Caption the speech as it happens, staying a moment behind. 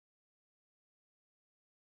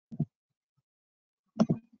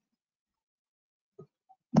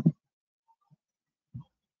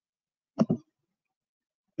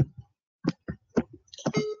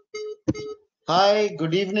Hi,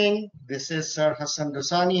 good evening. This is Sir Hassan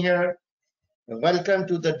Rasani here. Welcome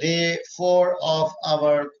to the day 4 of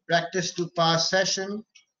our practice to pass session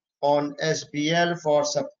on SBL for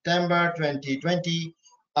September 2020.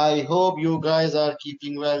 I hope you guys are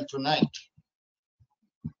keeping well tonight.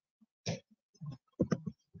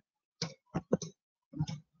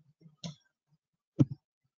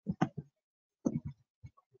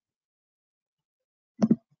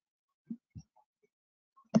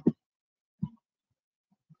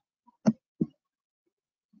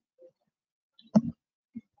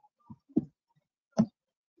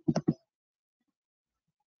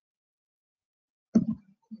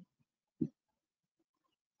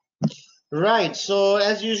 Right, so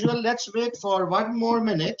as usual, let's wait for one more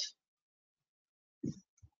minute.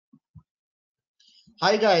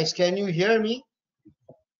 Hi guys, can you hear me?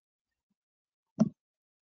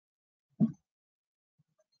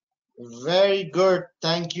 Very good.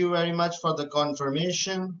 Thank you very much for the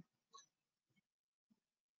confirmation.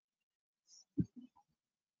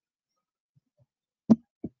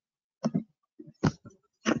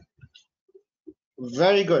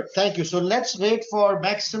 Very good. Thank you. So let's wait for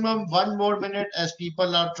maximum one more minute as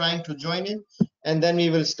people are trying to join in, and then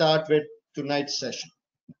we will start with tonight's session.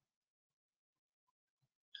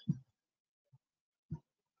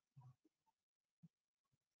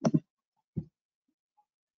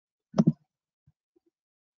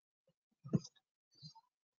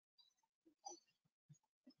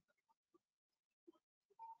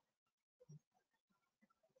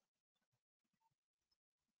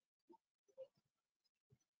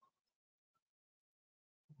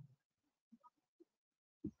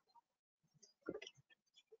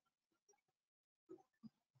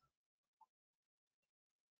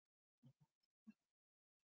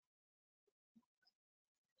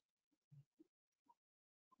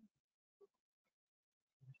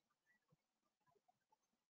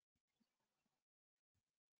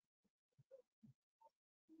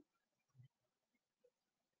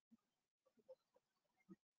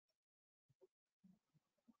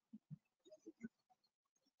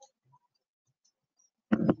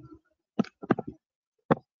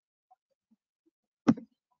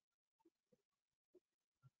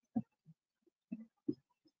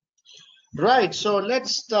 Right, so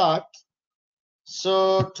let's start.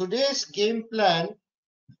 So today's game plan.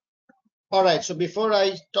 All right, so before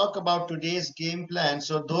I talk about today's game plan,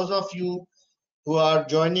 so those of you who are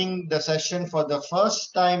joining the session for the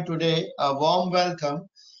first time today, a warm welcome.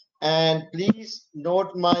 And please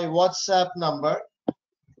note my WhatsApp number.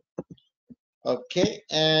 Okay,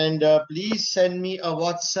 and please send me a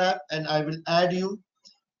WhatsApp and I will add you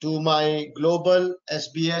to my global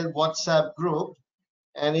SBL WhatsApp group.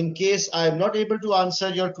 And in case I'm not able to answer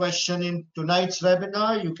your question in tonight's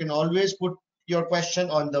webinar, you can always put your question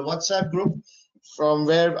on the WhatsApp group from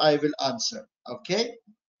where I will answer. Okay.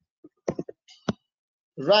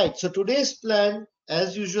 Right. So today's plan,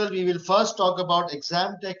 as usual, we will first talk about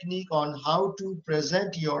exam technique on how to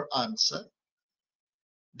present your answer.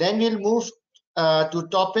 Then we'll move to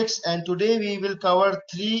topics, and today we will cover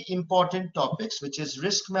three important topics, which is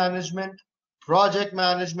risk management, project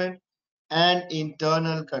management, and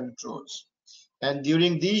internal controls. And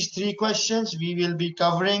during these three questions, we will be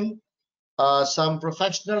covering some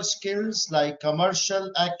professional skills like commercial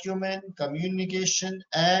acumen, communication,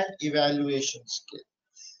 and evaluation skill.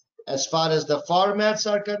 As far as the formats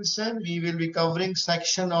are concerned, we will be covering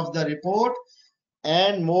section of the report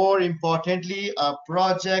and more importantly, a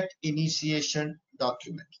project initiation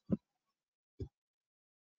document.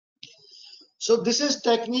 So this is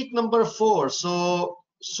technique number 4.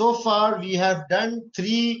 So far we have done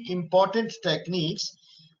three important techniques.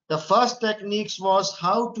 The first techniques was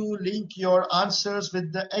how to link your answers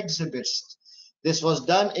with the exhibits. This was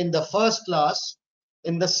done in the first class.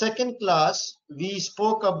 In the second class, we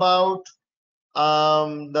spoke about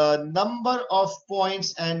the number of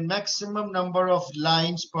points and maximum number of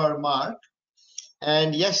lines per mark.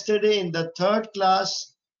 And yesterday in the third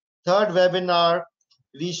webinar,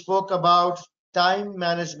 we spoke about time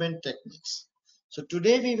management techniques. So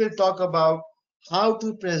today we will talk about how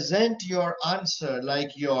to present your answer,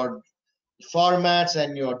 like your formats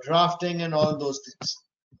and your drafting and all those things.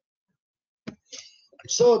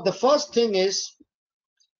 So the first thing is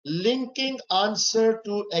linking answer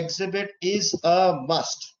to exhibit is a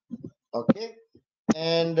must. Okay.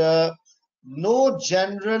 And no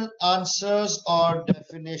general answers or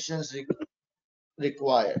definitions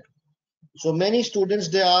required. So many students,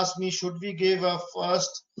 they ask me, should we give a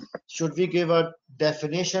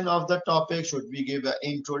definition of the topic? Should we give an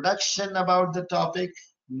introduction about the topic?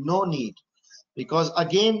 No need. Because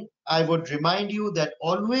again, I would remind you that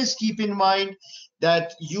always keep in mind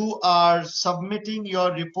that you are submitting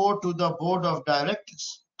your report to the board of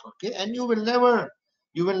directors. Okay, and you will never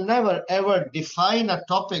ever define a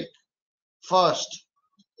topic first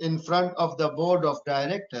in front of the board of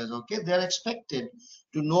directors. Okay, they're expected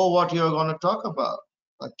to know what you're going to talk about.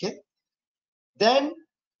 Okay, then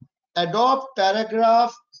adopt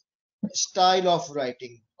paragraph style of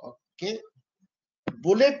writing. Okay,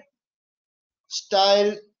 bullet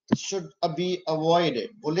style should be avoided.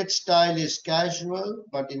 Bullet style is casual,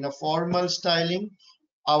 but in a formal styling,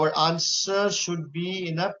 our answer should be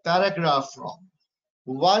in a paragraph form.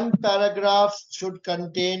 One paragraph should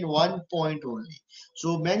contain 1 point only.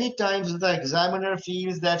 So many times the examiner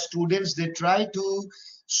feels that students, they try to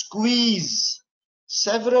squeeze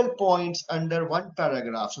several points under one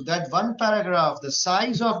paragraph. So that one paragraph, the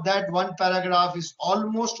size of that one paragraph is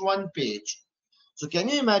almost 1 page. So can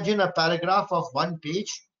you imagine a paragraph of 1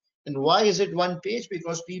 page? And why is it 1 page?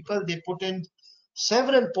 Because people, they put in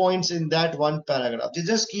several points in that one paragraph. They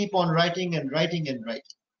just keep on writing and writing and writing.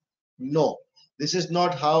 No, this is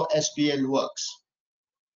not how SBL works.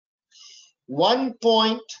 1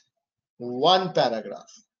 point, 1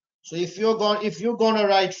 paragraph. So if you're going to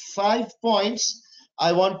write 5 points,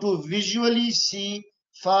 I want to visually see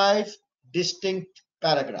 5 distinct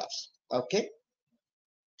paragraphs. Okay,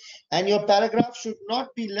 and your paragraph should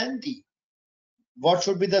not be lengthy. What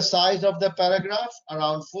should be the size of the paragraph?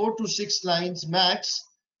 Around 4 to 6 lines max.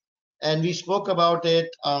 And we spoke about it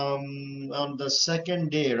on the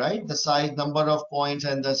second day, right? The size, number of points,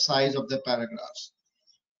 and the size of the paragraphs.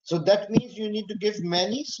 So that means you need to give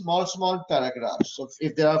many small paragraphs. So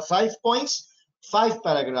if there are 5 points, 5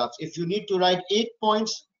 paragraphs. If you need to write 8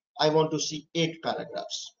 points, I want to see 8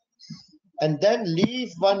 paragraphs. And then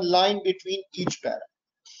leave 1 line between each paragraph.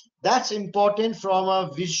 That's important from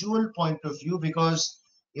a visual point of view, because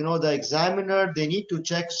the examiner, they need to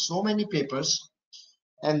check so many papers,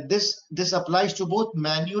 and this applies to both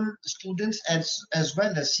manual students as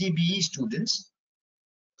well as CBE students.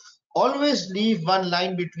 Always leave 1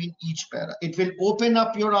 line between each para. It will open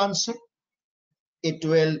up your answer. It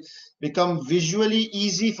will become visually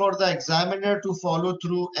easy for the examiner to follow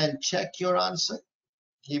through and check your answer.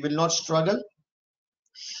 He will not struggle.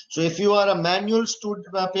 So if you are a manual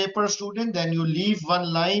paper student, then you leave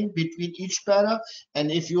 1 line between each para.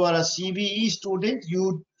 And if you are a CBE student,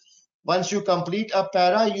 once you complete a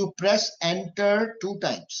para, you press enter 2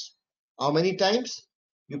 times. How many times?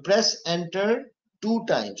 You press enter 2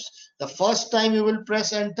 times. The first time you will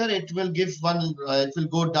press enter, it will give it will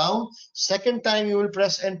go down. Second time you will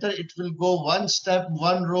press enter, it will go 1 step,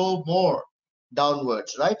 1 row more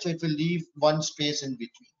downwards, right? So it will leave 1 space in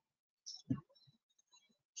between.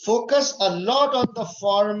 Focus a lot on the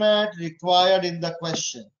format required in the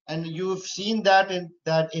question, and you've seen that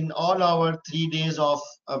in all our 3 days of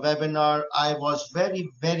a webinar. I was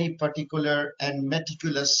very particular and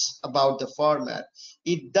meticulous about the format.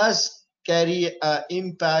 It does carry an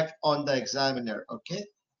impact on the examiner. Okay,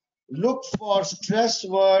 look for stress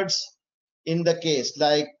words in the case,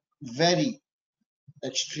 like very,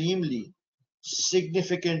 extremely,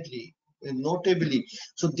 significantly, notably.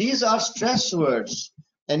 So these are stress words.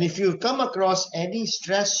 And if you come across any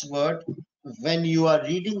stress word when you are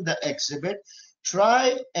reading the exhibit,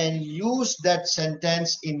 try and use that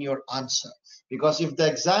sentence in your answer. Because if the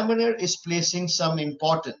examiner is placing some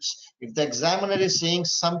importance, if the examiner is saying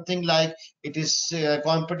something like it is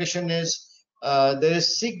competition is, there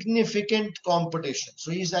is significant competition.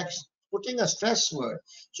 So he's actually putting a stress word.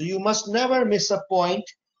 So you must never miss a point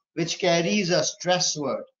which carries a stress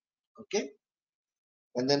word. Okay.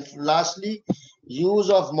 And then lastly, use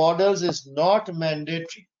of models is not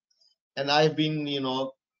mandatory. And I've been,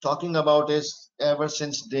 talking about this ever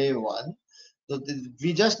since day one. So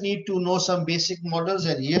we just need to know some basic models.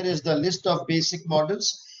 And here is the list of basic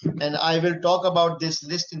models. And I will talk about this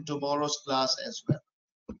list in tomorrow's class as well.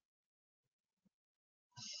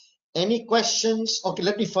 Any questions? Okay,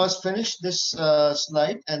 let me first finish this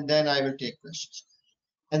slide and then I will take questions.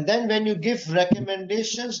 And then when you give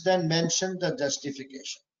recommendations, then mention the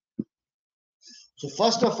justification. So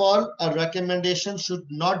first of all, a recommendation should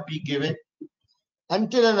not be given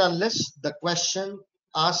until and unless the question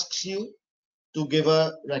asks you to give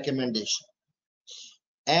a recommendation.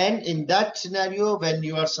 And in that scenario, when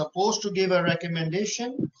you are supposed to give a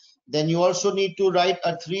recommendation, then you also need to write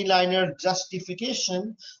a 3-liner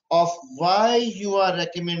justification of why you are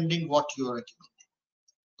recommending what you are recommending.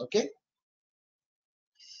 Okay.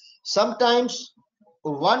 Sometimes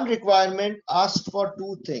one requirement asks for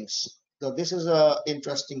 2 things. So this is an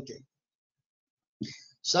interesting thing.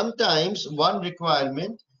 Sometimes one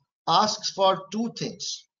requirement asks for two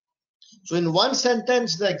things. So in one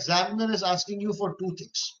sentence, the examiner is asking you for two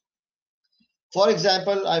things. For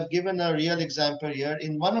example, I've given a real example here.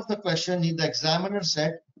 In one of the questions, the examiner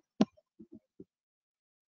said,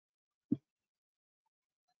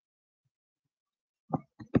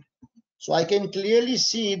 so I can clearly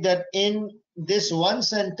see that in this one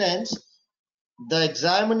sentence, the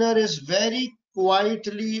examiner is very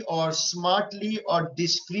quietly or smartly or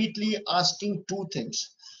discreetly asking two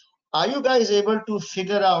things. Are you guys able to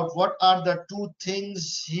figure out what are the two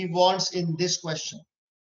things he wants in this question?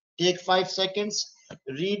 Take 5 seconds,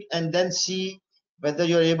 read, and then see whether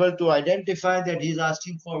you're able to identify that he's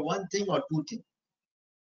asking for one thing or two things.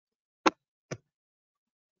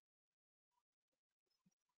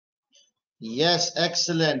 Yes,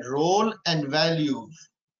 excellent. Role and value.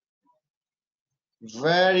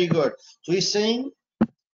 Very good. So he's saying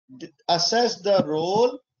assess the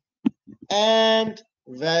role and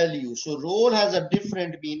value. So role has a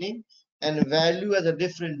different meaning and value has a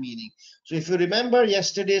different meaning. So if you remember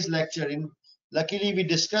yesterday's lecture, luckily we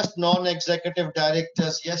discussed non-executive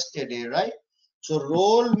directors yesterday, right? So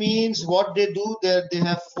role means what they do. They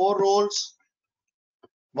have 4 roles.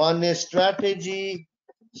 One is strategy,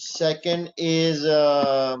 second is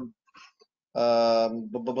I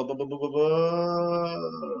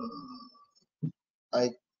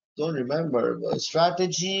don't remember,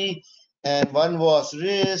 strategy, and one was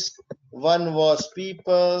risk, one was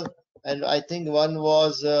people, and I think one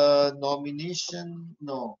was nomination.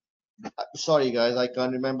 No, sorry guys, I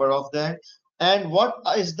can't remember of that. And what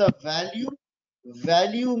is the value?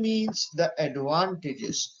 Value means the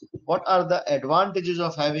advantages. What are the advantages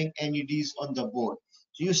of having NEDs on the board?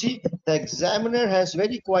 So you see, the examiner has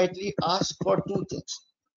very quietly asked for two things.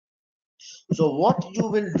 So what you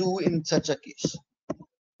will do in such a case?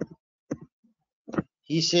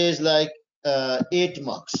 He says like 8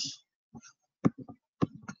 marks.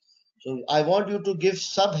 So I want you to give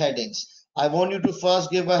subheadings. I want you to first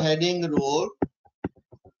give a heading role,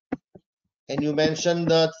 and you mention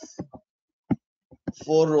the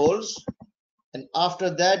 4 roles, and after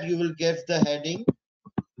that you will give the heading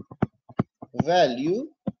value,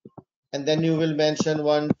 and then you will mention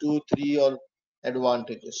 1, 2, 3 or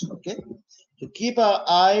advantages. Okay, so keep an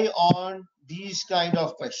eye on these kind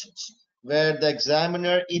of questions where the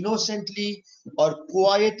examiner innocently or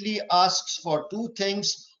quietly asks for two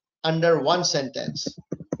things under one sentence.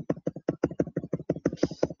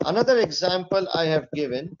 Another example I have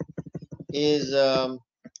given is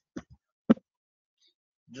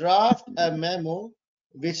draft a memo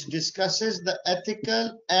which discusses the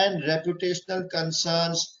ethical and reputational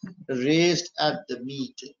concerns raised at the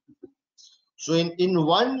meeting. So in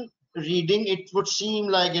one reading, it would seem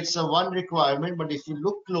like it's a one requirement, but if you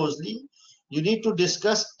look closely, you need to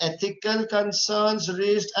discuss ethical concerns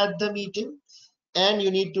raised at the meeting, and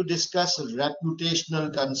you need to discuss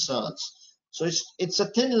reputational concerns. So it's a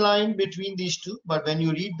thin line between these two, but when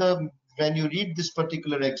you read this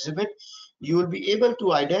particular exhibit, you will be able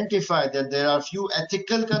to identify that there are few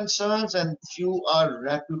ethical concerns and few are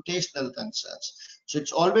reputational concerns. So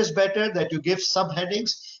it's always better that you give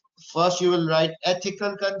subheadings. First, you will write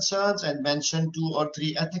ethical concerns and mention 2 or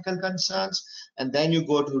 3 ethical concerns, and then you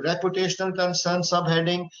go to reputational concern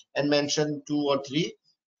subheading and mention 2 or 3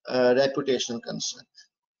 reputational concern.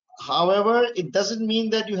 However, it doesn't mean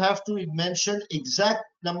that you have to mention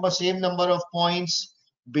same number of points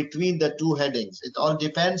between the two headings. It all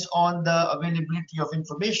depends on the availability of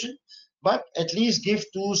information, but at least give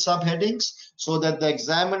 2 subheadings so that the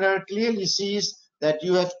examiner clearly sees that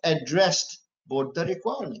you have addressed both the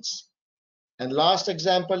requirements. And last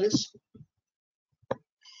example is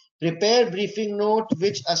prepare briefing note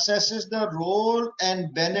which assesses the role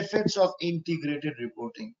and benefits of integrated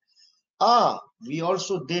reporting. We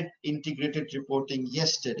also did integrated reporting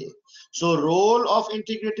yesterday. So role of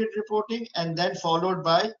integrated reporting and then followed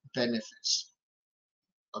by benefits.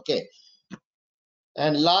 Okay.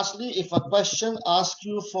 And lastly, if a question asks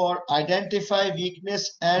you for identify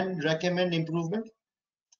weakness and recommend improvement,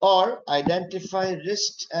 or identify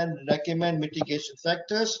risks and recommend mitigation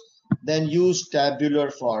factors, then use tabular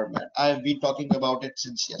format. I've been talking about it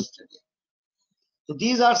since yesterday. So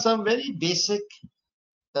these are some very basic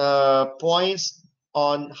points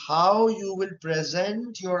on how you will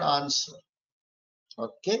present your answer.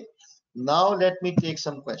 Okay, now let me take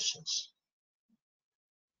some questions.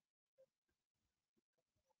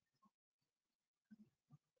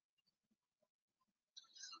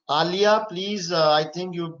 Alia, please, I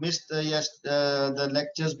think you missed the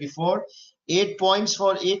lectures before. 8 points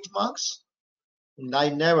for 8 marks? I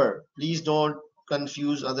never. Please don't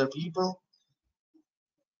confuse other people.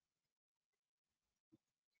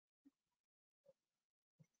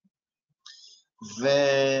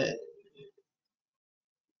 Where,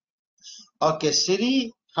 okay,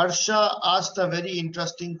 Siri Harsha asked a very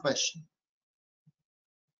interesting question.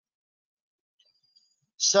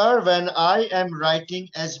 Sir, when I am writing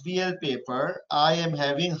SBL paper, I am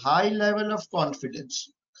having high level of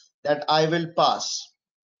confidence that I will pass.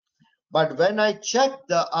 But when I check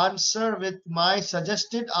the answer with my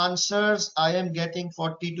suggested answers, I am getting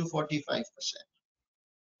 40 to 45%.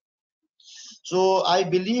 So I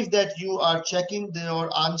believe that you are checking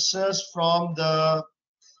your answers from the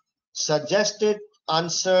suggested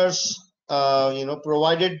answers,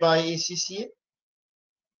 provided by ACCA.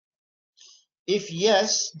 If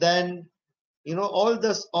yes, then all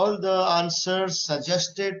the answers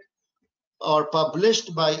suggested or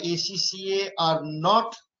published by ACCA are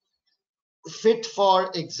not fit for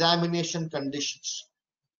examination conditions.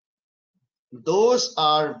 Those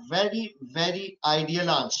are very, very ideal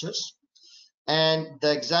answers, and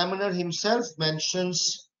the examiner himself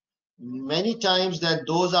mentions many times that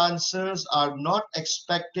those answers are not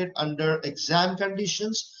expected under exam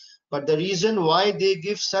conditions, but the reason why they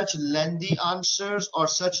give such lengthy answers or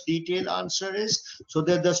such detailed answer is so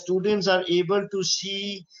that the students are able to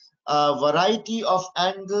see a variety of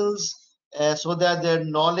angles, so that their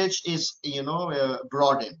knowledge is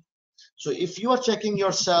broadened. So if you are checking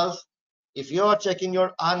yourself, if you are checking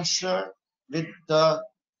your answer with the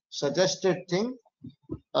suggested thing,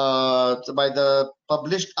 by the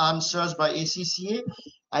published answers by ACCA,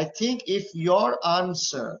 I think if your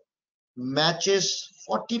answer matches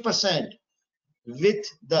 40% with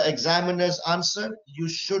the examiner's answer, you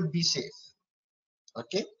should be safe.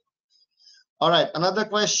 Okay. All right. Another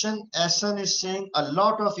question. Asan is saying a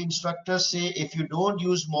lot of instructors say if you don't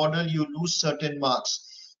use model, you lose certain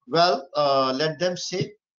marks. Well, let them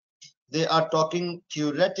say. They are talking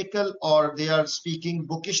theoretical or they are speaking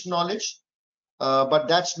bookish knowledge. But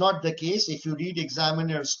that's not the case. If you read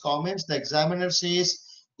examiner's comments, the examiner says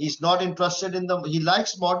he's not interested in them. He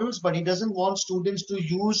likes models, but he doesn't want students to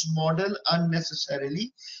use model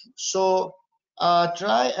unnecessarily. So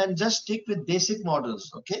try and just stick with basic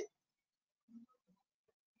models, okay?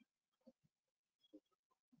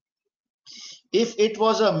 If it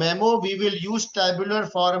was a memo, we will use tabular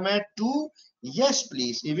format too. Yes,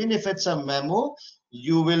 please. Even if it's a memo,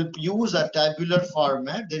 you will use a tabular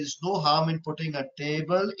format. There is no harm in putting a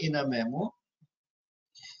table in a memo.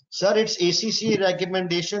 Sir, it's ACCA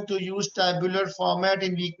recommendation to use tabular format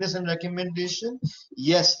in weakness and recommendation.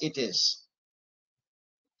 Yes, it is.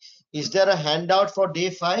 Is there a handout for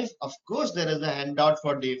day 5? Of course, there is a handout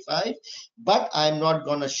for day 5, but I'm not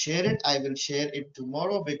going to share it. I will share it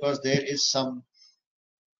tomorrow because there is some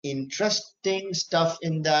interesting stuff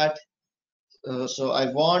in that. So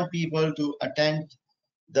I want people to attend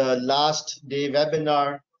the last day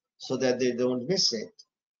webinar so that they don't miss it.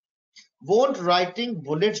 Won't writing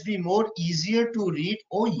bullets be more easier to read?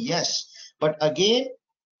 Oh, yes. But again,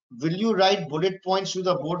 will you write bullet points to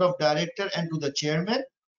the board of director and to the chairman?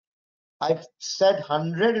 I've said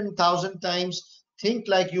 100,000 times, think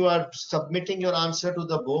like you are submitting your answer to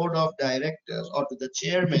the board of directors or to the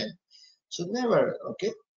chairman. So never,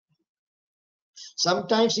 okay?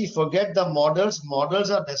 Sometimes we forget the models.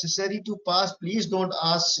 Models are necessary to pass. Please don't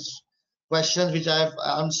ask questions which I have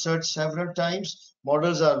answered several times.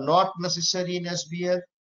 Models are not necessary in SBL.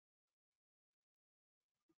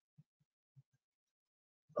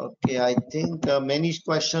 Okay, I think many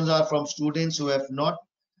questions are from students who have not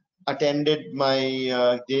attended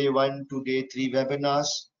my day 1 to day 3 webinars.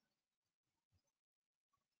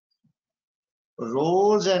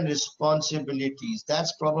 Roles and responsibilities,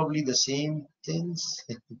 that's probably the same things.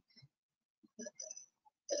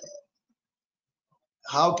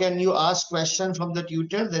 How can you ask question from the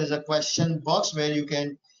tutor? There is a question box where you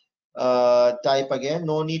can type again.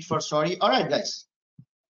 No need for sorry. All right, guys,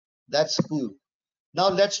 that's cool. Now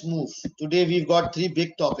let's move. Today we've got 3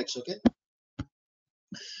 big topics, okay?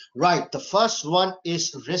 Right, the first one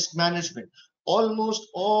is risk management. Almost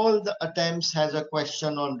all the attempts has a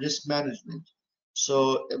question on risk management.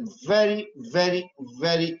 So very, very,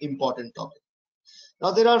 very important topic.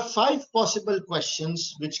 Now there are 5 possible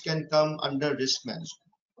questions which can come under risk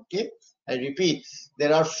management. Okay, I repeat,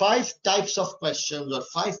 there are 5 types of questions or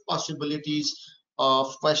 5 possibilities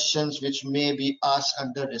of questions which may be asked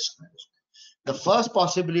under risk management. The first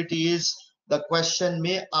possibility is the question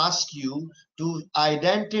may ask you to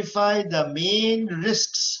identify the main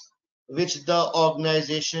risks which the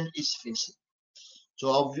organization is facing.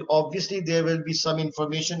 So obviously there will be some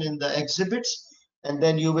information in the exhibits, and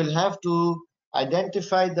then you will have to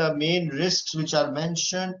identify the main risks which are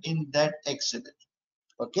mentioned in that exhibit.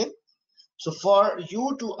 Okay. So for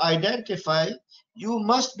you to identify, you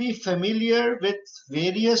must be familiar with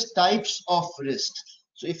various types of risk.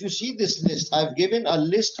 So if you see this list, I've given a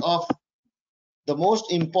list of the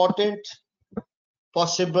most important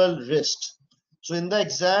possible risks. So in the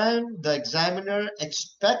exam, the examiner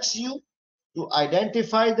expects you to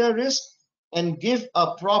identify the risk and give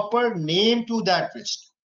a proper name to that risk.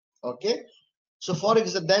 Okay. So for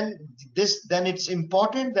example, then it's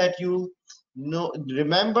important that you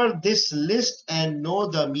remember this list and know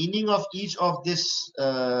the meaning of each of this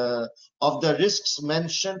of the risks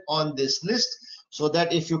mentioned on this list, so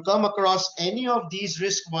that if you come across any of these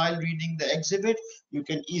risks while reading the exhibit, you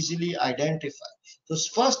can easily identify. So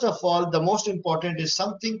first of all, the most important is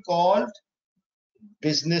something called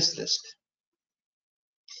business risk.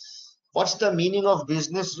 What's the meaning of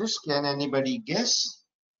business risk? Can anybody guess?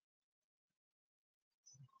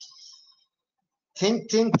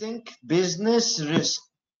 Think. Business risk.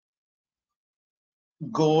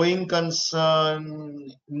 Going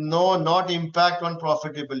concern. No, not impact on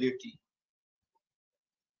profitability.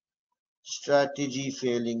 Strategy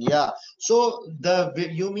failing. Yeah. So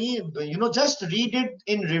just read it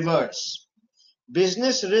in reverse.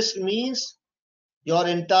 Business risk means your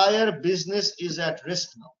entire business is at risk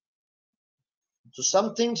now. So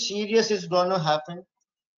something serious is going to happen.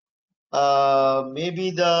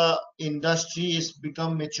 Maybe the industry is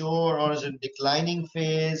become mature or is in declining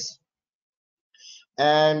phase,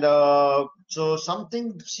 and so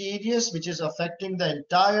something serious which is affecting the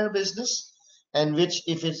entire business, and which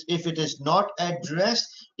if it is not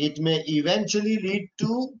addressed, it may eventually lead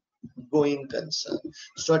to going concern.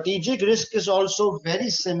 Strategic risk is also very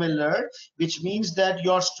similar, which means that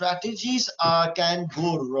your strategies can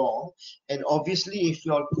go wrong, and obviously if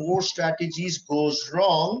your core strategies goes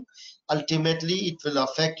wrong, ultimately it will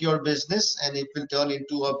affect your business and it will turn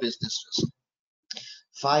into a business risk.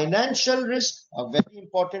 Financial risk, a very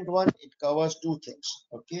important one. It covers two things.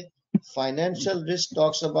 Okay, financial risk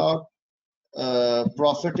talks about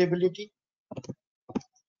profitability.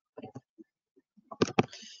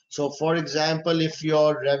 So for example, if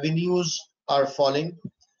your revenues are falling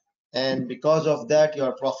and because of that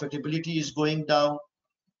your profitability is going down,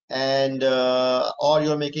 and or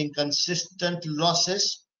you're making consistent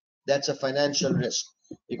losses, that's a financial risk,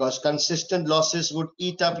 because consistent losses would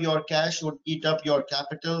eat up your cash, would eat up your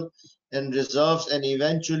capital and reserves, and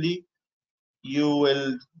eventually you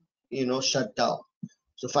will shut down.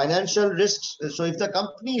 So financial risks. So if the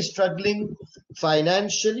company is struggling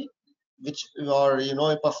financially, which or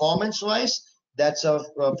performance wise, that's a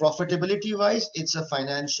profitability wise, it's a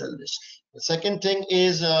financial risk. The second thing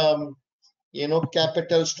is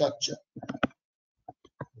capital structure,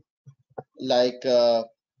 like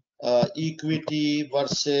equity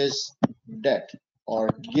versus debt,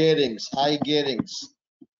 or gearings, high gearings.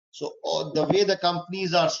 So the way the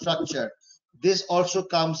companies are structured, this also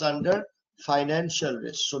comes under financial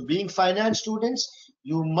risk. So being finance students,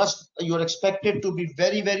 you're expected to be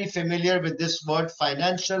very, very familiar with this word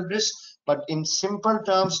financial risk. But in simple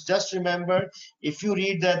terms, just remember, if you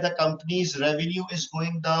read that the company's revenue is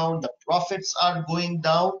going down, the profits are going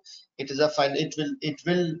down, it is a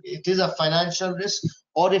financial risk.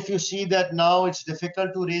 Or if you see that now it's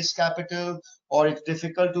difficult to raise capital, or it's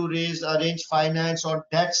difficult to arrange finance or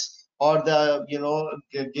debts, or the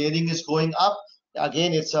gearing is going up,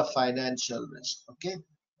 again it's a financial risk. Okay.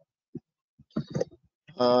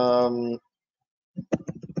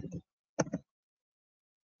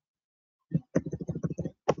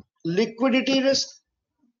 Liquidity risk.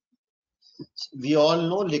 We all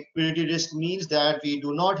know liquidity risk means that we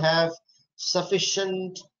do not have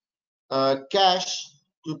sufficient cash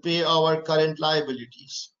to pay our current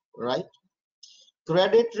liabilities, right?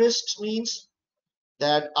 Credit risks means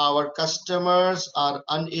that our customers are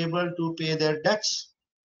unable to pay their debts.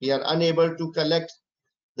 We are unable to collect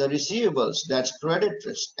the receivables. That's credit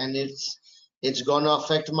risk, and it's gonna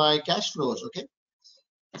affect my cash flows. Okay.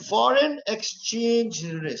 Foreign exchange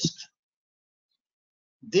risk.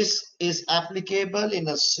 This is applicable in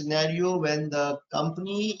a scenario when the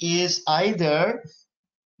company is either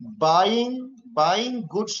buying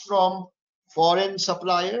goods from foreign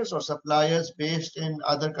suppliers or suppliers based in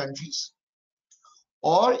other countries,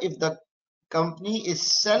 or if the company is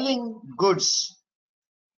selling goods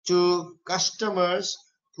to customers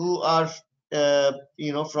who are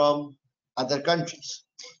from other countries.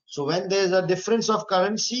 So when there is a difference of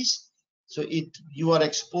currencies, so you are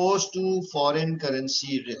exposed to foreign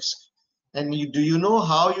currency risk. And do you know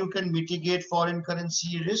how you can mitigate foreign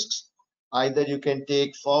currency risks? Either you can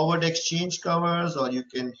take forward exchange covers, or you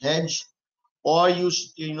can hedge, or you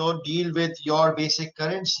deal with your basic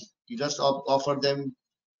currency. You just offer them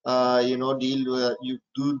you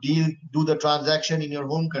do the transaction in your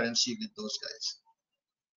home currency with those guys.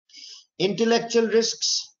 Intellectual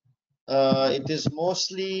risks, it is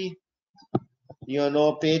mostly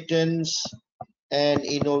patents and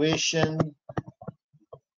innovation,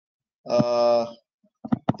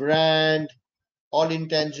 brand, all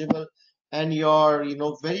intangible, and your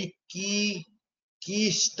very key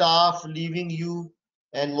staff leaving you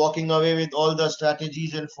and walking away with all the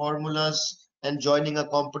strategies and formulas and joining a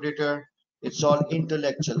competitor. It's all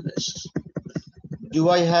intellectual risks. Do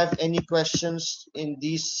I have any questions in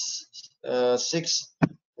these 6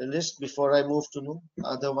 lists before I move to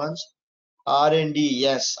other ones? R&D,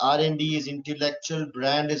 yes, R&D is intellectual,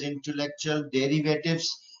 brand is intellectual, derivatives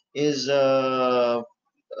is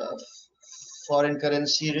foreign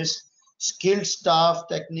currency risk, skilled staff,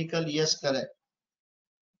 technical, yes, correct.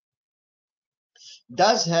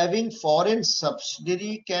 Does having foreign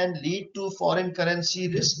subsidiary can lead to foreign currency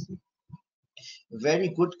risk? Very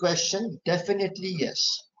good question. Definitely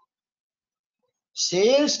yes.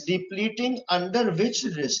 Sales depleting under which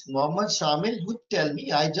risk? Mohammed Shamil, you tell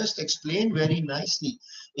me. I just explained very nicely.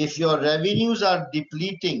 If your revenues are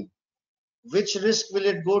depleting, which risk will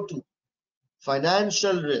it go to?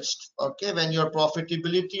 Financial risk. Okay, when your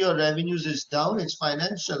profitability or revenues is down, it's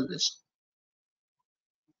financial risk.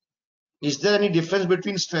 Is there any difference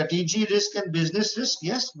between strategy risk and business risk?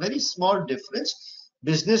 Yes, very small difference.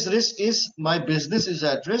 Business risk is my business is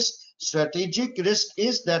at risk. Strategic risk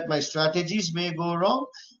is that my strategies may go wrong.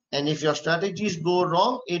 And if your strategies go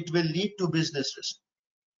wrong, it will lead to business risk.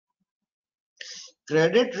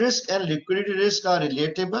 Credit risk and liquidity risk are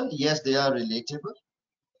relatable. Yes, they are relatable.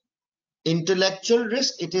 Intellectual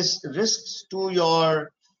risk, it is risks to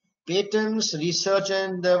your patents, research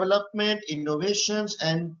and development, innovations,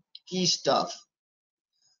 and key stuff.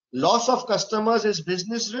 Loss of customers is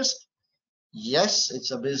business risk. Yes,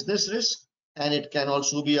 it's a business risk, and it can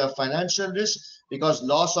also be a financial risk because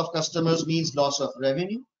loss of customers means loss of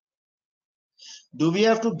revenue. Do we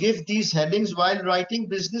have to give these headings while writing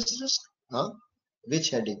business risk? Huh?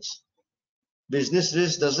 Which headings? Business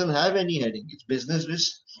risk doesn't have any heading. It's business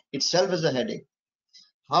risk itself as a heading.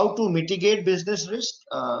 How to mitigate business risk?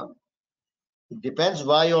 It depends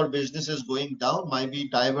why your business is going down. Might be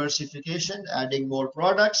diversification, adding more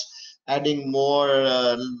products, adding more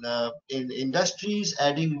in industries,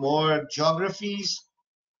 adding more geographies.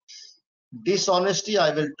 Dishonesty,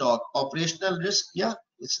 I will talk. Operational risk, yeah,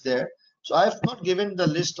 it's there. So I have not given the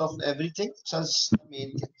list of everything. So that's the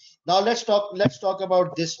main thing. Now let's talk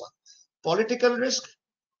about this one. Political risk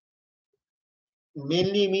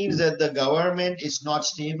mainly means that the government is not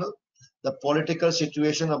stable. The political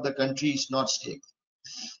situation of the country is not stable.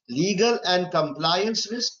 Legal and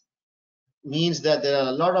compliance risk means that there are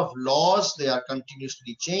a lot of laws, they are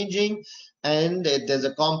continuously changing, and there's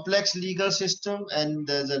a complex legal system, and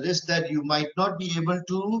there's a risk that you might not be able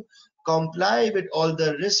to comply with all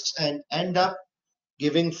the risks and end up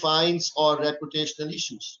giving fines or reputational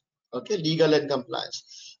issues. Okay, legal and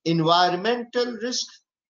compliance. Environmental risk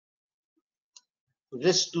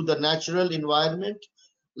to the natural environment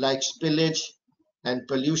like spillage and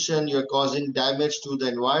pollution, you're causing damage to the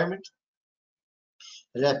environment.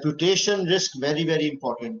 Reputation risk, very, very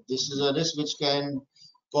important. This is a risk which can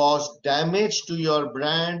cause damage to your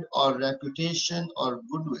brand or reputation or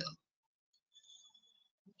goodwill.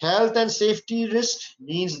 Health and safety risk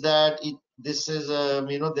means that this is a,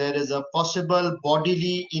 there is a possible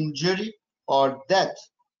bodily injury or death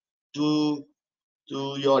to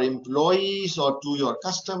your employees or to your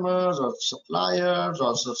customers or suppliers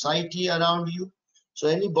or society around you. So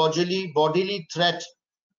any bodily threat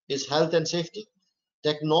is health and safety.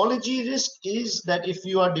 Technology risk is that if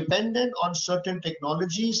you are dependent on certain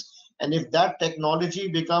technologies and if that technology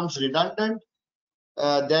becomes redundant,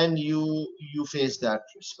 then you face that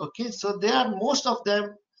risk. Okay, so most of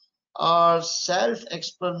them are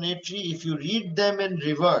self-explanatory. If you read them in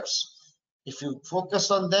reverse, if you focus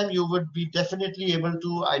on them, you would be definitely able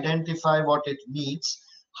to identify what it means.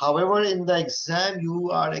 However, in the exam, you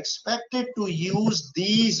are expected to use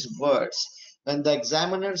these words. When the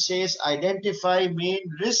examiner says identify main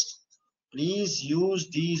risk, please use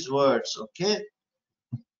these words. Okay,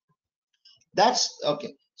 that's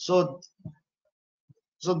okay. So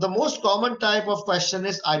the most common type of question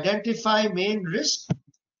is identify main risk,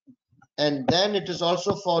 and then it is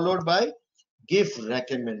also followed by give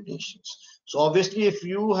recommendations. So obviously, if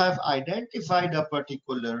you have identified a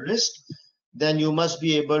particular risk, then you must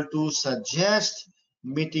be able to suggest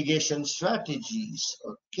mitigation strategies.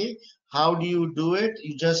 Okay, how do you do it?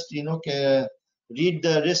 You just read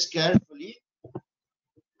the risk carefully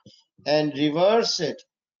and reverse it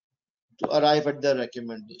to arrive at the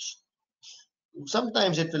recommendation.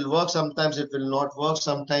 Sometimes it will work, sometimes it will not work.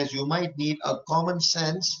 Sometimes you might need a common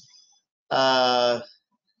sense,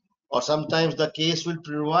 or sometimes the case will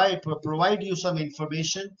provide you some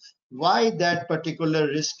information why that particular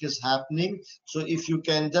risk is happening. So if you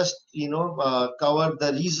can just cover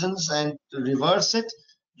the reasons and reverse it,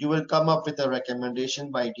 you will come up with a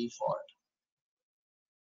recommendation by default.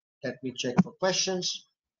 Let me check for questions.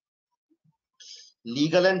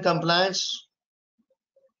 Legal and compliance.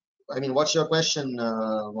 I mean, what's your question,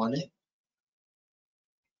 Vane?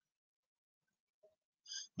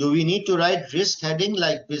 Do we need to write risk heading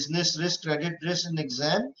like business risk, credit risk in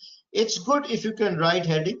exam? It's good if you can write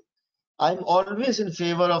heading. I'm always in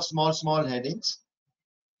favor of small headings.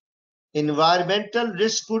 Environmental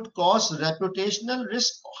risk could cause reputational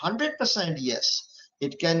risk. 100% yes.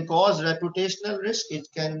 It can cause reputational risk. It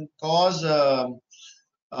can cause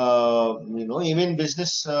even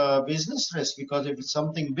business risk, because if it's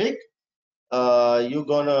something big, you're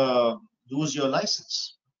gonna lose your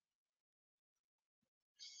license.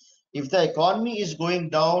 If the economy is going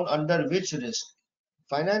down, under which risk?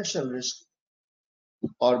 Financial risk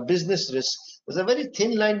or business risk? There's a very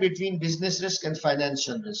thin line between business risk and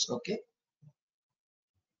financial risk. Okay.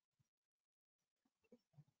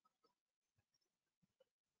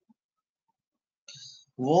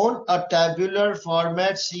 Won't a tabular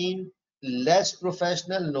format seem less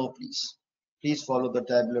professional? No, please. Please follow the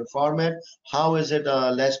tabular format. How is it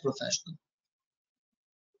less professional?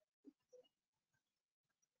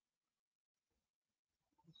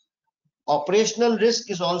 Operational risk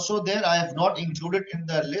is also there. I have not included in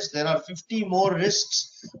the list. There are 50 more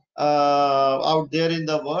risks out there in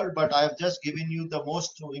the world, but I have just given you the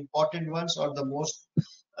most important ones, or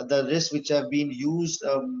the risks which have been used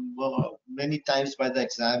many times by the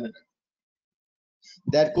examiner.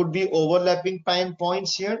 There could be overlapping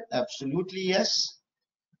points here. Absolutely, yes.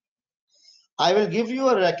 I will give you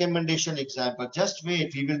a recommendation example. Just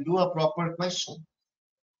wait, we will do a proper question.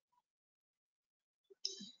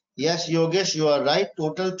 Yes, Yogesh, you are right.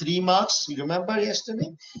 Total 3 marks. You remember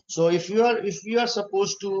yesterday? So if we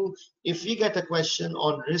get a question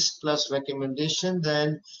on risk plus recommendation,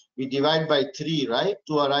 then we divide by 3, right,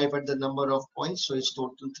 to arrive at the number of points. So it's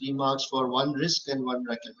total 3 marks for 1 risk and 1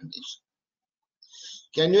 recommendation.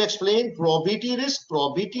 Can you explain probability risk?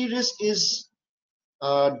 Probability risk is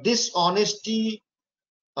dishonesty,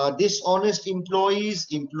 dishonest employees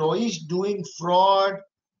doing fraud,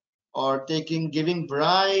 or giving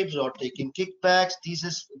bribes, or taking kickbacks. This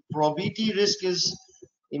is probability risk, is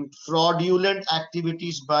in fraudulent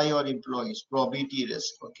activities by your employees. Probability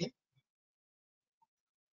risk. Okay.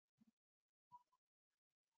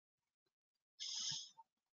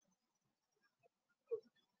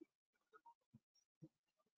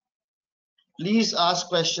 Please ask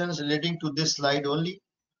questions relating to this slide only.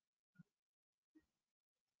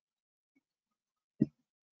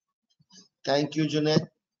 Thank you, Junaid.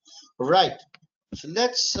 Right. So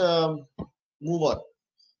let's move on.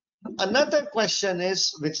 Another question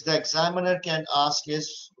is, which the examiner can ask,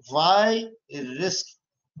 is why risk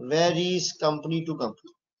varies company to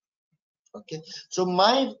company. Okay. So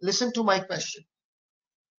listen to my question.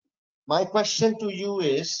 My question to you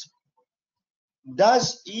is,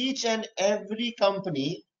 does each and every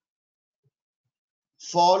company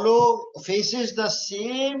faces the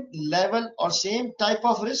same level or same type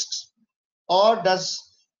of risks, or does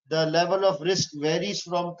the level of risk varies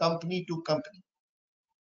from company to company?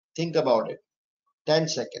 Think about it. 10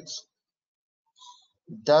 seconds.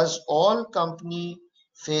 Does all company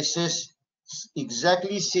faces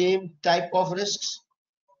exactly same type of risks,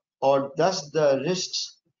 or does the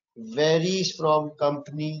risks varies from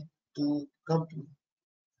company to company?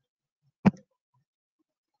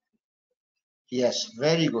 Yes,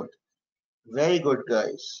 very good. Very good,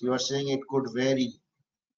 guys. You are saying it could vary.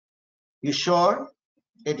 You sure?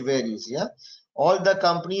 It varies, yeah? All the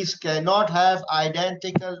companies cannot have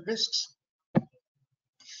identical risks.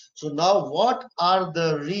 So now what are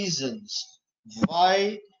the reasons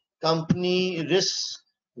why company risks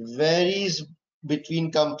varies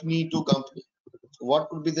between company to company? What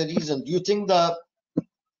could be the reason? Do you think the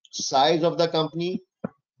size of the company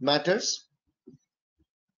matters?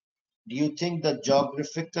 Do you think the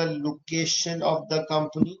geographical location of the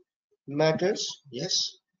company matters?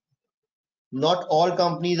 Yes. Not all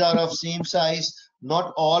companies are of same size.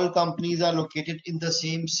 Not all companies are located in the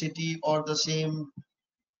same city or the same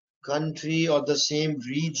country or the same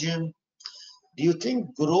region. Do you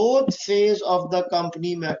think growth phase of the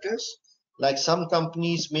company matters? Like some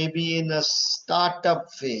companies may be in a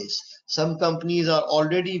startup phase. Some companies are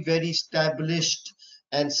already very established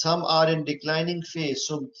and some are in declining phase.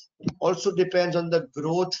 So also depends on the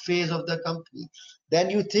growth phase of the company. Then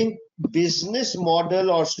you think business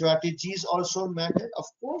model or strategies also matter? Of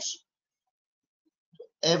course,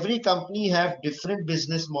 every company have different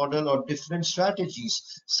business model or different strategies.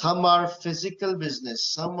 Some are physical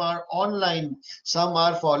business, some are online, some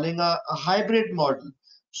are following a hybrid model.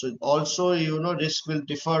 So also, risk will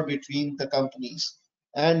differ between the companies.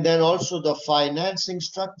 And then also the financing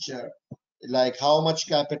structure, like how much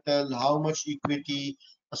capital, how much equity,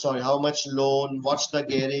 sorry, how much loan, what's the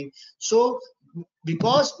gearing. So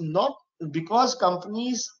because not because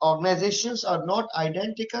companies, organizations are not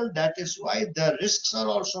identical, that is why the risks are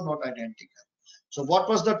also not identical. So what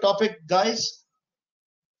was the topic, guys?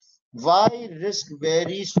 Why risk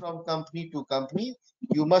varies from company to company.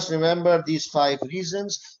 You must remember these 5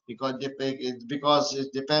 reasons, because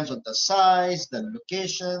it depends on the size, the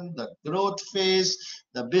location, the growth phase,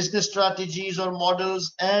 the business strategies or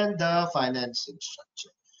models, and the financing structure.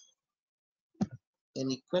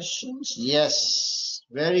 Any questions? Yes,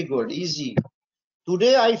 very good, easy.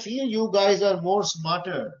 Today I feel you guys are more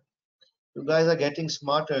smarter. You guys are getting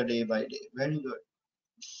smarter day by day. Very good.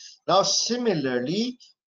 Now similarly,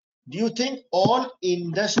 do you think all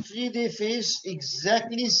industry they face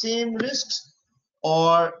exactly same risks,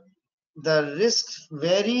 or the risk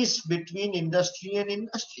varies between industry and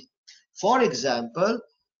industry? For example,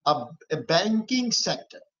 a banking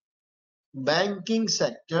sector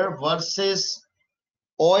versus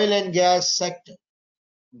oil and gas sector.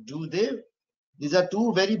 Do they? These are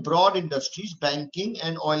two very broad industries, banking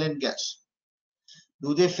and oil and gas.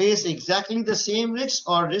 Do they face exactly the same risks,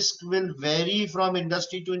 or risk will vary from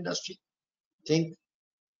industry to industry? Think,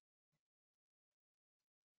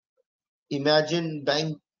 imagine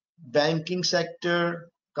banking sector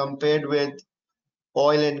compared with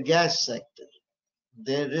oil and gas sector.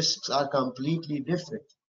 Their risks are completely different.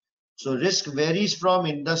 So risk varies from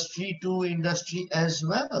industry to industry as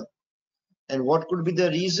well. And what could be the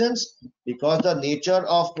reasons? Because the nature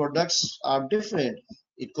of products are different.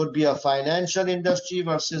 It could be a financial industry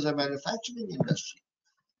versus a manufacturing industry.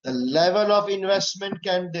 The level of investment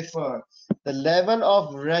can differ. The level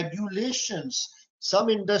of regulations. Some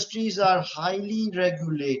industries are highly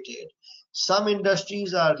regulated. Some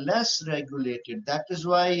industries are less regulated. That is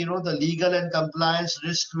why, the legal and compliance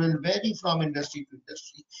risk will vary from industry to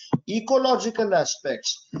industry. Ecological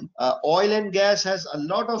aspects. Oil and gas has a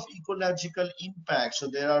lot of ecological impact. So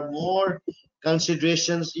there are more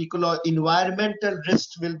considerations. Environmental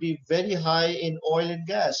risks will be very high in oil and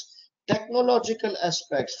gas. Technological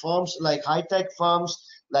aspects, firms like high-tech firms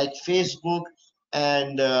like Facebook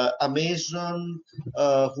and Amazon,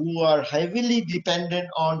 who are heavily dependent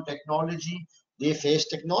on technology, they face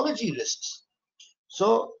technology risks.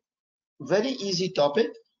 So very easy topic,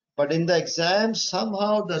 but in the exam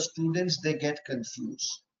somehow the students, they get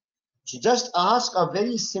confused. So just ask a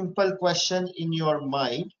very simple question in your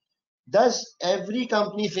mind. Does every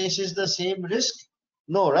company faces the same risk?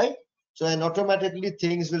 No, right? So and automatically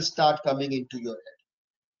things will start coming into your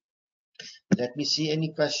head. Let me see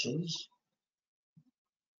any questions.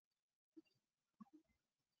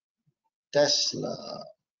 Tesla.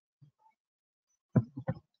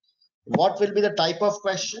 What will be the type of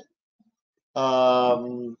question?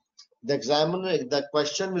 The examiner, the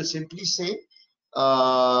question will simply say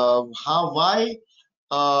why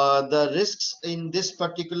the risks in this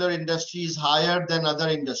particular industry is higher than other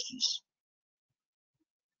industries.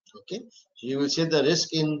 Okay, so you will say the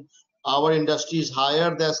risk in our industry is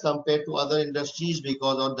higher as compared to other industries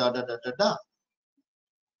because of da da da da da.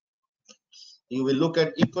 You will look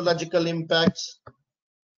at ecological impacts,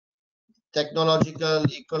 technological,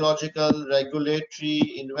 ecological,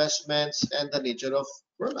 regulatory, investments, and the nature of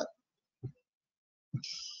product.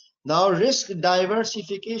 Now, risk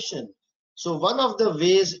diversification. So one of the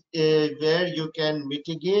ways where you can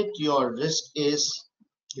mitigate your risk is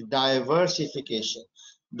diversification.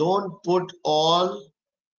 Don't put all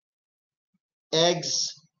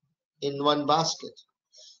eggs in one basket.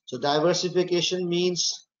 So diversification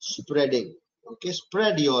means spreading. Okay,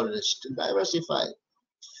 spread your risk, diversify.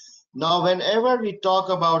 Now, whenever we talk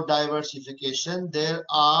about diversification, there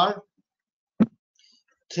are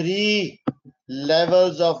 3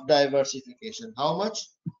 levels of diversification. How much?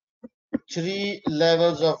 3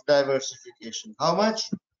 levels of diversification. How much?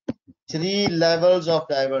 3 levels of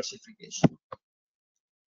diversification.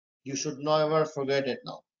 You should never forget it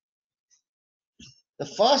now. The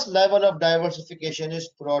first level of diversification is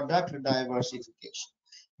product diversification.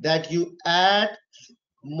 That you add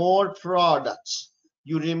more products.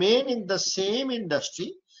 You remain in the same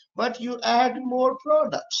industry, but you add more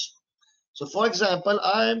products. So for example,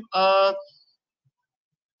 I'm a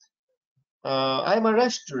I'm a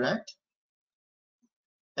restaurant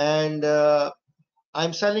and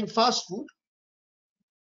I'm selling fast food,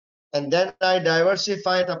 and then I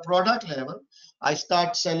diversify at a product level. I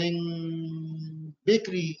start selling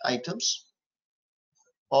bakery items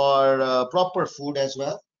or proper food as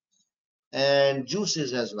well, and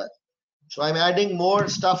juices as well. So I'm adding more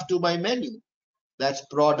stuff to my menu. That's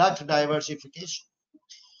product diversification.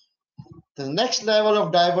 The next level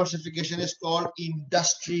of diversification is called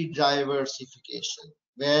industry diversification,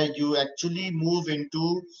 where you actually move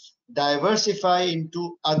into diversify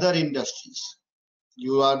into other industries.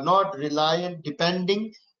 You are not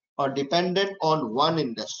dependent on one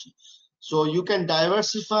industry. So you can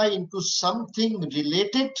diversify into something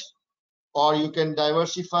related, or you can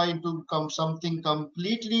diversify into something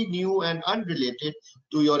completely new and unrelated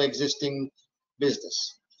to your existing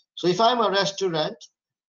business. So if I'm a restaurant,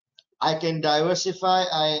 I can diversify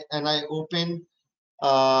and I open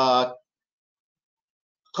uh,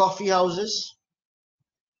 coffee houses,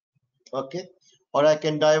 okay, or I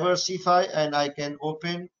can diversify and I can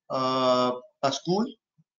open a school,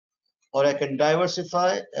 or I can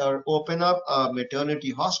diversify or open up a maternity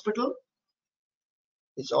hospital.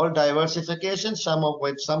 It's all diversification. Some of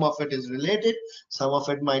it is related, some of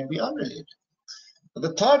it might be unrelated.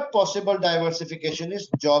 The third possible diversification is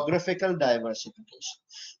geographical diversification.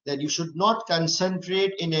 That you should not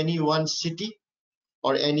concentrate in any one city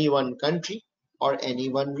or any one country or any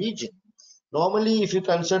one region. Normally, if you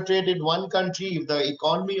concentrate in one country, if the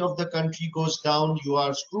economy of the country goes down, you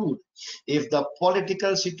are screwed. If the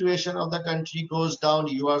political situation of the country goes down,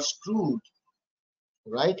 you are screwed,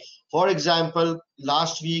 right? For example,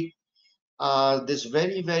 last week, this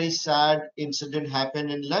very, very sad incident happened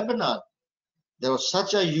in Lebanon. There was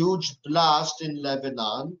such a huge blast in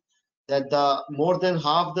Lebanon that more than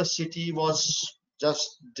half the city was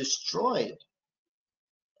just destroyed.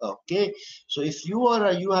 Okay, so if you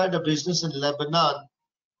had a business in Lebanon,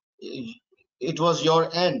 it was your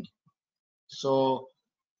end. So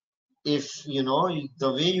if you know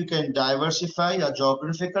the way you can diversify, a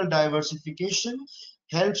geographical diversification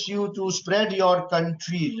helps you to spread your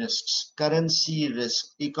country risks, currency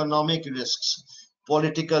risk, economic risks,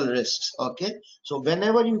 political risks. Okay, so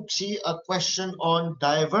whenever you see a question on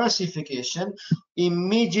diversification,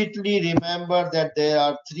 immediately remember that there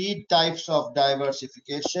are three types of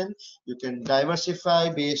diversification. You can diversify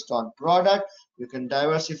based on product, you can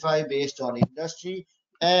diversify based on industry,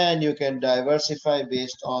 and you can diversify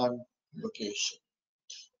based on location.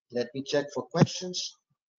 Let me check for questions.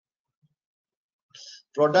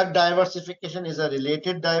 Product diversification is a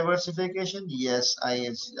related diversification. Yes, I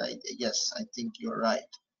think you're right.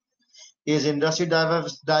 Is industry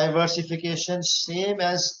diversification same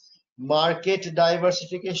as market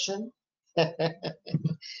diversification?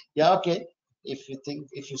 Yeah, okay. If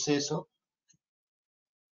you say so.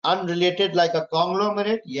 Unrelated, like a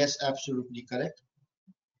conglomerate? Yes, absolutely correct.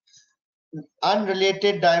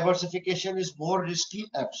 Unrelated diversification is more risky?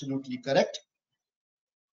 Absolutely correct.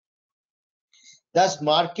 Does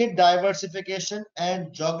market diversification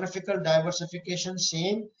and geographical diversification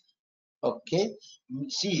same? Okay.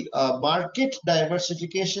 See, market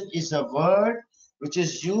diversification is a word which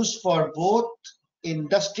is used for both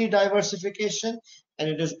industry diversification, and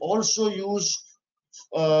it is also used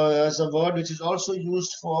as a word which is also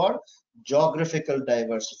used for geographical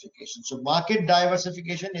diversification. So market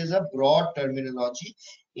diversification is a broad terminology,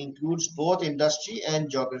 includes both industry and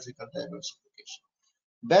geographical diversification.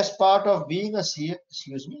 Best part of being a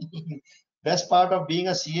best part of being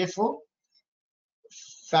a CFO,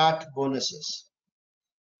 fat bonuses.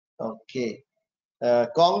 Okay.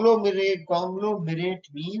 Conglomerate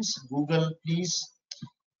means, Google, please.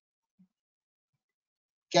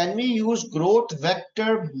 Can we use growth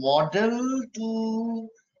vector model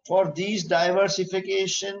for these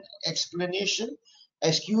diversification explanation?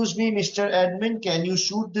 Excuse me, Mr. Admin, can you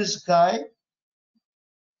shoot this guy?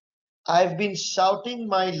 I've been shouting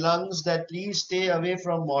my lungs that please stay away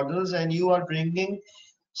from models, and you are bringing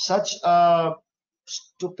such a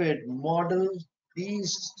stupid model.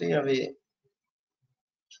 Please stay away.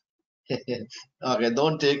 Okay,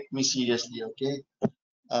 don't take me seriously, okay?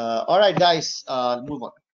 All right, guys, move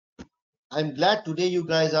on. I'm glad today you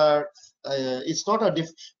guys are. It's not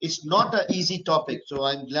an easy topic, so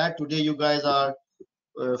I'm glad today you guys are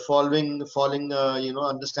following,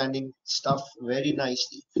 understanding stuff very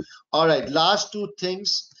nicely. All right, last two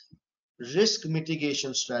things: risk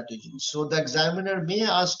mitigation strategy. So the examiner may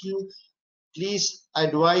ask you, please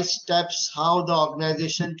advise steps how the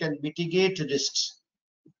organization can mitigate risks.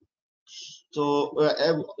 So,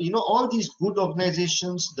 all these good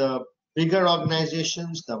organizations, the bigger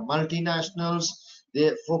organizations, the multinationals,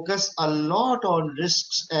 They focus a lot on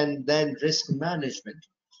risks and then risk management.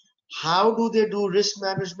 How do they do risk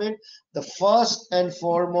management? The first and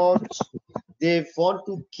foremost, they want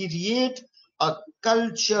to create a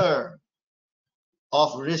culture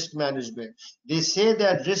of risk management. They say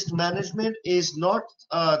that risk management is not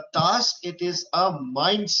a task, it is a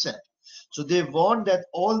mindset. So they want that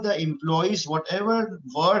all the employees, whatever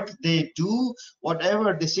work they do,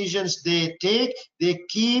 whatever decisions they take, they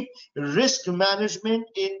keep risk management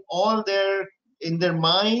in their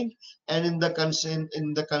mind and in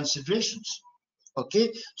the considerations.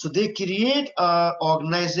 Okay, so they create a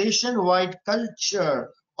organization-wide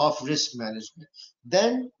culture of risk management.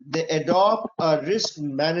 Then they adopt a risk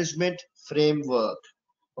management framework.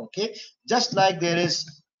 Okay, just like there is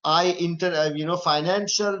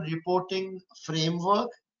financial reporting framework,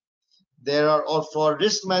 there are all for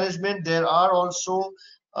risk management. There are also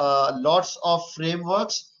lots of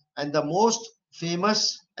frameworks, and the most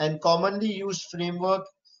famous and commonly used framework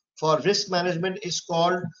for risk management is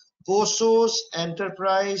called COSO's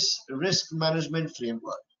Enterprise Risk Management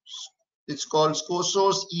Framework. It's called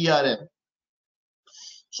COSO's ERM.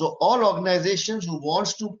 So all organizations who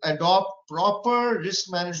wants to adopt proper risk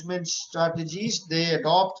management strategies, they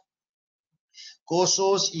adopt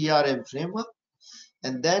COSO's ERM framework.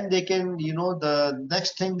 And then they can, the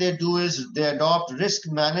next thing they do is they adopt risk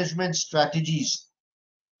management strategies,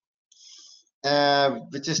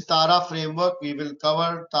 which is TARA framework. We will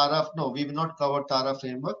cover TARA. No, we will not cover TARA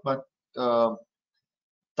framework, but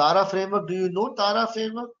TARA framework. Do you know TARA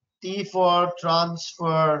framework? T for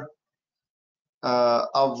transfer,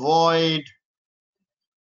 avoid,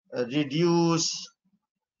 reduce,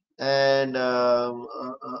 and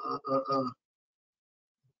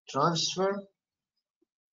transfer,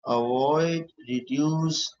 avoid,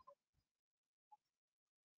 reduce,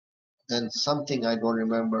 and something I don't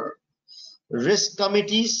remember. Risk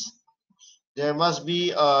committees. There must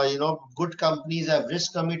be, good companies have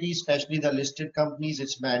risk committees, especially the listed companies.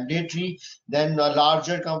 It's mandatory. Then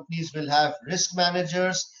larger companies will have risk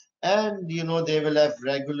managers, and they will have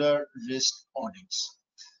regular risk audits.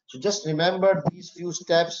 So just remember these few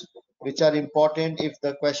steps, which are important if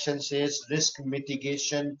the question says risk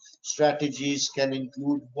mitigation strategies can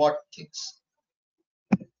include what things.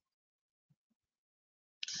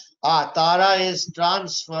 TARA is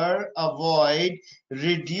transfer, avoid,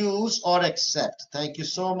 reduce, or accept. Thank you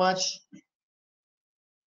so much.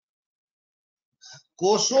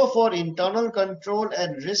 COSO for internal control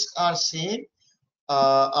and risk are same.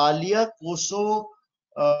 Earlier, COSO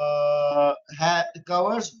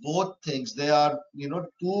covers both things. There are,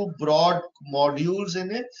 two broad modules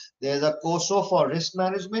in it. There's a COSO for risk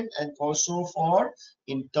management and COSO for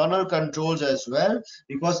internal controls as well,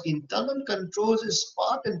 because internal controls is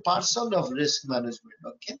part and parcel of risk management.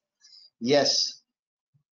 Okay. Yes.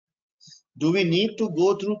 Do we need to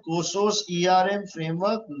go through COSO's ERM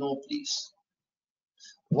framework? No, please.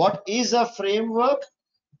 What is a framework?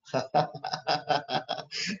 I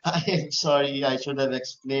am sorry, I should have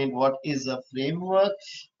explained what is a framework.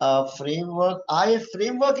 Framework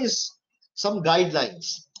is some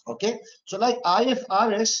guidelines. Okay, so like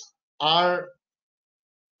IFRS are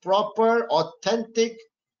proper, authentic,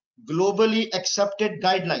 globally accepted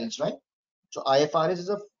guidelines, right? So IFRS is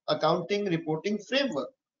a accounting reporting framework.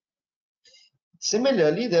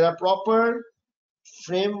 Similarly, there are proper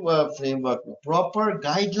proper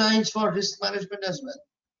guidelines for risk management as well.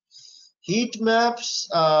 Heat maps,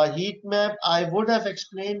 heat map I would have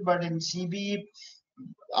explained, but in CBE,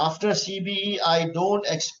 after CBE, I don't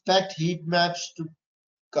expect heat maps to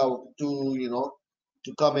come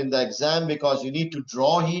in the exam, because you need to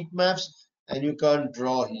draw heat maps and you can't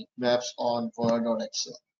draw heat maps on Word or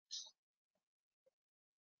Excel.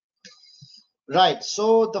 Right,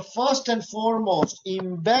 so the first and foremost,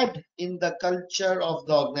 embed in the culture of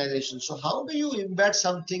the organization. So how do you embed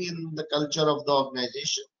something in the culture of the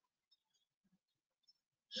organization?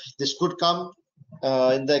 This could come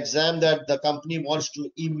in the exam, that the company wants to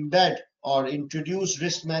embed or introduce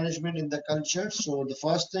risk management in the culture. So the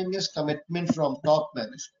first thing is commitment from top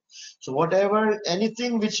management. So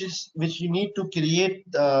anything which you need to create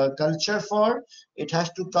the culture for, it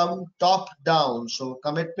has to come top down. So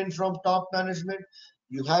commitment from top management.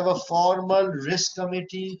 You have a formal risk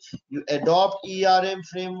committee, you adopt ERM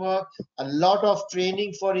framework, a lot of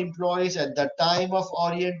training for employees at the time of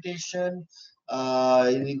orientation,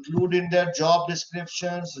 include in their job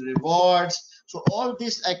descriptions, rewards. So all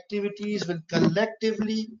these activities will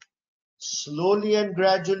collectively, slowly and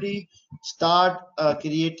gradually start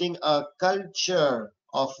creating a culture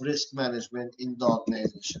of risk management in the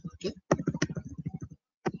organization. Okay.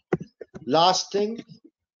 Last thing,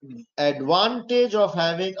 advantage of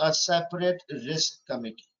having a separate risk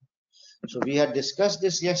committee. So we had discussed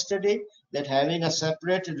this yesterday, that having a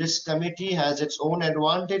separate risk committee has its own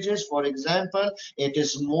advantages. For example, it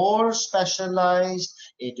is more specialized,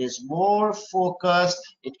 it is more focused,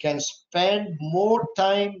 it can spend more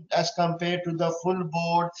time as compared to the full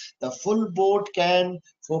board. The full board can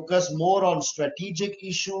focus more on strategic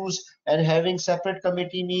issues, and having separate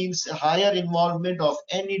committee means higher involvement of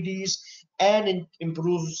NEDs and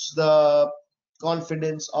improves the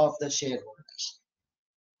confidence of the shareholders.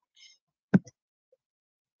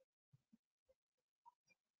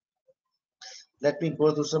 Let me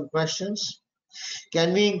go through some questions.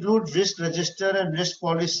 Can we include risk register and risk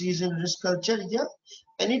policies in risk culture? Yeah.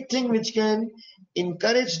 Anything which can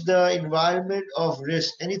encourage the environment of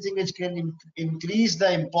risk, anything which can increase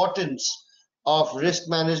the importance of risk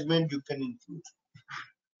management, you can include.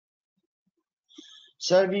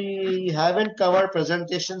 Sir, we haven't covered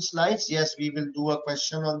presentation slides. Yes, we will do a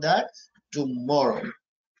question on that tomorrow.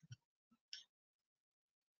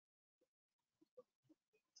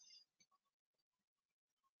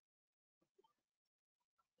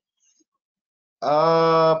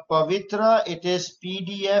 Pavitra, it is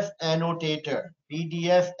PDF annotator,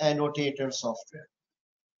 PDF annotator software.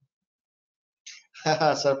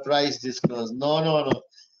 Surprise disclose. No.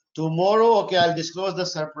 Tomorrow, okay, I'll disclose the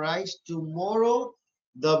surprise. Tomorrow,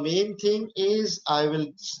 the main thing is I will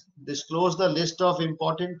disclose the list of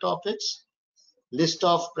important topics, list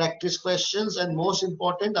of practice questions, and most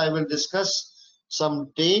important, I will discuss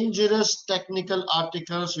some dangerous technical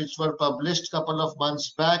articles which were published a couple of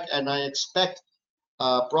months back, and I expect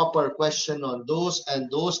a proper question on those. And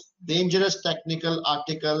those dangerous technical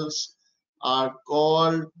articles are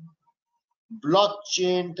called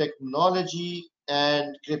blockchain technology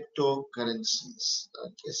and cryptocurrencies.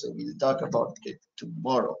 Okay, so we'll talk about it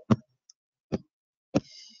tomorrow.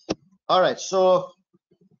 All right, so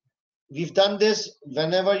we've done this.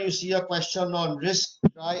 Whenever you see a question on risk,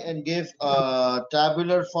 try and give a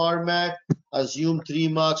tabular format, assume 3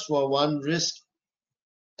 marks for one risk,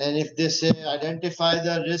 and if they say identify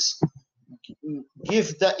the risk,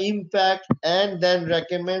 give the impact, and then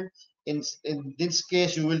recommend. In this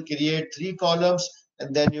case, you will create 3 columns,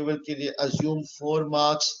 and then you will assume 4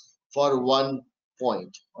 marks for 1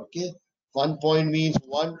 point. Okay, 1 point means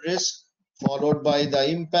 1 risk followed by the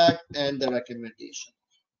impact and the recommendation.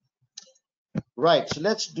 Right, so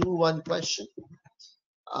let's do one question.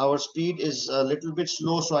 Our speed is a little bit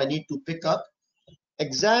slow, so I need to pick up.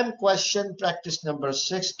 Exam question practice number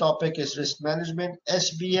 6, topic is risk management,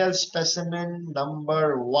 SBL specimen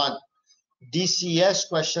number 1, DCS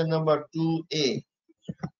question number 2A.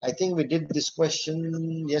 I think we did this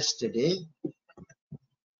question yesterday.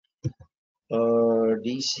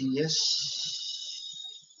 DCS,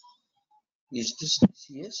 is this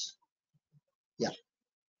DCS? Yeah,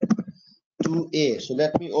 2A. So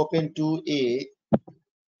let me open 2A.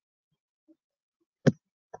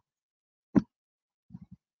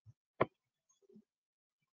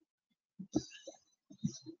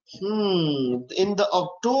 In the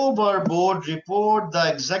October board report,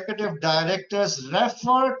 the executive directors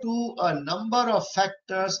refer to a number of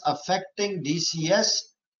factors affecting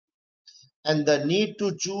DCS and the need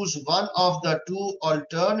to choose one of the 2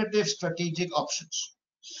 alternative strategic options.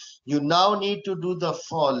 You now need to do the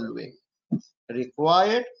following.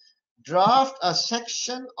 Required, draft a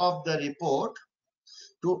section of the report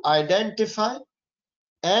to identify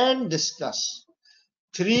and discuss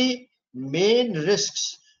 3 main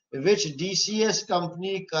risks which DCS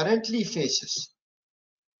company currently faces.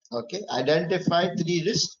 Okay, identify 3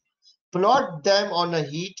 risks, plot them on a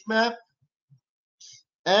heat map,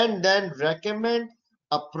 and then recommend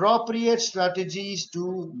appropriate strategies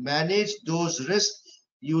to manage those risks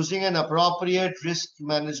using an appropriate risk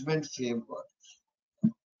management framework.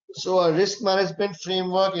 So a risk management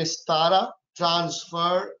framework is TARA: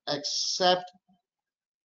 transfer, accept,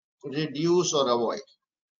 reduce, or avoid.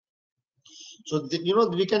 So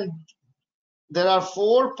we can, there are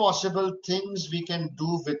 4 possible things we can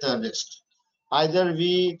do with a risk. Either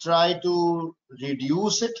we try to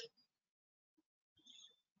reduce it,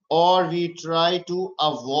 or we try to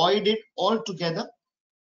avoid it altogether,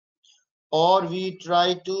 or we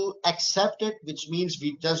try to accept it, which means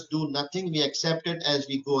we just do nothing, we accept it as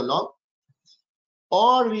we go along,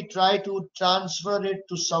 or we try to transfer it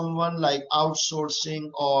to someone like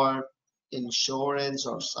outsourcing or insurance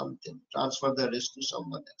or something, transfer the risk to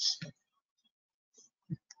someone else.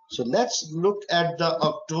 So let's look at the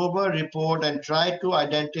October report and try to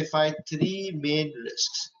identify 3 main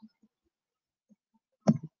risks.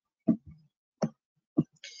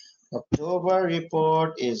 October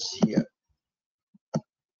report is here.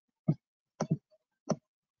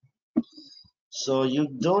 So you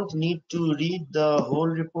don't need to read the whole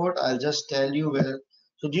report. I'll just tell you where.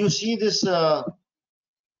 So do you see this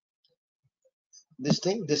this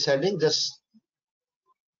thing, this heading, this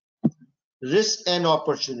risk and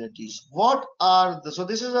opportunities? What are the, so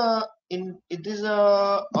this is a it is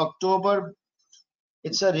a October,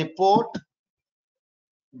 it's a report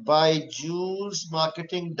by Jules,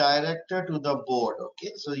 marketing director, to the board.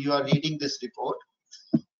 Okay, so you are reading this report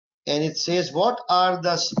and it says what are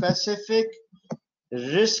the specific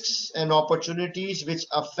risks and opportunities which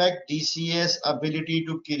affect DCS ability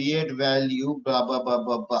to create value, blah blah blah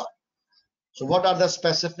blah blah. So what are the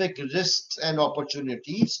specific risks and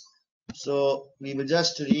opportunities? So we will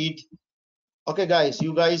just read. Okay guys,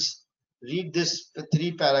 you guys read this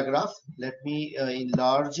 3 paragraph. Let me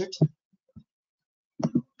enlarge it.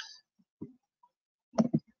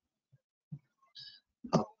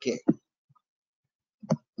 Okay,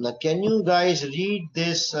 now can you guys read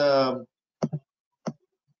this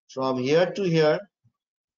from here to here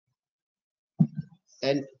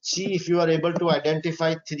and see if you are able to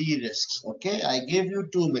identify 3 risks? Okay, I give you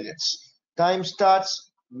 2 minutes. Time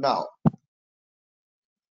starts now.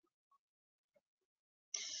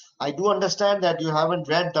 I do understand that you haven't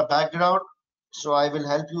read the background, so I will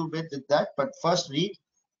help you with that, but first read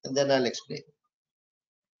and then I'll explain.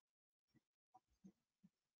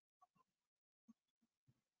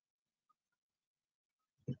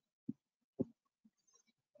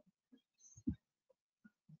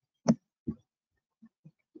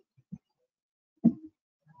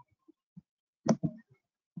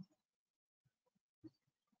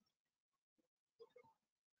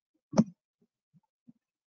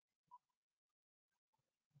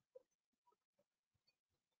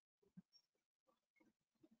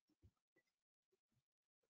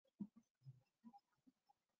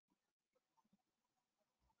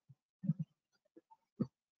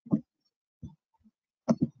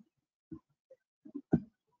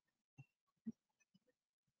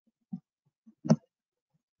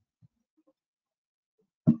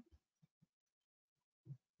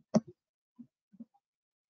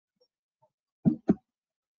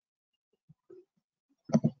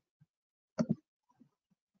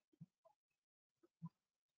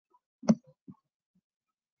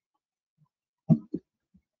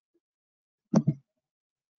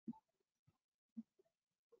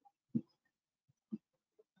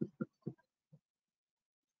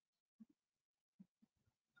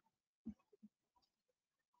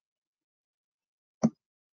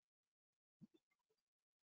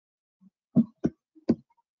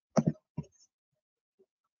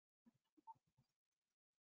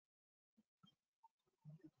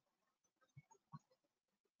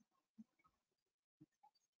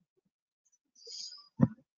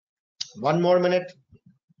 One more minute.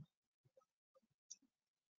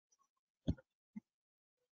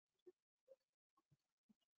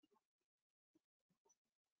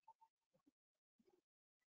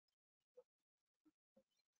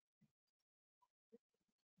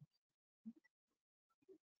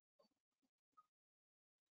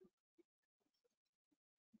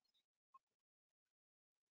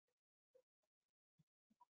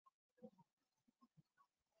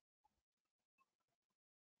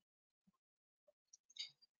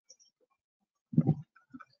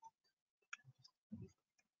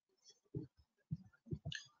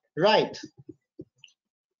 Right.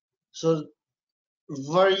 So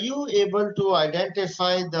were you able to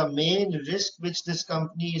identify the main risk which this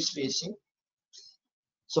company is facing?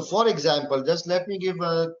 So for example, just let me give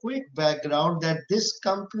a quick background that this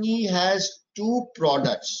company has 2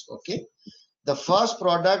 products. Okay. The first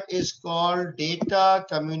product is called data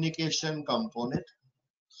communication component.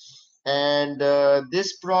 And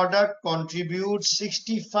this product contributes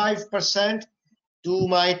 65% to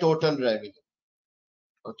my total revenue.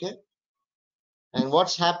 Okay. And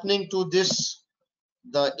what's happening to this?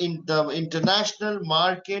 The international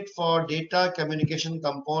market for data communication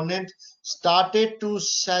component started to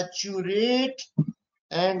saturate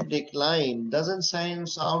and decline. Doesn't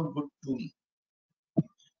sound good to me.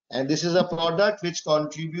 And this is a product which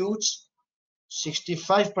contributes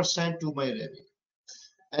 65% to my revenue.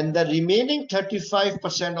 And the remaining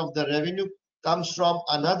 35% of the revenue comes from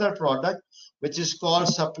another product which is called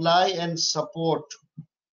supply and support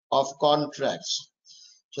of contracts.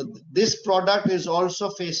 So this product is also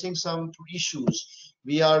facing some issues.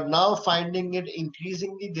 We are now finding it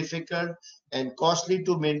increasingly difficult and costly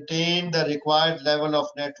to maintain the required level of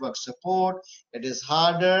network support. It is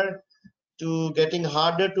getting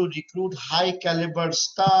harder to recruit high caliber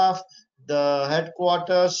staff. The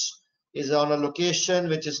headquarters is on a location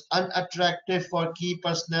which is unattractive for key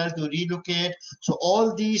personnel to relocate. So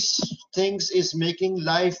all these things is making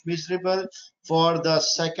life miserable for the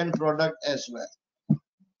second product as well.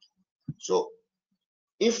 So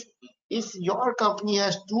if your company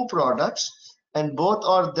has two products and both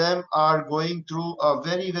of them are going through a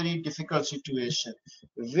very, very difficult situation,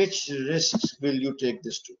 which risks will you take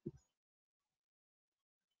this to?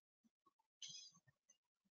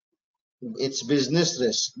 It's business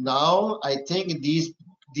risk. Now I think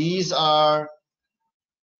these are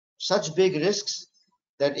such big risks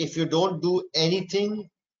that if you don't do anything,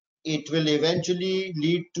 it will eventually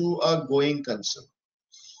lead to a going concern.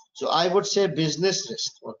 So I would say business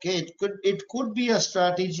risk. Okay, it could be a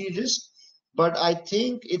strategy risk, but I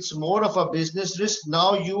think it's more of a business risk.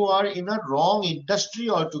 Now you are in a wrong industry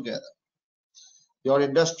altogether. Your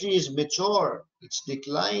industry is mature, it's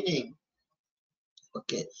declining.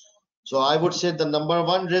 Okay, so I would say the number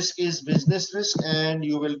one risk is business risk, and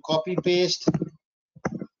you will copy paste.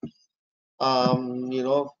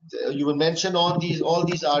 You will mention all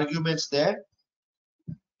these arguments there,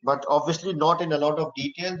 but obviously not in a lot of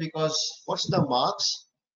detail, because what's the marks?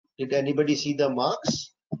 Did anybody see the marks?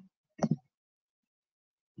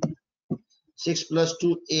 6 plus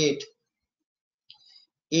 2, 8.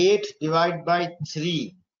 8 divided by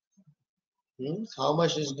 3. How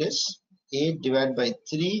much is this? 8 divided by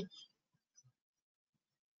 3.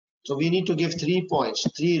 So we need to give 3 points,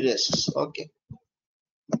 3 risks. Okay.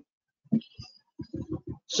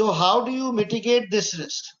 So how do you mitigate this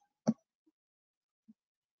risk?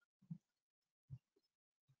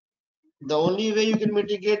 The only way you can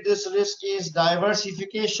mitigate this risk is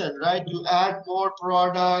diversification, right? You add more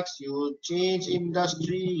products, you change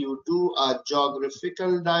industry, you do a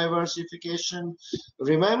geographical diversification.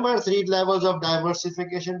 Remember 3 levels of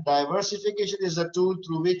diversification. Diversification is a tool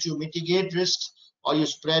through which you mitigate risks or you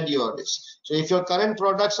spread your risk. So if your current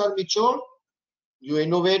products are mature, you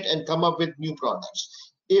innovate and come up with new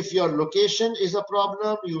products. If your location is a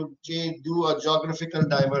problem, you do a geographical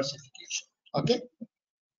diversification. Okay.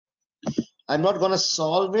 I'm not going to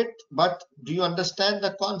solve it, but do you understand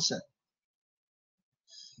the concept?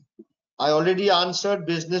 I already answered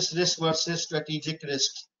business risk versus strategic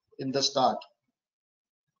risk in the start.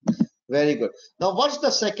 Very good. Now, what's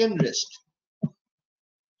the second risk?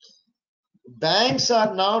 Banks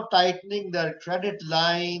are now tightening their credit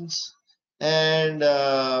lines and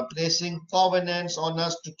placing covenants on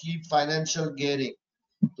us to keep financial gearing.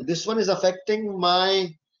 So this one is affecting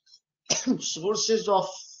my sources of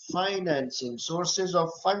financing, sources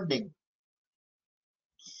of funding.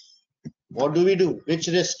 What do we do? Which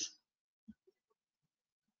risk?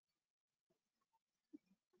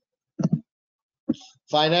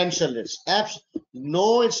 Financial risk.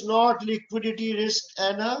 No, it's not liquidity risk,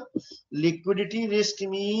 Anna. Liquidity risk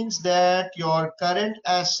means that your current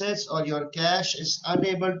assets or your cash is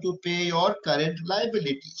unable to pay your current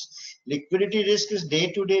liabilities. Liquidity risk is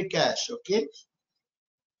day-to-day cash, okay?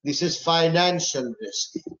 This is financial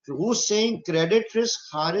risk. Who's saying credit risk?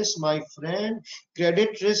 Haris, my friend,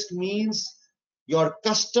 credit risk means your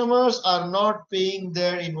customers are not paying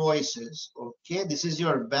their invoices. Okay, this is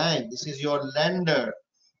your bank, this is your lender.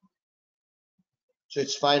 So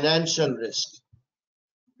it's financial risk.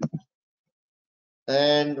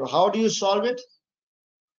 And how do you solve it?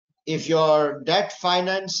 If your debt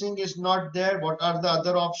financing is not there, what are the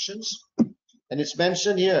other options? And it's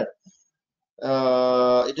mentioned here.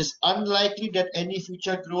 It is unlikely that any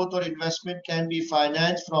future growth or investment can be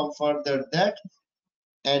financed from further debt,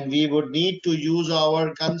 and we would need to use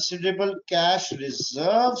our considerable cash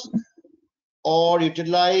reserves or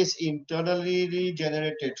utilize internally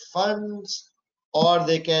generated funds, or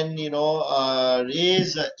they can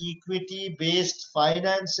raise equity based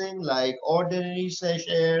financing like ordinary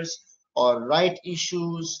shares or right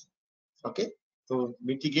issues. Okay, so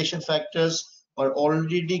mitigation factors are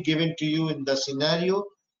already given to you in the scenario.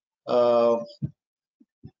 Let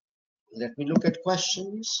me look at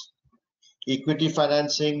questions. Equity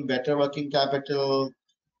financing, better working capital,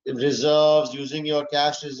 reserves, using your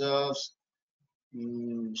cash reserves.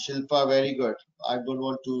 Shilpa, very good. I don't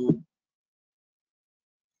want to.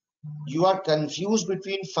 You are confused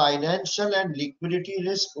between financial and liquidity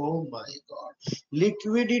risk. Oh my God.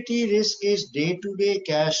 Liquidity risk is day-to-day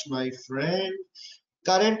cash, my friend.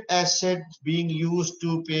 Current assets being used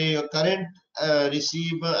to pay your current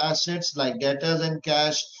receivable assets like debtors and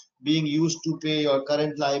cash being used to pay your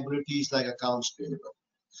current liabilities like accounts payable.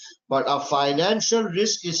 But a financial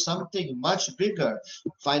risk is something much bigger.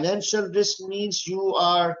 Financial risk means you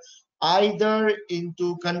are either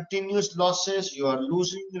into continuous losses, you are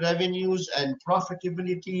losing revenues and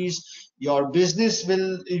profitabilities, your business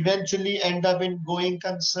will eventually end up in going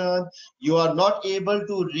concern, you are not able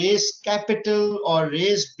to raise capital or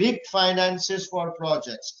raise big finances for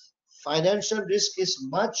projects. Financial risk is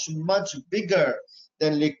much, much bigger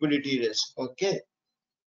than liquidity risk. Okay.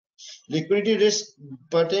 Liquidity risk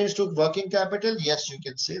pertains to working capital. Yes, you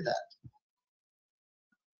can say that.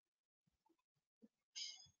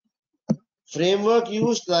 Framework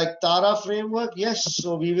used like Tara framework. Yes,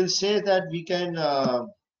 so we will say that we can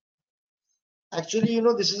actually,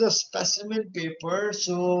 this is a specimen paper,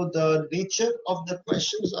 so the nature of the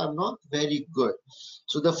questions are not very good.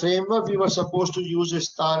 So the framework we were supposed to use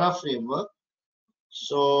is Tara framework.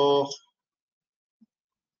 So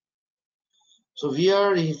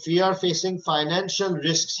if we are facing financial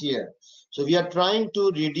risks here, so we are trying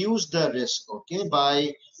to reduce the risk, okay,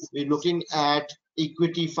 by we're looking at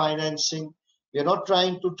equity financing. We are not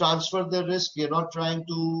trying to transfer the risk. We are not trying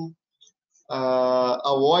to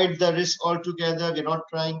avoid the risk altogether. We're not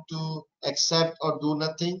trying to accept or do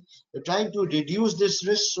nothing. We're trying to reduce this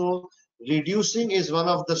risk. So reducing is one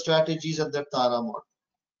of the strategies of the Tara model.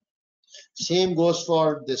 Same goes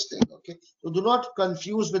for this thing. Okay, so do not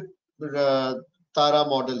confuse with Tara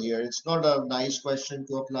model here. It's not a nice question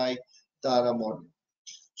to apply Tara model.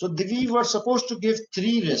 So we were supposed to give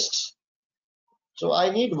 3 risks. So I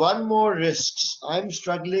need one more risks. I'm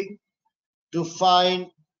struggling to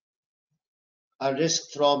find a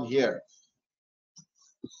risk from here.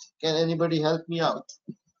 Can anybody help me out?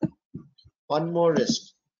 One more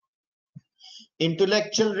risk.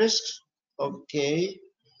 Intellectual risk. Okay.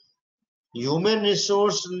 Human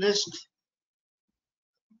resource risk.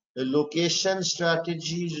 The location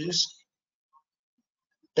strategy risk.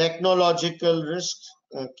 Technological risk.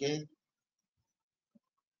 Okay.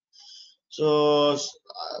 So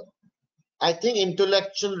I think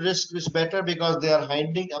intellectual risk is better because they are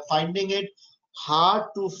finding it hard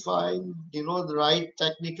to find, the right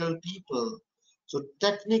technical people. So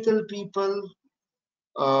technical people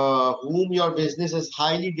whom your business is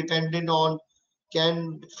highly dependent on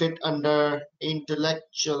can fit under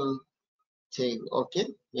intellectual thing. Okay,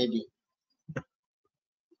 maybe.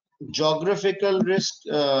 Geographical risk,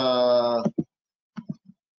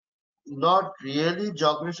 not really.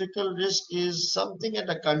 Geographical risk is something at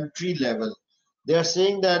a country level. They are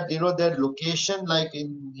saying that their location, like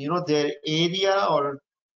in their area or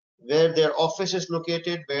where their office is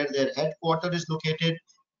located, where their headquarters is located,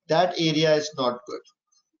 that area is not good.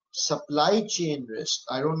 Supply chain risk,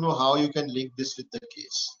 I don't know how you can link this with the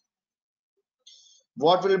case.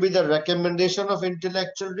 What will be the recommendation of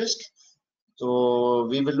intellectual risk? So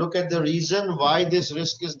we will look at the reason why this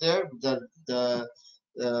risk is there.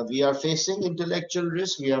 We are facing intellectual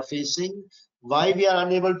risk. We are facing why we are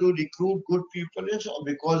unable to recruit good people is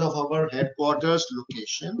because of our headquarters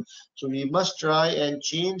location. So we must try and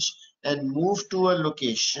change and move to a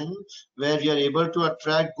location where we are able to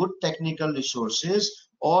attract good technical resources,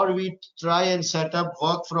 or we try and set up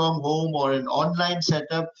work from home or an online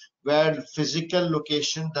setup where physical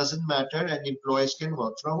location doesn't matter and employees can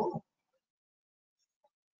work from home.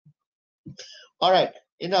 All right,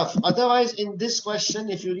 enough. Otherwise, in this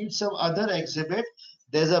question, if you read some other exhibit,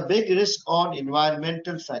 there's a big risk on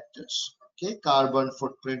environmental factors. Okay, carbon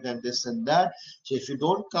footprint and this and that. So if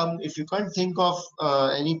you can't think of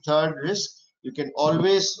any third risk, you can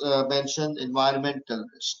always mention environmental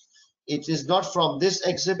risk. It is not from this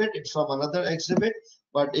exhibit, it's from another exhibit.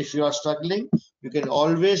 But if you are struggling, you can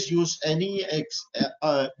always use any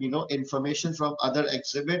information from other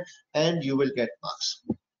exhibit, and you will get marks.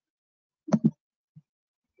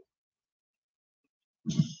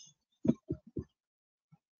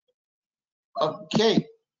 Okay.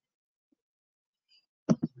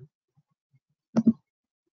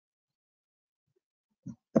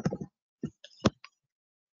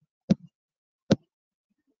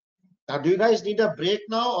 Now, do you guys need a break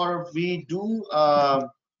now, or we do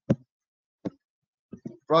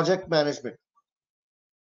project management?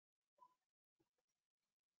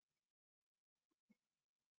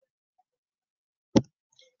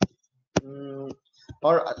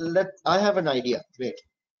 Or I have an idea. Wait.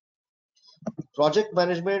 Project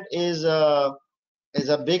management is a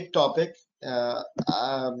big topic.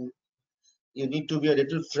 You need to be a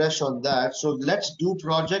little fresh on that. So let's do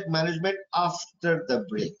project management after the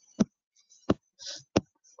break.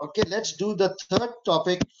 Okay, let's do the third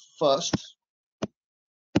topic first.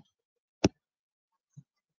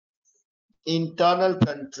 Internal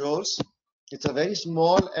controls. It's a very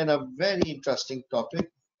small and a very interesting topic,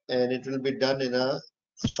 and it will be done in a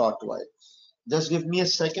short while. Just give me a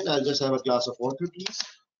second. I'll just have a glass of water, please.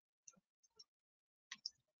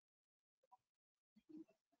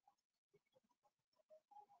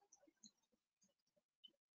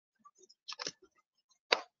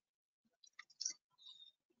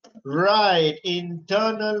 Right,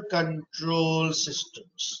 internal control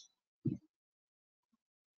systems.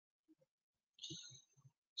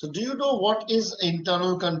 So do you know what is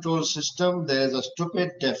internal control system? There's a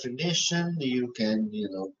stupid definition. You can,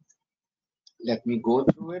 let me go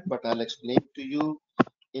through it, but I'll explain to you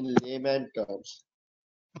in layman terms.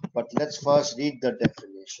 But let's first read the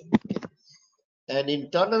definition. Okay? An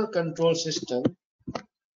internal control system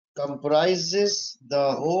comprises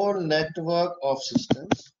the whole network of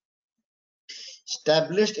systems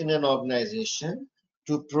established in an organization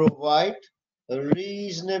to provide a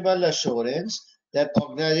reasonable assurance that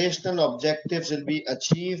organizational objectives will be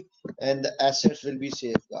achieved and the assets will be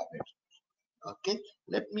safeguarded. Okay,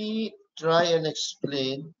 let me try and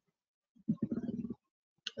explain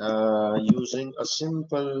using a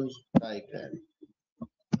simple diagram.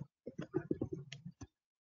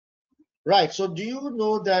 Right, so do you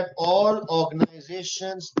know that all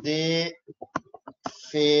organizations, they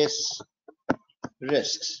face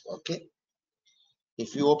risks? Okay,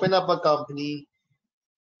 if you open up a company,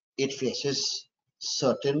 it faces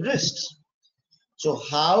certain risks. So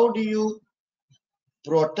how do you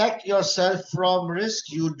protect yourself from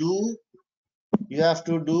risk? You have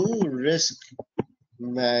to do risk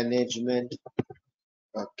management.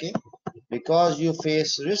 Okay, because you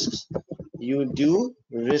face risks, you do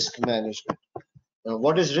risk management. Now,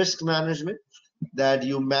 what is risk management? That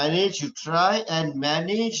you try and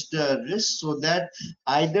manage the risk so that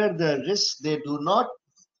either the risks they do not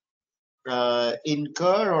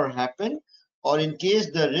incur or happen, or in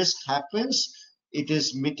case the risk happens, it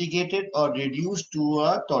is mitigated or reduced to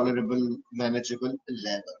a tolerable, manageable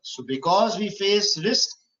level. So because we face risk,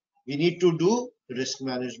 we need to do risk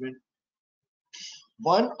management.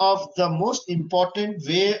 One of the most important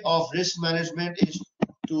way of risk management is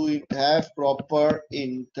to have proper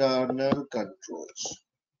internal controls.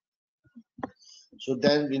 So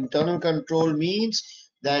then internal control means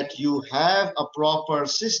that you have a proper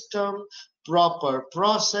system, proper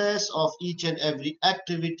process of each and every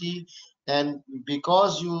activity, and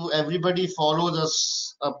because everybody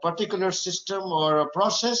follows a particular system or a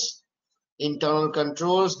process, internal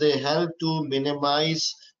controls, they help to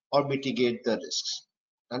minimize or mitigate the risks.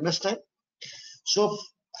 Understand? So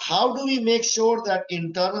how do we make sure that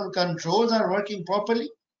internal controls are working properly?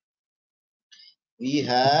 We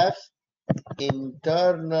have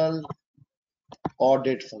internal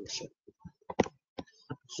audit function.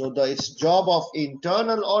 So it's job of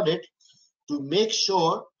internal audit to make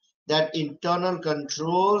sure that internal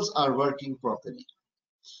controls are working properly.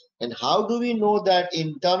 And how do we know that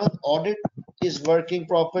internal audit is working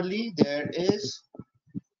properly? There is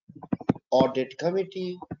audit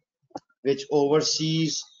committee which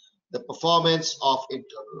oversees the performance of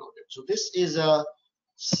internal audit. So this is a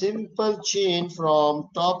simple chain from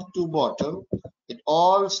top to bottom. It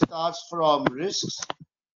all starts from risks.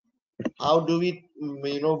 How do we,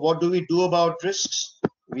 what do we do about risks?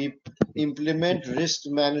 We implement risk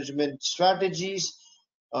management strategies.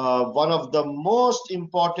 One of the most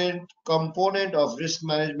important component of risk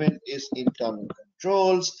management is internal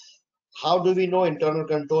controls. How do we know internal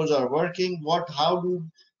controls are working? How do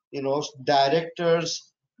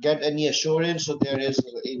directors get any assurance? So there is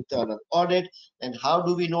internal audit. And how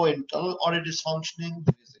do we know internal audit is functioning?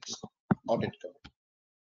 There is audit committee.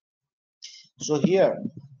 So here,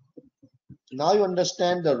 now you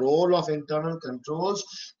understand the role of internal controls.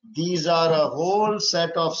 These are a whole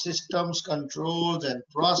set of systems, controls, and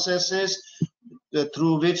processes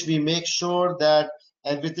through which we make sure that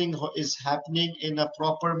everything is happening in a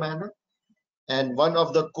proper manner. And one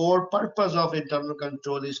of the core purpose of internal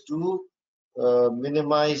control is to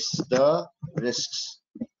minimize the risks.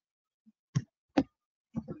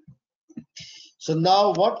 So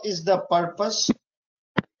now what is the purpose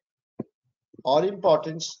or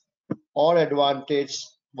importance or advantage,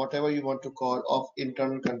 whatever you want to call, of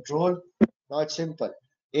internal control? Now it's simple.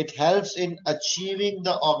 It helps in achieving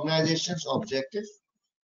the organization's objective,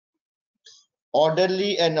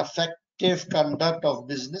 orderly and effective conduct of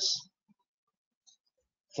business.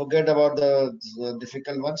 Forget about the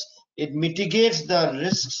difficult ones. It mitigates the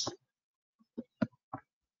risks,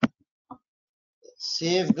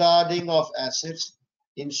 safeguarding of assets,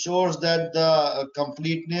 ensures that the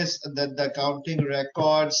completeness, that the accounting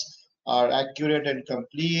records are accurate and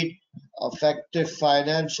complete, effective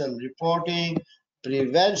financial reporting,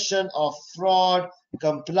 prevention of fraud,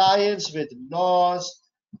 compliance with laws,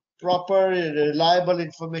 proper reliable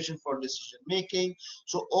information for decision making.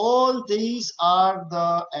 So all these are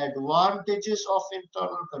the advantages of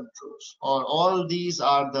internal controls, or all these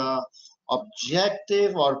are the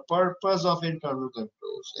objective or purpose of internal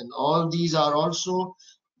controls, and all these are also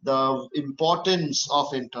the importance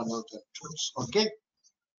of internal controls. Okay.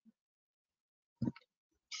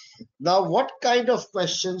 Now, what kind of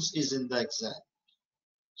questions is in the exam?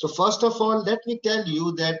 So first of all, let me tell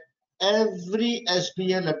you that every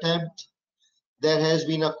SBL attempt, there has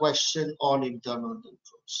been a question on internal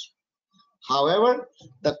controls. However,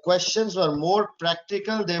 the questions were more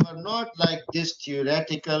practical. They were not like this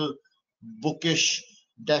theoretical, bookish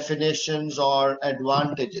definitions or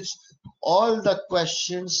advantages. All the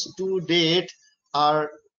questions to date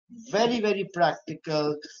are very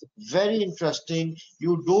practical, very interesting.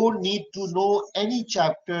 You don't need to know any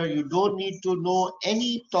chapter, you don't need to know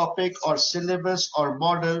any topic or syllabus or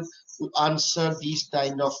model to answer these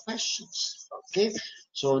kind of questions. Okay,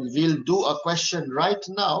 so we'll do a question right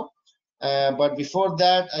now, but before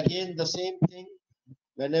that, again the same thing.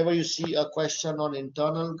 Whenever you see a question on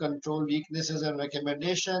internal control weaknesses and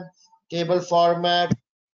recommendation, table format,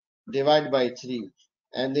 divide by 3.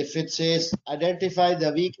 And if it says identify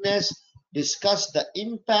the weakness, discuss the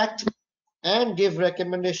impact, and give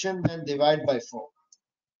recommendation, then divide by 4.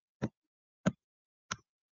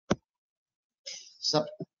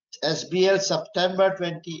 SBL September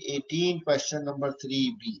 2018, question number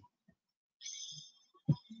 3B.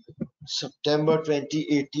 September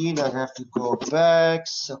 2018, I have to go back.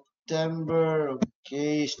 September,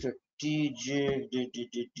 okay, strategic,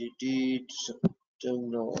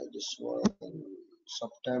 no, this one,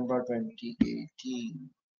 September 2018.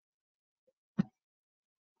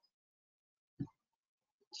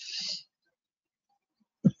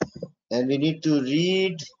 And we need to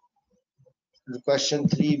read the question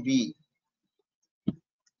 3B.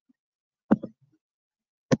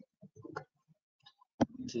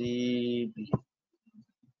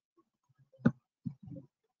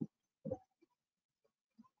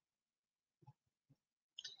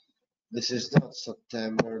 This is not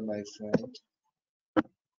September, my friend.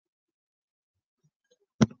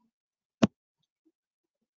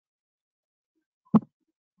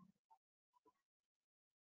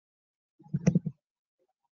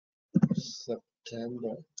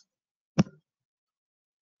 September.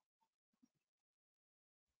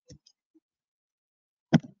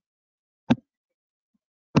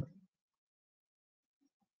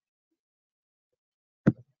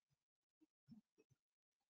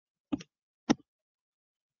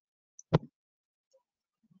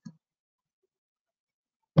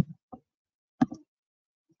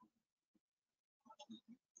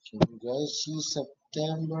 Can you guys see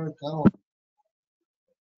September? Come on.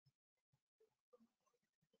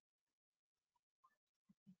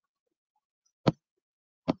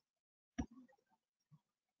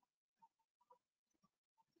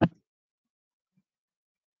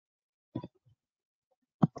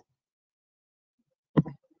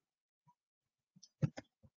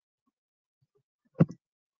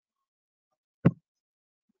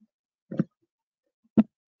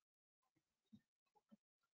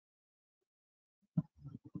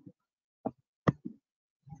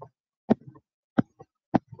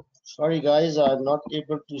 Sorry guys, I'm not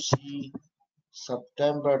able to see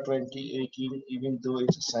September 2018, even though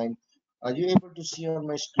it's assigned. Are you able to see on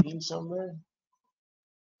my screen somewhere?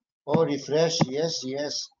 Oh, refresh. Yes,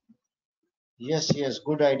 yes. Yes, yes.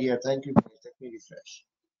 Good idea. Thank you, guys. Let me refresh.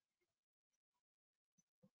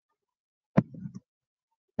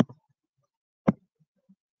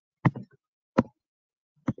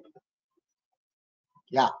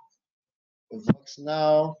 Yeah, it works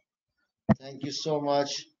now. Thank you so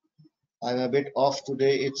much. I'm a bit off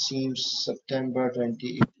today. It seems September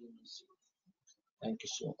 2018. Thank you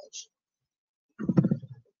so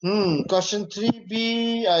much. Question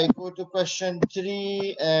 3B. I go to question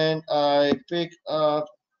 3 and I pick up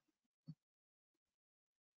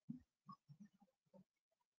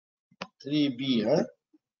 3B, huh?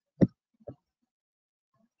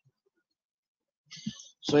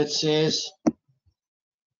 So it says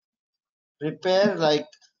prepare like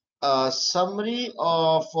a summary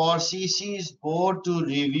for CC's board to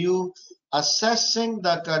review, assessing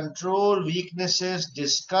the control weaknesses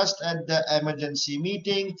discussed at the emergency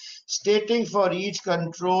meeting, stating for each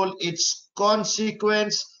control its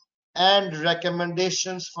consequence and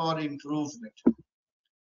recommendations for improvement.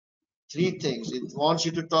 3 things. It wants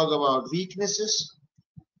you to talk about weaknesses,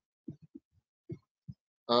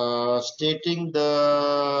 stating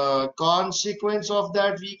the consequence of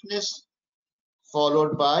that weakness,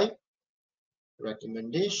 followed by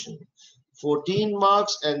recommendation. 14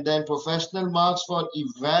 marks and then professional marks for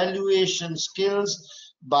evaluation skills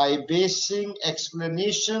by basing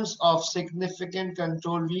explanations of significant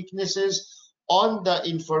control weaknesses on the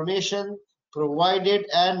information provided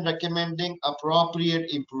and recommending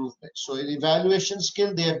appropriate improvement. So in evaluation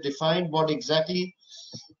skill, they have defined what exactly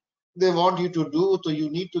they want you to do. So you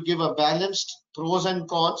need to give a balanced pros and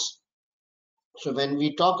cons. So when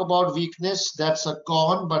we talk about weakness, that's a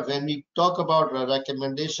con, but when we talk about a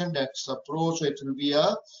recommendation, that's a pro, so it will be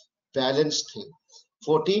a balanced thing.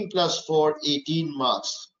 14 plus 4, 18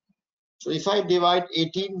 marks. So if I divide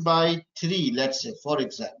 18 by 3, let's say, for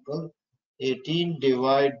example, 18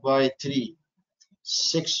 divided by 3,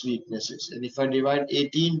 6 weaknesses. And if I divide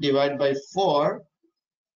 18 divided by 4,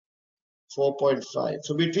 4.5.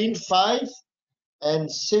 So between 5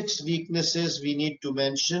 and 6 weaknesses we need to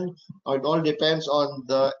mention. It all depends on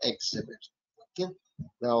the exhibit. Okay.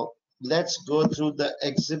 Now let's go through the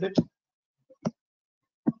exhibit.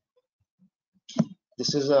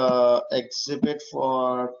 This is a exhibit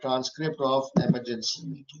for transcript of emergency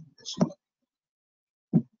meeting.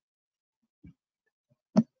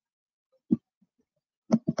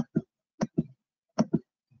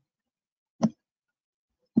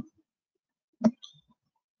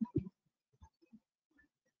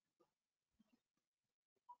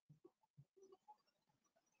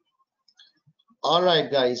 All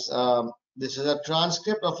right, guys. This is a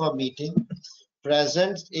transcript of a meeting.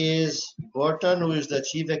 Present is Burton, who is the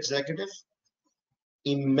chief executive,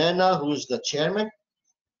 Imena, who is the chairman,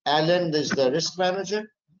 Alan is the risk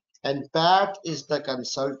manager, and Pat is the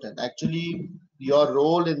consultant. Actually, your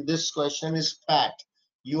role in this question is Pat.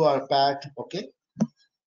 You are Pat, okay?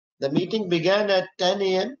 The meeting began at 10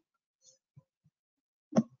 a.m.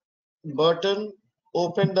 Burton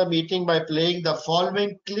opened the meeting by playing the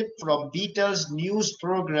following clip from Beatles news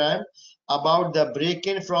program about the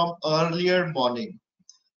break-in from earlier morning.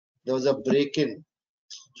 There was a break-in.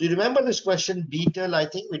 So you remember this question, Beetle? I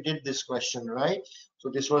think we did this question, right? So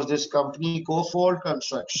this was this company, Cofold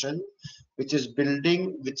Construction, which is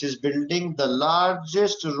building the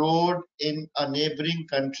largest road in a neighboring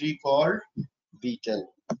country called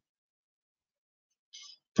Beetle.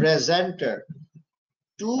 Presenter.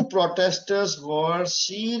 2 protesters were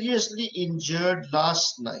seriously injured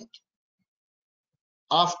last night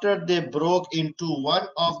after they broke into one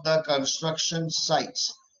of the construction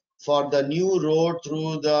sites for the new road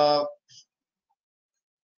through the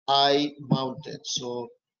I mountain. So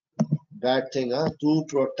bad thing, huh? 2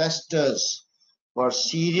 protesters were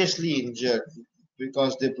seriously injured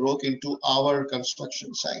because they broke into our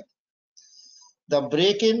construction site. The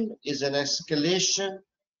break-in is an escalation.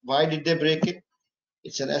 Why did they break in?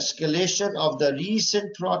 It's an escalation of the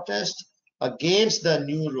recent protest against the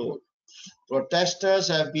new road. Protesters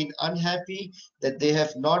have been unhappy that they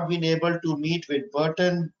have not been able to meet with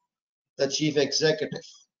Burton, the chief executive.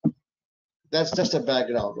 That's just a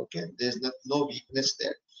background, okay? There's no weakness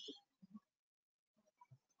there.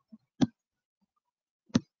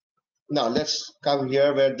 Now let's come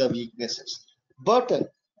here where the weakness is. Burton,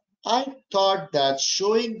 I thought that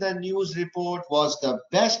showing the news report was the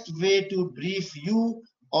best way to brief you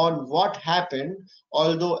on what happened,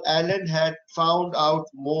 although Alan had found out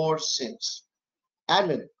more since.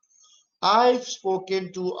 Alan, I've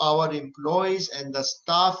spoken to our employees and the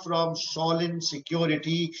staff from Solin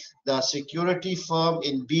Security, the security firm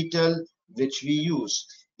in Beetle, which we use.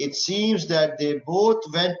 It seems that they both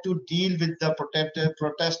went to deal with the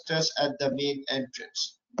protesters at the main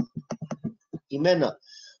entrance. Imena,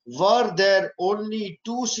 were there only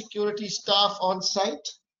 2 security staff on site?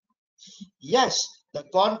 Yes, the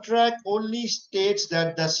contract only states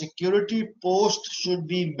that the security post should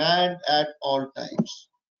be manned at all times.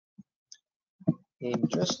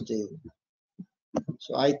 Interesting.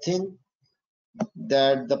 So I think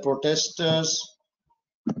that the protesters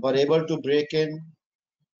were able to break in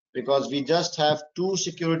because we just have 2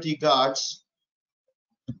 security guards.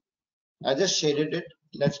 I just shaded it.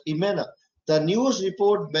 Let's Imena. The news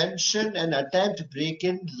report mentioned an attempt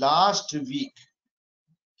break-in last week.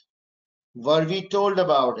 Were we told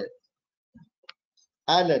about it?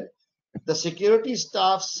 Alan, the security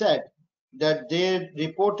staff said that they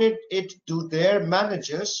reported it to their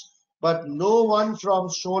managers, but no one from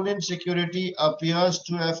Solin Security appears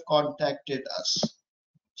to have contacted us.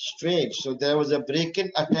 Strange. So there was a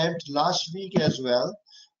break-in attempt last week as well,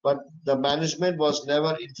 but the management was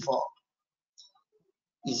never informed.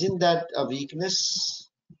 Isn't that a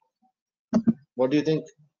weakness? What do you think?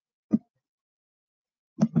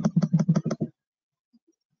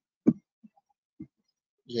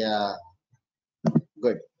 Yeah,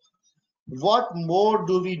 good. What more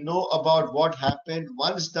do we know about what happened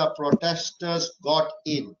once the protesters got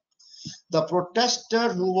in? The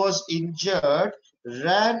protester who was injured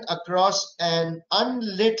ran across an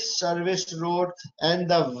unlit service road and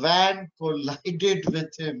the van collided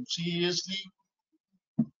with him. Seriously?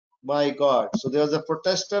 My God. So there was a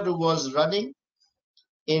protester who was running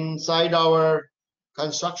inside our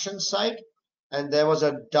construction site, and there was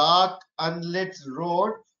a dark, unlit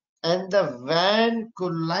road, and the van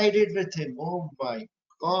collided with him. Oh my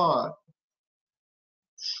God.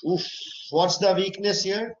 Oof. What's the weakness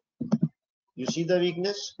here? You see the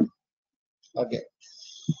weakness? Okay.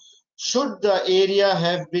 Should the area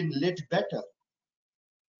have been lit better?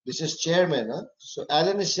 This is chairman. Huh? So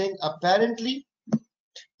Alan is saying apparently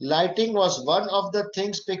lighting was one of the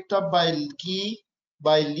things picked up by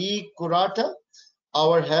Lee Kurata,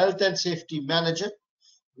 our health and safety manager,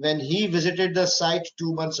 when he visited the site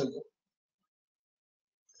 2 months ago.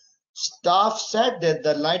 Staff said that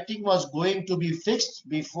the lighting was going to be fixed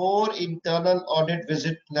before internal audit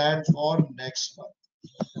visit planned for next month.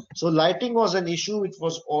 So lighting was an issue which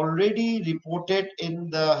was already reported in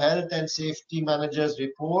the health and safety manager's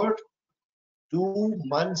report 2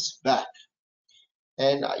 months back.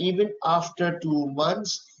 And even after 2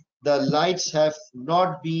 months, the lights have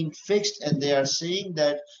not been fixed, and they are saying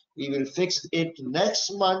that we will fix it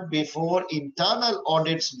next month before internal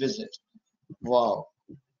audits visit. Wow.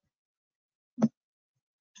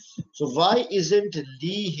 So why isn't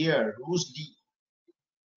Lee here? Who's Lee?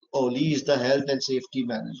 Oh, Lee is the health and safety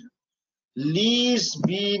manager. Lee's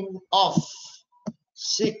been off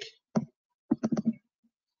sick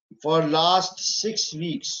for last 6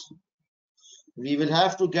 weeks. We will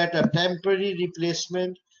have to get a temporary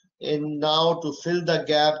replacement in now to fill the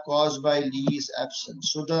gap caused by Lee's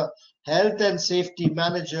absence. So the health and safety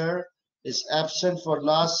manager is absent for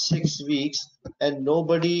last 6 weeks, and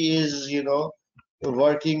nobody is,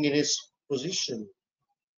 working in his position.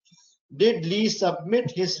 Did Lee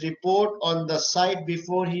submit his report on the site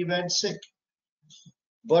before he went sick?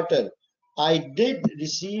 Button. I did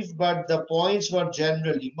receive, but the points were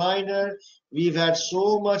generally minor. We've had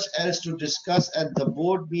so much else to discuss at the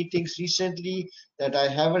board meetings recently that I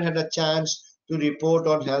haven't had a chance to report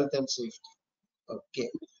on health and safety. Okay.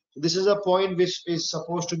 So this is a point which is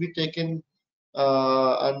supposed to be taken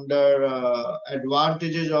under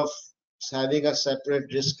advantages of having a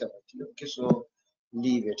separate risk committee. Okay, so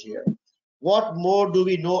leave it here. What more do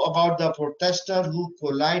we know about the protester who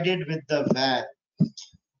collided with the van?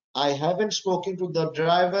 I haven't spoken to the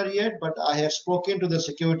driver yet, but I have spoken to the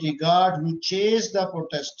security guard who chased the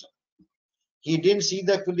protester. He didn't see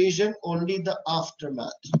the collision, only the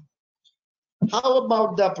aftermath. How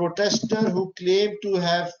about the protester who claimed to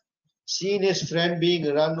have seen his friend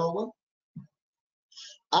being run over?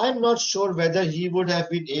 I'm not sure whether he would have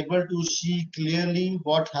been able to see clearly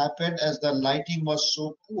what happened as the lighting was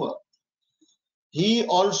so poor. He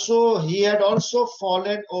had also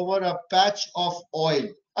fallen over a patch of oil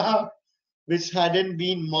which hadn't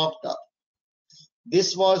been mopped up.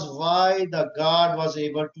 This was why the guard was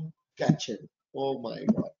able to catch him. Oh my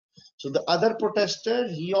God. So the other protester,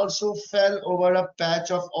 he also fell over a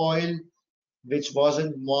patch of oil which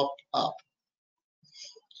wasn't mopped up.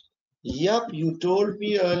 Yep, you told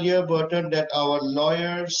me earlier, Burton, that our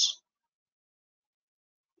lawyers.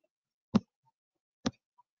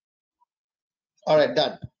 All right,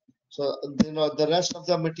 done. So, the rest of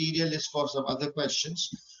the material is for some other questions.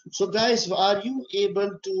 So, guys, are you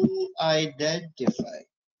able to identify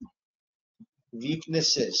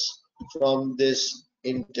weaknesses from this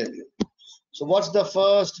interview? So, what's the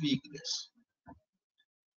first weakness?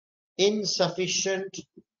 Insufficient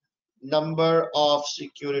number of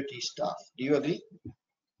security staff. Do you agree?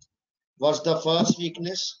 What's the first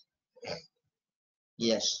weakness?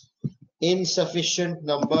 Yes. Insufficient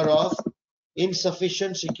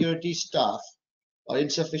security staff, or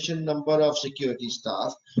insufficient number of security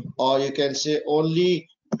staff, or you can say only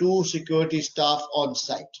 2 security staff on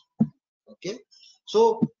site. Okay.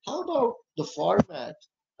 So how about the format?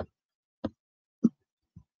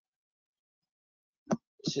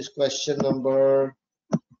 This is question number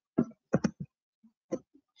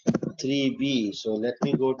 3B. So let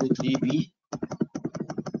me go to 3B.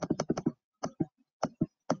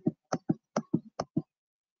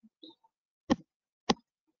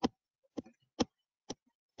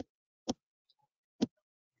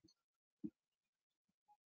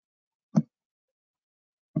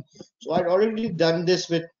 So I'd already done this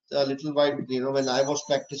with a little while, when I was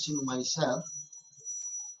practicing myself.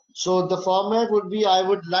 So the format would be, I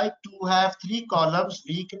would like to have 3 columns: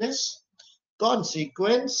 weakness,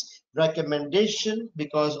 consequence, recommendation,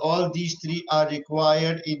 because all these 3 are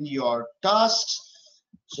required in your tasks.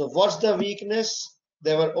 So what's the weakness?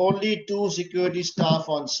 There were only 2 security staff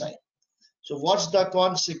on site. So what's the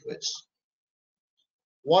consequence?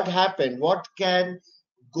 What happened? What can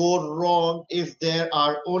go wrong if there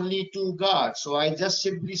are only two guards? So I just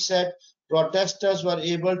simply said protesters were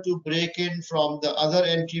able to break in from the other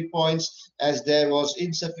entry points as there was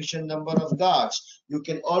insufficient number of guards. You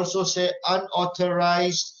can also say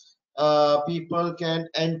unauthorized people can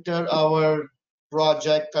enter our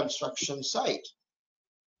project construction site.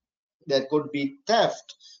 There could be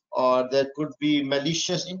theft or there could be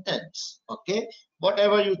malicious intents. Okay,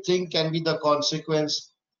 whatever you think can be the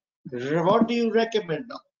consequence. What do you recommend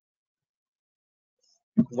now?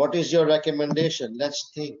 What is your recommendation?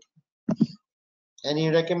 Let's think.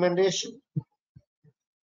 Any recommendation?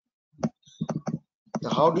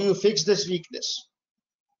 How do you fix this weakness?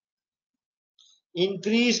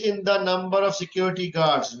 Increase in the number of security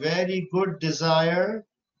guards. Very good, Desire.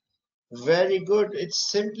 Very good.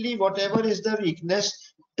 It's simply whatever is the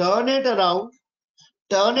weakness, turn it around,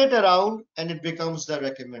 and it becomes the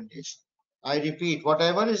recommendation. I repeat,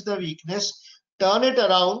 whatever is the weakness, turn it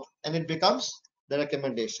around and it becomes the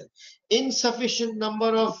recommendation. Insufficient number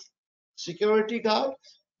of security guard,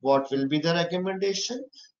 what will be the recommendation?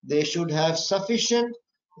 They should have sufficient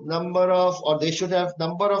number of, or they should have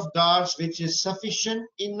number of guards which is sufficient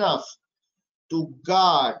enough to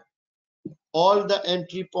guard all the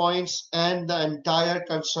entry points and the entire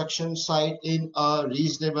construction site in a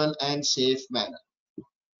reasonable and safe manner.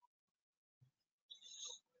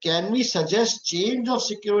 Can we suggest change of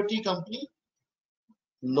security company?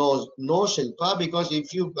 No, no, Shilpa, because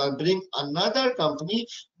if you bring another company,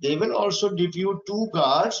 they will also give you two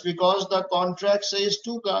guards because the contract says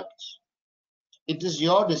two guards. It is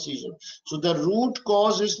your decision. So the root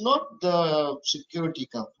cause is not the security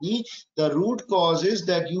company. The root cause is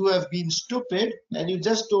that you have been stupid and you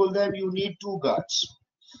just told them you need two guards.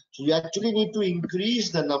 So you actually need to increase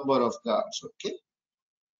the number of guards. Okay.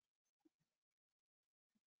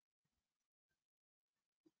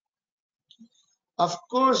 Of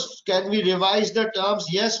course, can we revise the terms?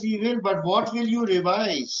 Yes, we will. But what will you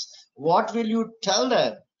revise? What will you tell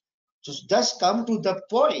them? Just come to the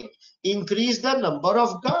point. Increase the number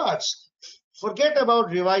of guards. Forget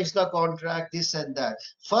about revise the contract, this and that.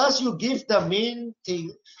 First, you give the main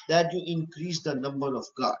thing that you increase the number of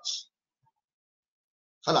guards.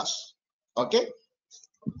 Halas. Okay.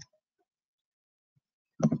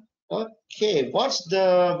 Okay. What's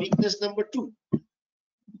the weakness number 2?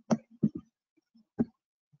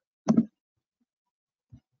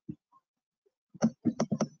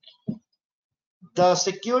 The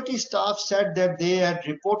security staff said that they had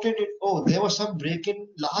reported it. Oh, there was some break-in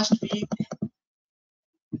last week.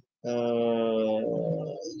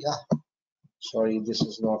 Yeah, sorry, this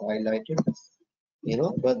is not highlighted,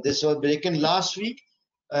 but this was break-in last week.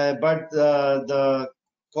 But the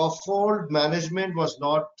Koffold management was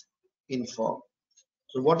not informed.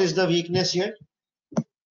 So what is the weakness here?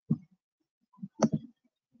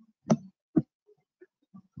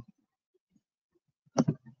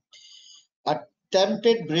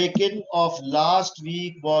 Attempted break-in of last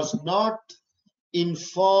week was not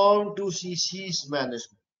informed to CC's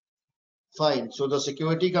management. Fine. So the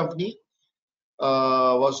security company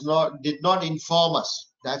did not inform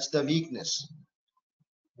us. That's the weakness.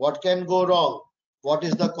 What can go wrong? What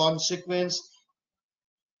is the consequence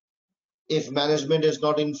if management is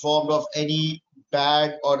not informed of any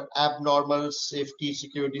bad or abnormal safety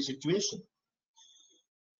security situation?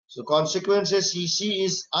 So consequence is CC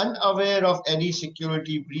is unaware of any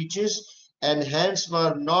security breaches and hence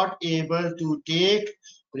were not able to take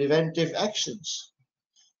preventive actions.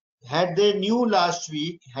 Had they knew last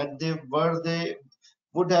week, they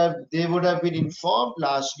would have been informed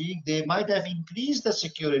last week, they might have increased the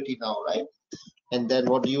security now, right? And then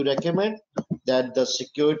what do you recommend? That the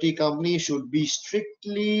security company should be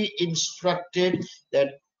strictly instructed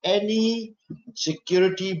that any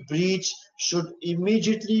security breach should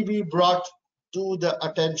immediately be brought to the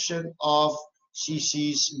attention of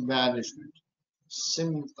CC's management.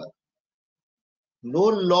 Simple. No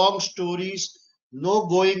long stories, no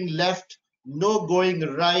going left, no going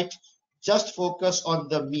right, just focus on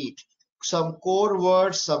the meat. Some core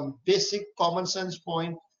words, some basic common sense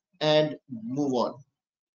point, and move on.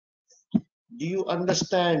 Do you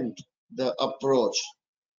understand the approach?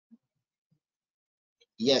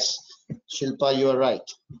 Yes, Shilpa, you are right.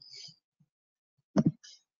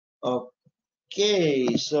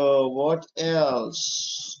 Okay, so what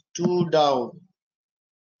else? 2 down.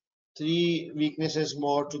 3 weaknesses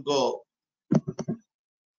more to go.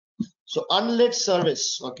 So unlit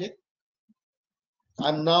service, okay.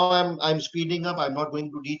 I'm speeding up, I'm not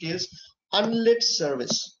going to details. Unlit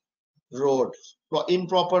service road,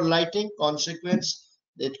 improper lighting, consequence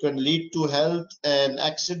It can lead to health and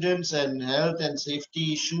accidents and health and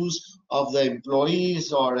safety issues of the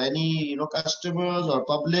employees or any customers or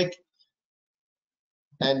public.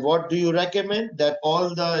 And what do you recommend? That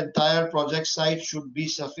all the entire project site should be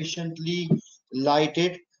sufficiently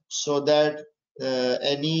lighted so that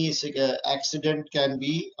any accident can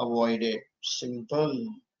be avoided.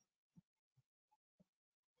 Simple.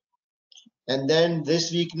 And then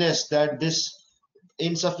this weakness, that this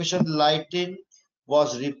insufficient lighting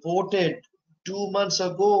was reported 2 months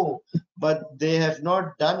ago, but they have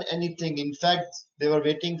not done anything. In fact, they were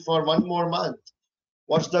waiting for 1 more month.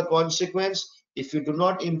 What's the consequence? If you do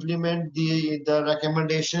not implement the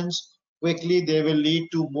recommendations quickly, they will lead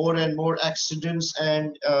to more and more accidents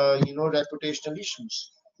and reputational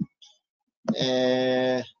issues.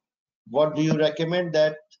 What do you recommend?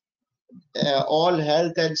 That all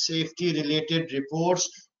health and safety related reports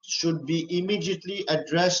should be immediately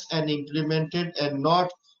addressed and implemented,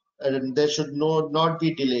 and they should not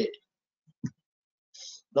be delayed.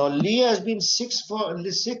 Now Lee has been sick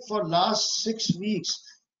for last 6 weeks.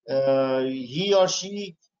 He or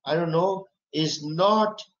she, I don't know, is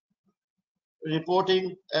not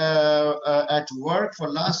reporting at work for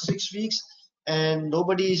last 6 weeks, and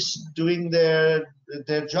nobody's doing their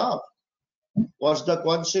job. What's the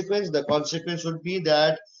consequence? The consequence would be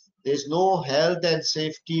that there's no health and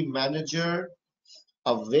safety manager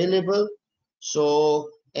available. So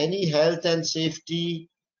any health and safety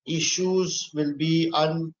issues will be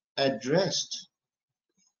unaddressed.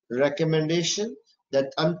 Recommendation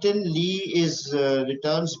that until Lee is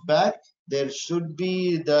returns back, there should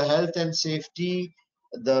be the health and safety,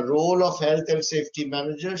 the role of health and safety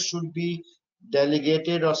manager should be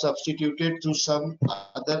delegated or substituted to some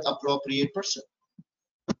other appropriate person.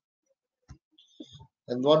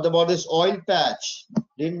 And what about this oil patch?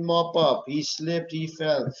 Didn't mop up, he slipped, he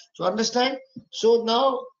fell. So understand? So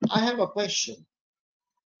now I have a question.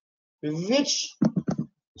 Which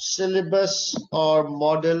syllabus or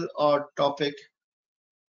model or topic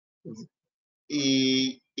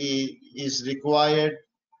is required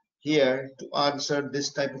here to answer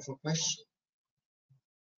this type of a question,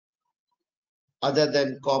 other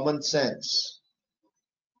than common sense?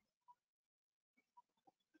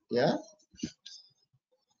 Yeah.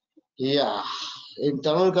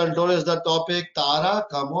 Internal control is the topic. Tara,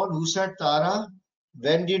 come on, who said Tara?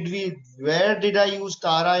 Where did I use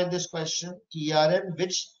Tara in this question? TRM,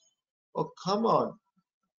 which? Oh, come on.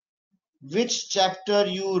 Which chapter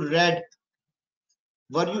you read?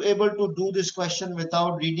 Were you able to do this question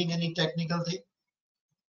without reading any technical thing?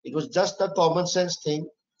 It was just a common sense thing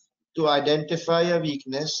to identify a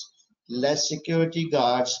weakness, less security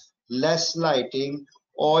guards, less lighting,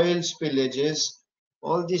 oil spillages,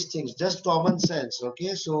 all these things, just common sense.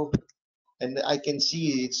 Okay, so, and I can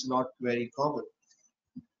see it's not very common.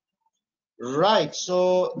 Right,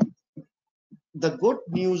 so the good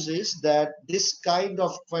news is that this kind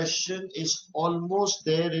of question is almost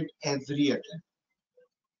there in every attempt.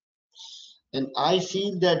 And I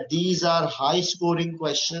feel that these are high scoring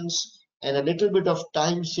questions and a little bit of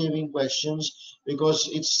time saving questions, because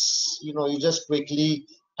it's, you just quickly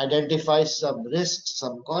identify some risks,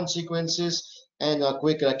 some consequences, and a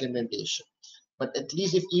quick recommendation. But at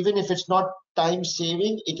least even if it's not time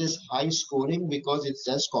saving, it is high scoring because it's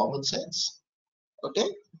just common sense. Okay,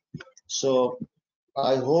 so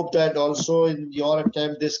I hope that also in your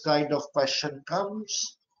attempt this kind of question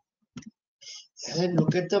comes. And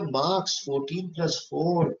look at the marks, 14 plus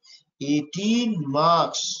 4, 18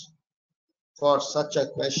 marks for such a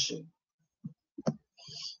question.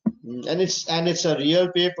 And it's a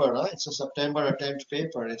real paper, huh? It's a September attempt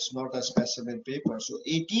paper. It's not a specimen paper. So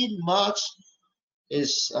 18 marks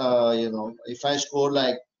is, if I score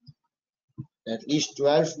like at least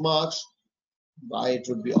 12 marks, it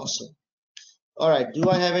would be awesome. All right, do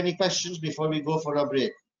I have any questions before we go for a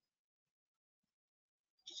break?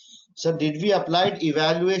 So did we apply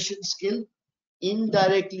evaluation skill?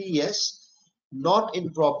 Indirectly, yes, not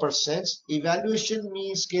in proper sense. Evaluation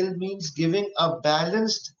skill means giving a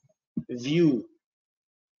balanced view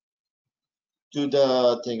to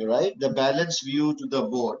the thing, right? The balanced view to the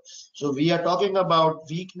board. So we are talking about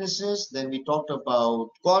weaknesses, then we talked about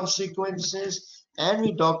consequences, and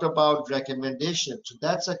we talked about recommendations. So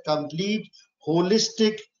that's a complete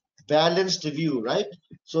holistic balanced view, right?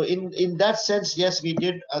 So in that sense, yes, we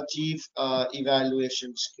did achieve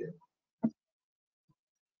evaluation skill.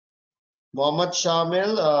 Mohammed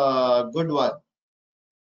Shamil, good one.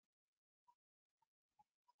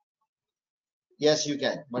 Yes, you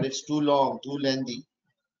can, but it's too long, too lengthy.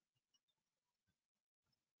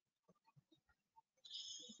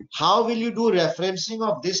 How will you do referencing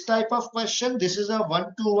of this type of question? This is a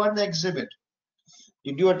one-to-one exhibit.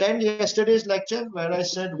 Did you attend yesterday's lecture where I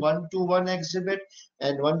said one-to-one exhibit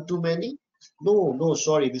and one-to-many? No, no,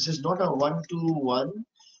 sorry. This is not a one-to-one.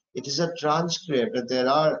 It is a transcript. There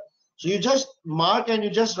are, so you just mark and you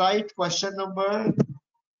just write question number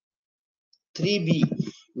 3B.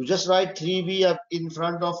 You just write 3B up in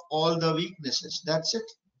front of all the weaknesses. That's it.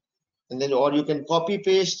 And then, or you can copy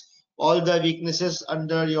paste all the weaknesses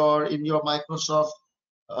under your in your Microsoft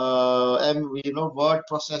Word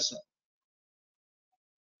processor.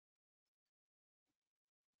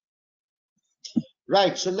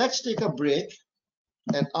 Right, so let's take a break,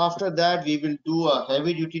 and after that we will do a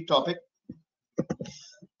heavy duty topic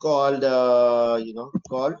called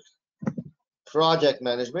called project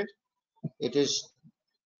management. It is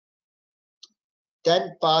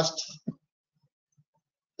 10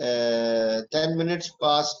 minutes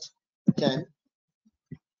past 10.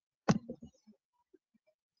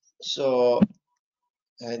 So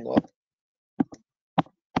hang on.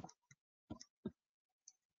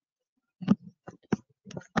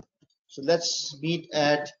 So let's meet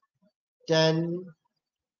at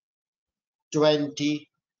 10:20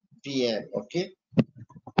 p.m. Okay.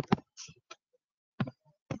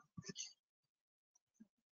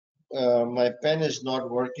 My pen is not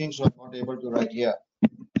working, so I'm not able to write here.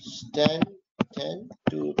 10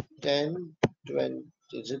 to 10:20.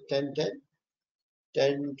 Is it 10:10?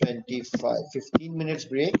 10:25. 15 minutes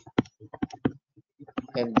break,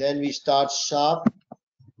 and then we start sharp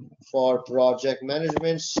for project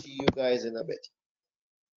management. See you guys in a bit.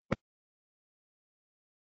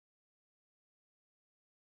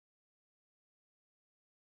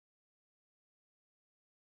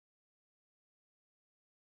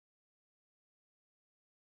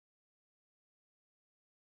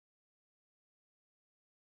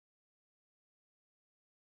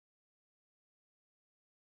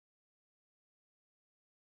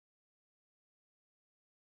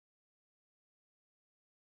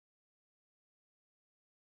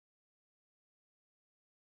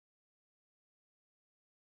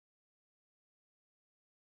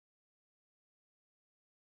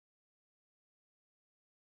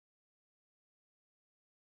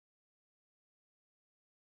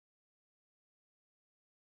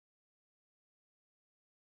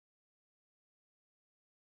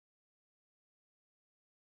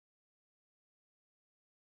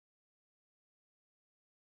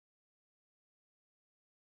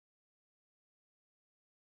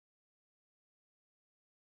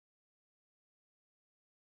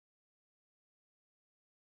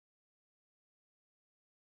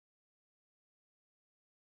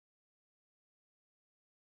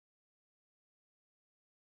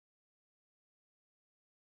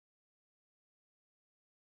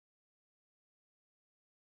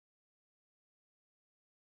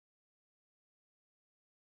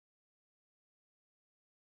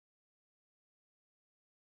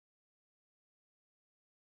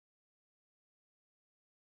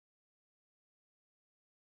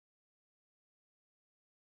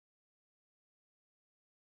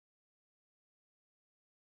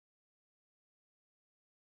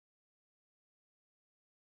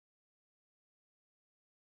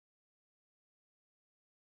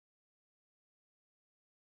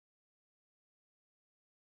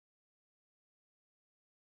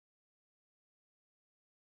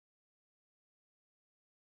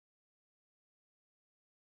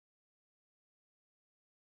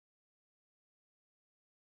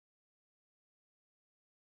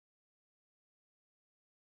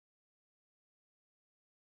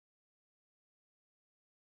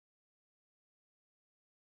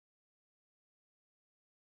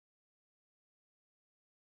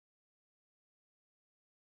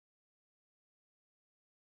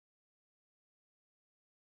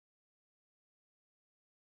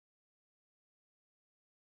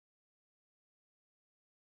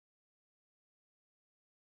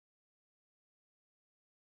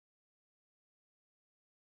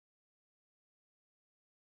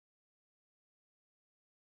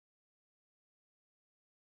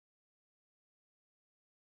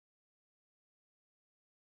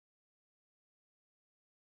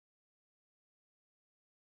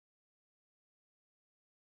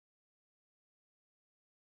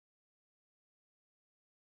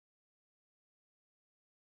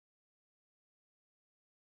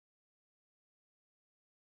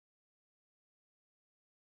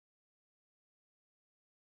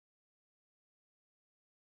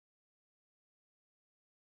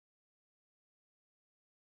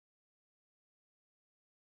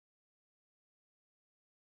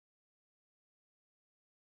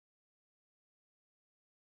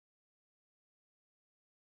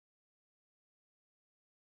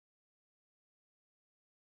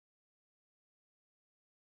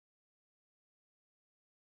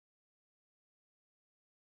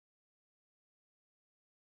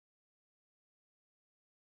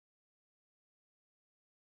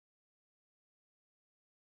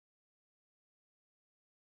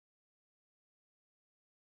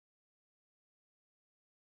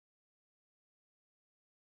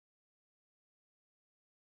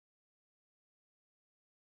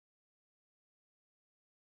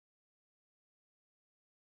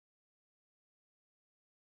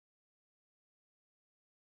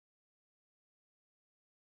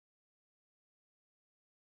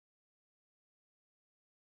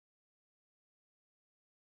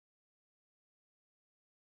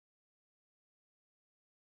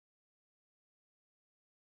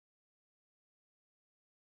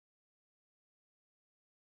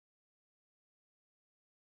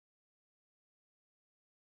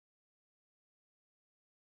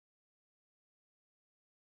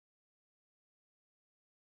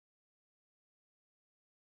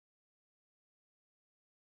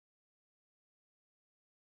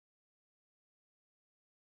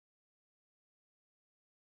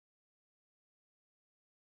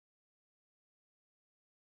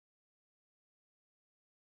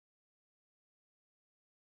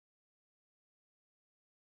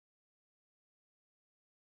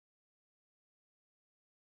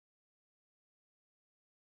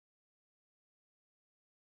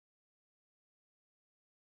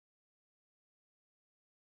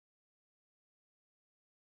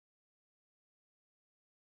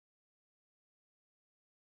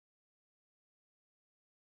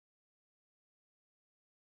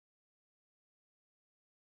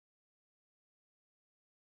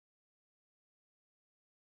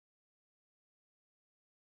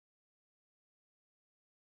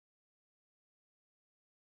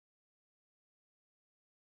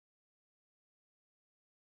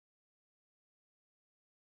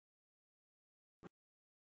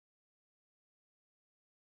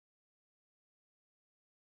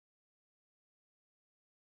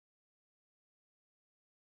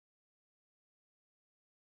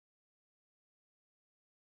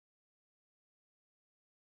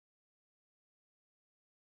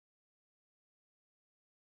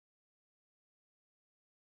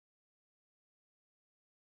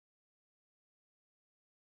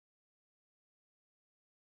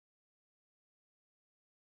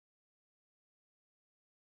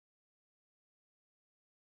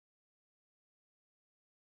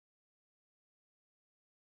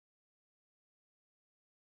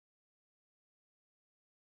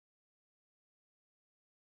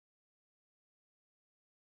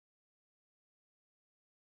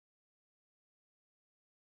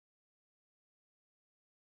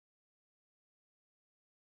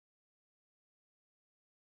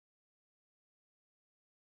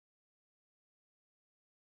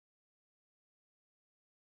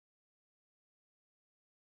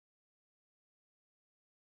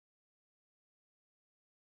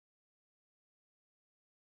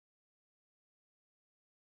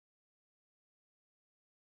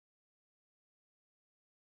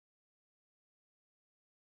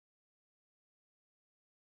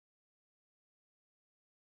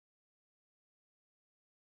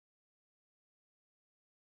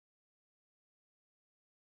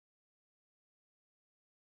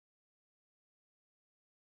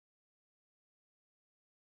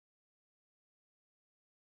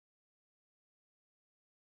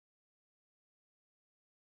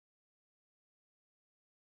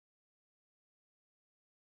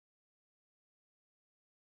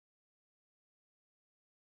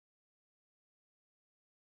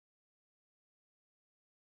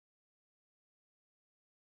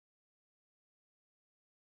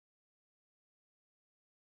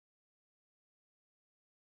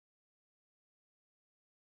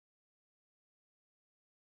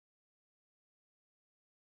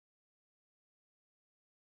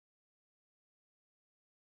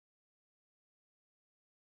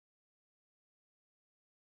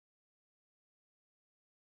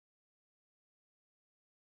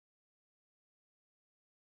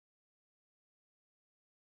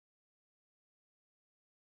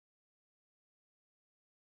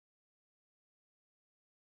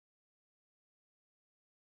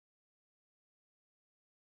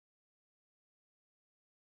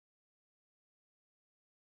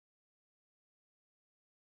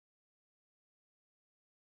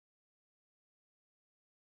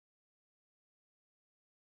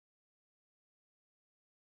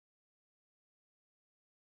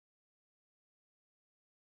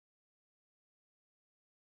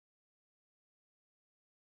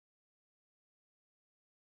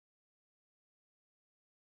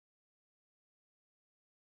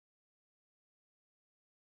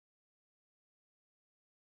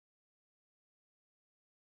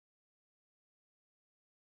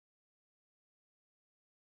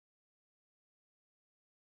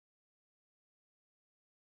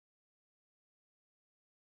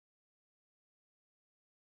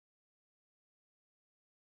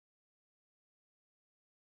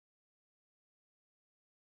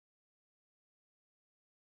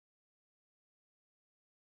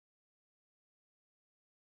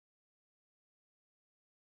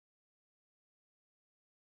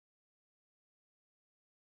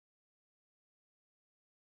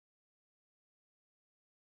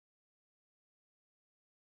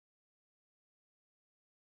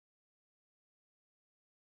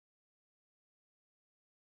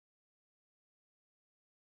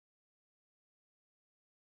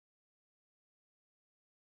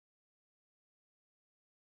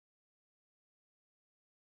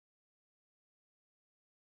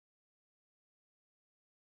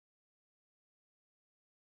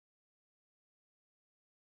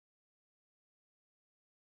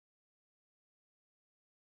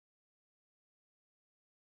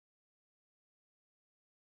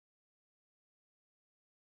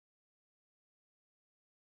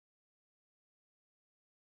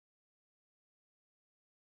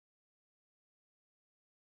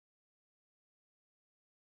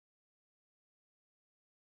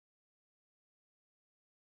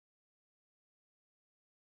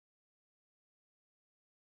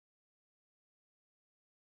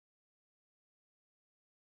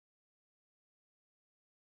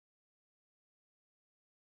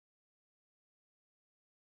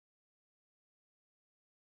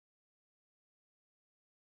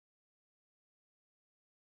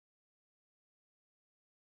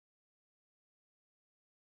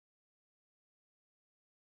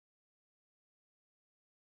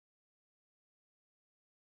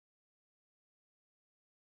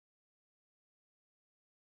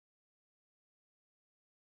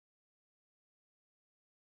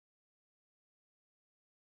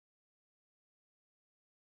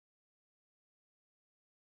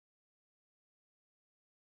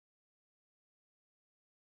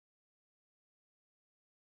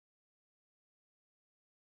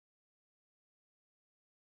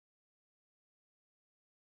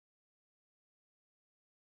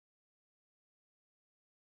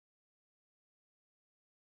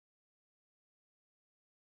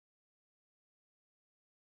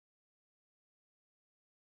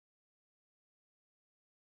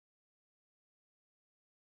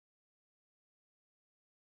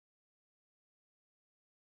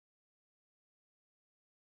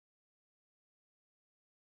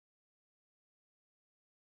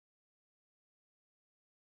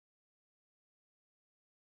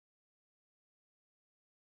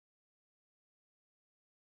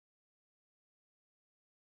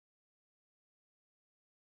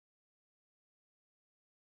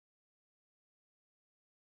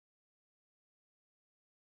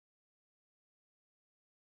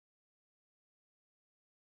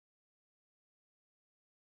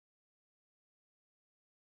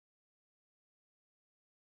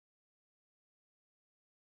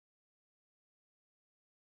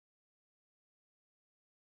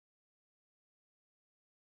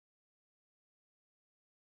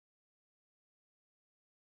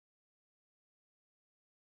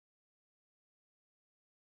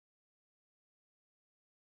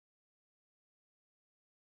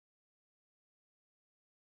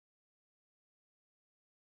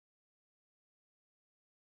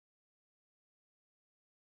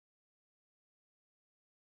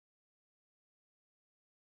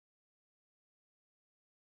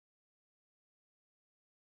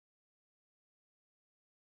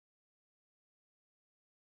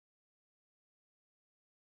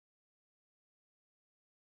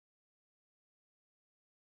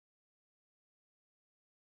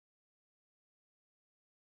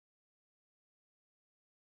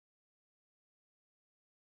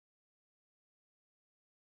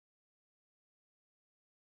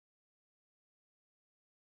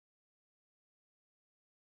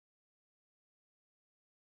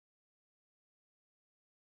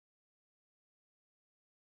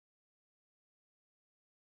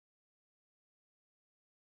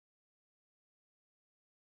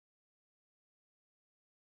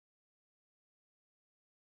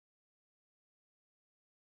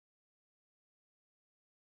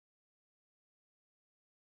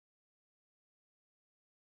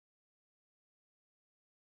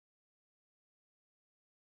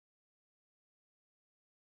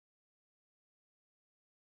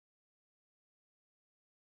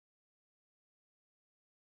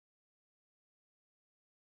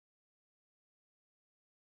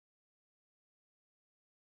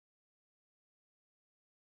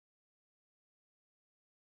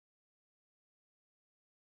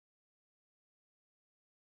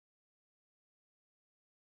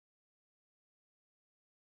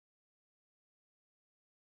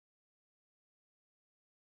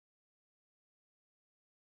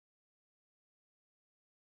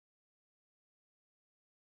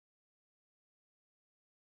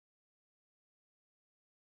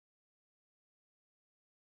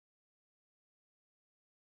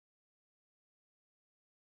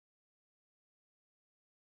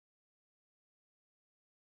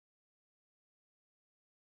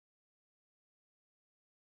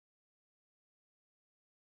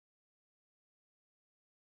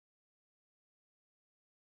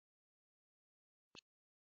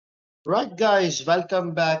 Right, guys,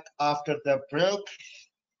 welcome back after the break.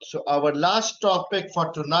 So our last topic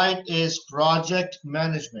for tonight is project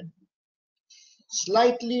management.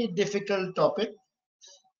 Slightly difficult topic,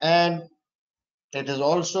 and it is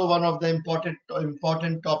also one of the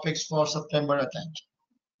important topics for September attempt.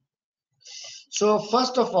 So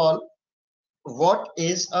first of all, what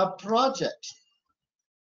is a project?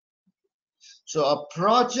 So a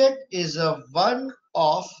project is a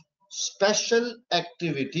one-off special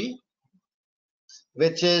activity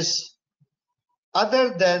which is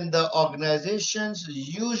other than the organization's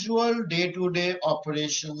usual day-to-day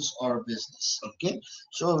operations or business. Okay,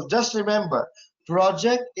 so just remember,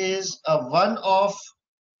 project is a one-off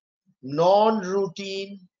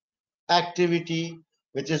non-routine activity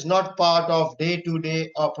which is not part of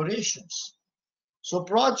day-to-day operations. So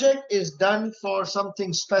project is done for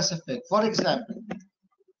something specific. For example,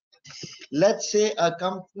 let's say a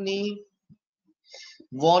company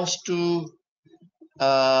wants to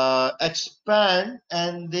expand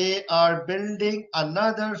and they are building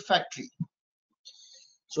another factory.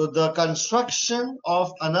 So the construction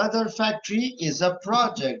of another factory is a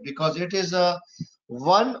project because it is a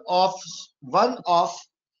one-off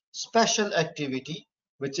special activity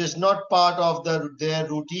which is not part of their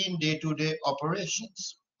routine day-to-day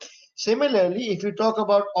operations. Similarly, if you talk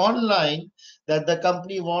about online, that the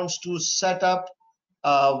company wants to set up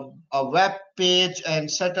a web page and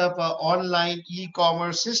set up an online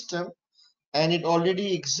e-commerce system, and it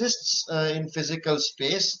already exists in physical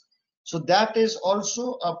space. So that is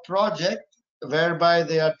also a project whereby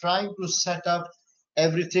they are trying to set up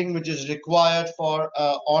everything which is required for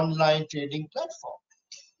an online trading platform.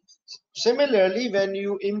 Similarly, when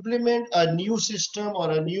you implement a new system or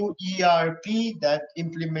a new ERP, that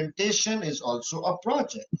implementation is also a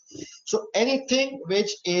project. So anything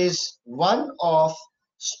which is one of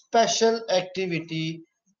special activity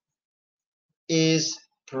is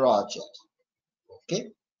project.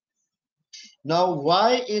 Okay. Now,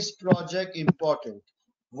 why is project important?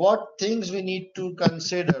 What things we need to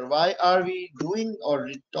consider? Why are we doing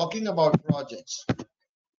or talking about projects?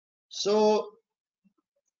 So,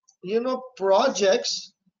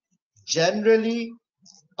 projects generally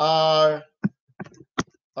are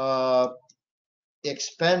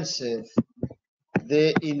expensive.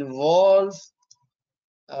 They involve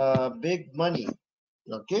big money.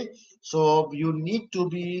 Okay, so you need to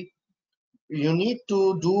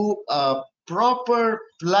do a proper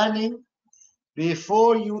planning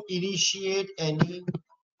before you initiate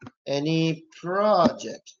any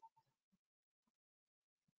project.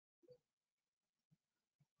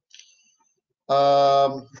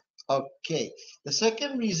 Okay, the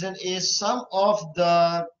second reason is some of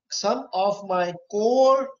my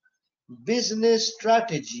core business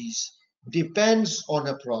strategies depends on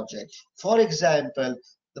a project. For example,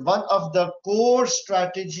 one of the core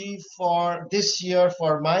strategy for this year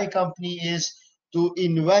for my company is to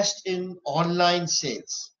invest in online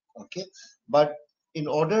sales. Okay, but in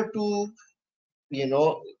order to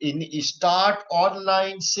in start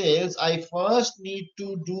online sales, I first need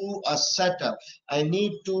to do a setup. I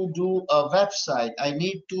need to do a website. I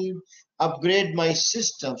need to upgrade my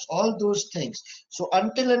systems, all those things. So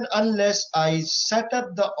until and unless I set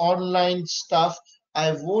up the online stuff,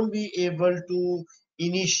 I won't be able to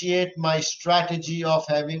initiate my strategy of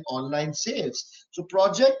having online sales. So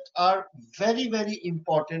projects are very, very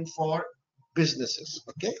important for businesses.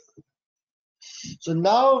 Okay, so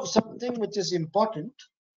now something which is important,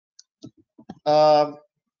 um,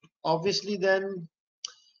 obviously then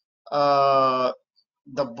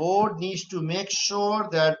the board needs to make sure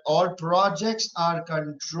that all projects are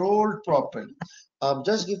controlled properly.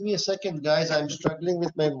 Just give me a second, guys. I'm struggling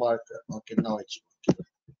with my marker. Okay, now it's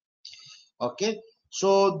okay.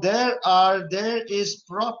 So there is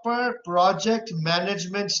proper project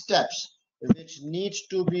management steps which needs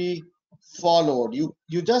to be followed.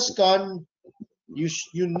 You just can't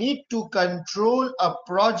you need to control a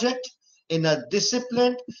project in a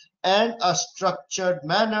disciplined and a structured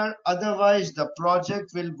manner. Otherwise, the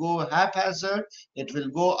project will go haphazard, it will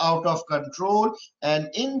go out of control, and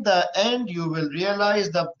in the end, you will realize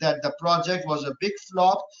that the project was a big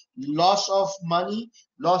flop, loss of money,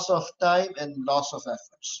 loss of time, and loss of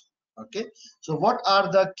efforts. Okay, so what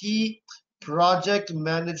are the key project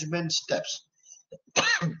management steps?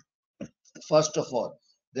 First of all,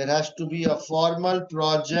 there has to be a formal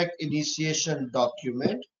project initiation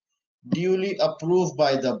document duly approved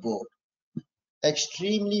by the board.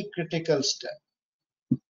 Extremely critical step.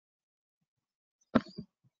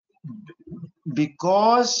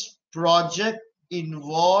 Because project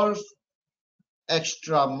involve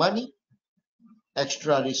extra money,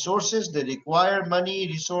 extra resources. They require money,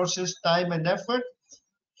 resources, time, and effort.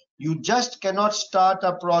 You just cannot start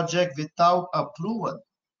a project without approval.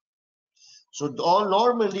 So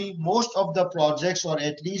normally, most of the projects, or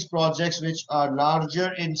at least projects which are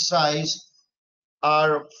larger in size,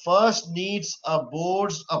 are first needs a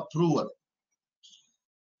board's approval.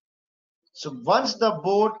 So once the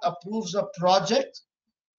board approves a project,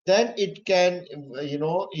 then it can,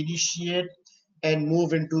 initiate and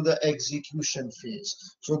move into the execution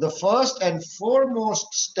phase. So the first and foremost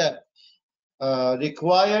step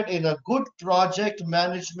required in a good project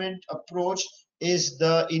management approach is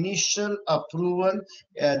the initial approval.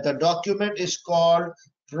 The document is called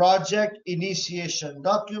project initiation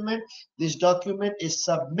document. This document is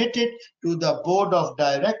submitted to the board of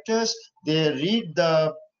directors. They read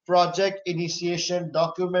the project initiation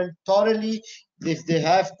document thoroughly. If they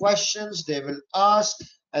have questions, they will ask.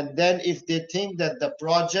 And then if they think that the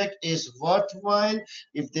project is worthwhile,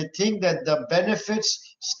 if they think that the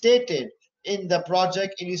benefits stated in the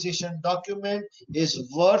project initiation document is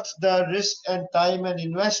worth the risk and time and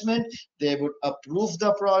investment, they would approve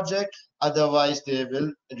the project. Otherwise, they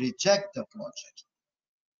will reject the project.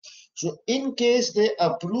 So in case they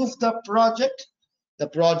approve the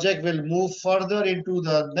project will move further into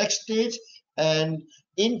the next stage. And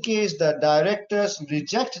in case the directors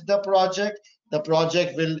reject the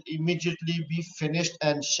project will immediately be finished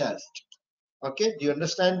and shelved. Okay, do you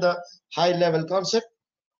understand the high level concept?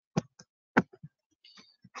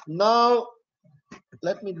 Now,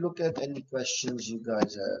 let me look at any questions you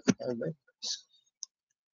guys have.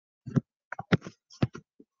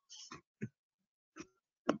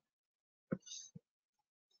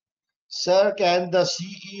 Sir, can the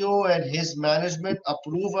CEO and his management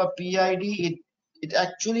approve a PID? It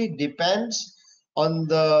actually depends on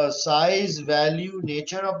the size, value,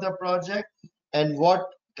 nature of the project and what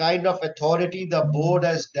kind of authority the board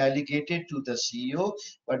has delegated to the CEO.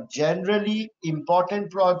 But generally,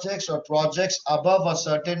 important projects or projects above a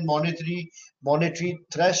certain monetary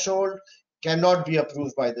threshold cannot be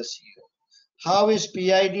approved by the CEO. How is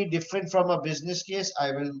PID different from a business case?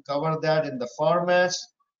 I will cover that in the formats.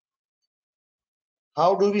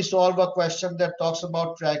 How do we solve a question that talks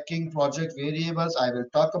about tracking project variables? I will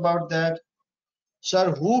talk about that.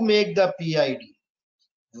 Sir, who make the PID?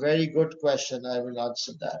 Very good question. I will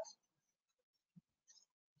answer that.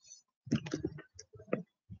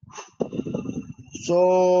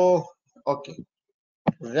 So, okay.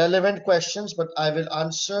 Relevant questions, but I will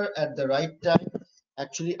answer at the right time.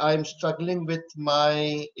 Actually, I'm struggling with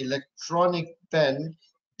my electronic pen.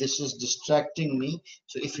 This is distracting me.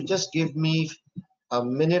 So if you just give me a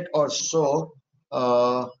minute or so,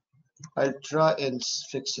 I'll try and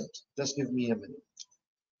fix it. Just give me a minute.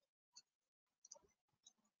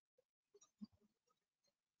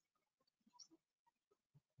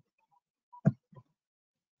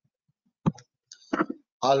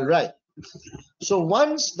 All right. So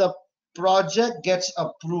once the project gets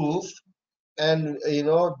approved, and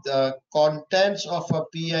the contents of a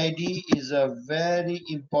PID is a very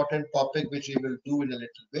important topic which we will do in a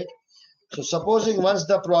little bit. So supposing once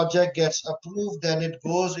the project gets approved, then it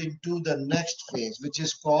goes into the next phase, which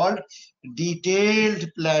is called detailed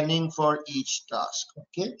planning for each task.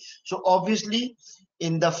 Okay. So obviously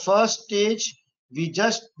in the first stage, we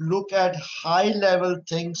just look at high level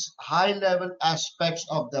things, high level aspects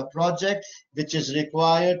of the project, which is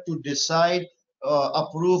required to decide,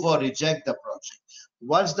 approve or reject the project.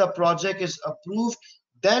 Once the project is approved,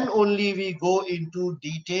 then only we go into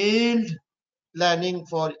detailed planning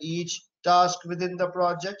for each task within the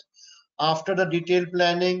project. After the detailed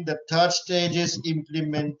planning, the third stage is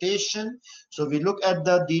implementation. So we look at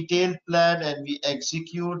the detailed plan and we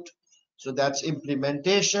execute. So that's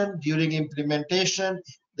implementation. During implementation,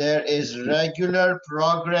 there is regular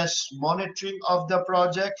progress monitoring of the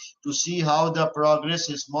project to see how the progress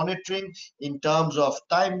is monitoring in terms of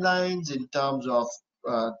timelines, in terms of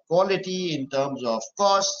quality, in terms of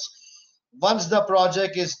costs. Once the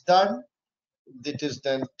project is done, it is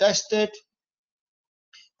then tested,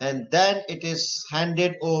 and then it is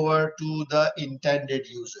handed over to the intended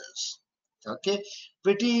users. Okay,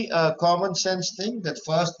 pretty common sense thing that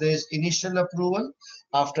first there is initial approval,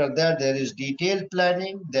 after that there is detailed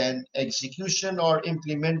planning, then execution or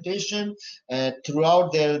implementation, and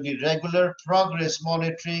throughout there will be regular progress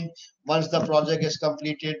monitoring. Once the project is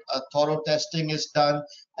completed, a thorough testing is done,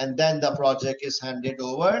 and then the project is handed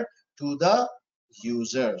over to the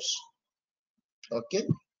users. Okay,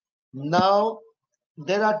 now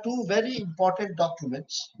there are two very important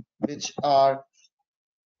documents which are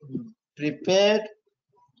prepared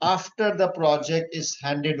after the project is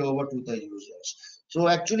handed over to the users. So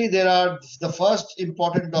actually there are, the first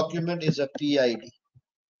important document is a PID.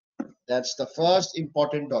 That's the first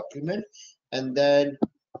important document. And then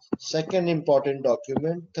second important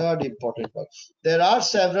document, third important document. There are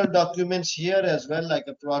several documents here as well, like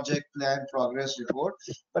a project plan, progress report,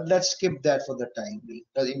 but let's skip that for the time being.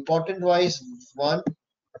 The important wise, one,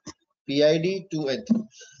 PID, two, and three.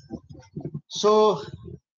 So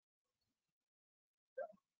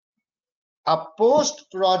a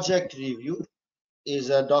post-project review is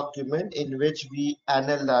a document in which we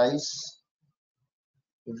analyze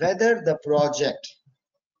whether the project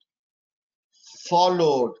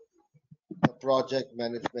followed the project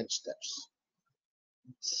management steps.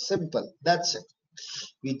 Simple, that's it.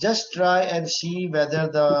 We just try and see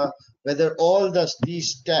whether all these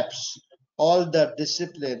steps, all the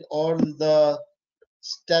discipline, all the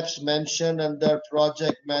steps mentioned under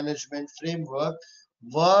project management framework,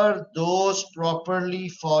 were those properly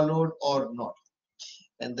followed or not.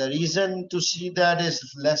 And the reason to see that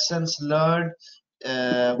is lessons learned,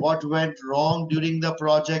 what went wrong during the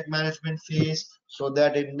project management phase, so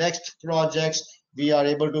that in next projects we are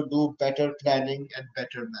able to do better planning and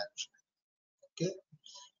better management. Okay,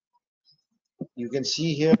 you can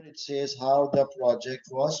see here it says how the project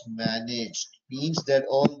was managed, means that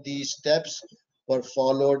all these steps were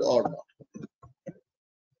followed or not.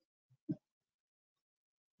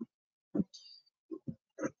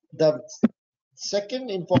 The second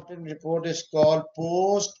important report is called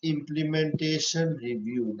post implementation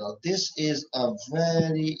review. Now this is a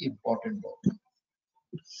very important document.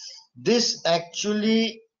 This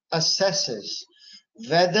actually assesses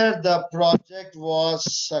whether the project was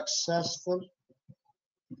successful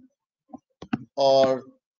or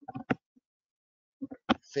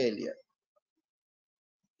failure.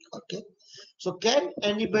 Okay, so can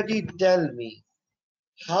anybody tell me,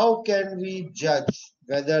 how can we judge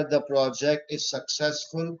whether the project is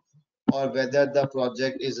successful or whether the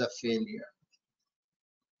project is a failure?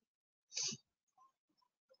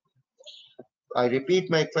 I repeat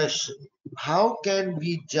my question. How can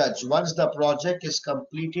we judge once the project is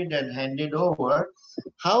completed and handed over?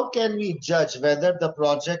 How can we judge whether the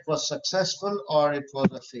project was successful or it was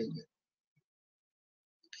a failure?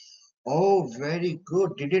 Oh, very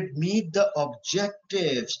good. Did it meet the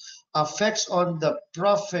objectives? Effects on the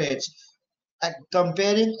profits?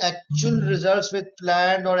 Comparing actual results with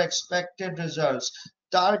planned or expected results.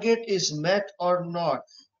 Target is met or not.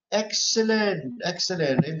 Excellent,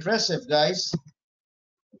 excellent, impressive, guys.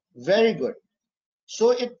 Very good.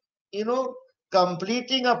 So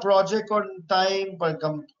completing a project on time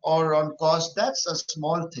or on cost, that's a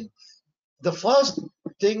small thing. The first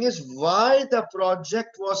thing is why the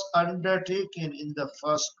project was undertaken in the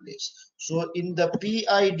first place. So in the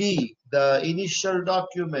PID, the initial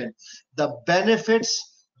document, the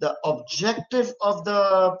benefits, the objective of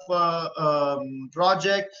the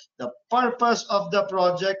project, the purpose of the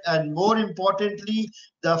project, and more importantly,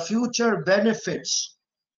 the future benefits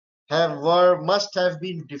must have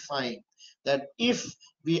been defined, that if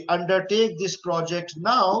we undertake this project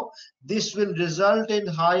now, this will result in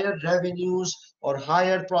higher revenues or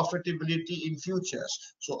higher profitability in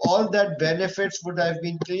futures. So all that benefits would have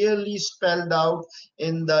been clearly spelled out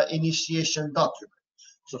in the initiation document.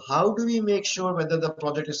 So how do we make sure whether the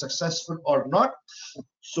project is successful or not?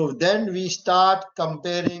 So then we start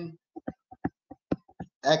comparing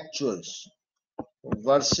actuals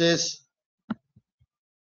versus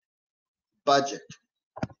budget.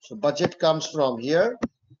 So budget comes from here,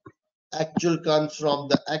 actual comes from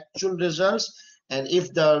the actual results, and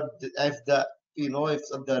if the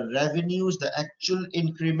revenues, the actual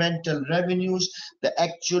incremental revenues, the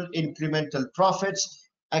actual incremental profits,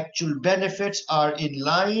 actual benefits are in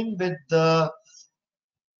line with the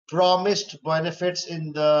promised benefits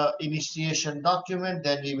in the initiation document,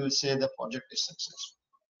 then we will say the project is successful.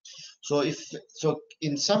 So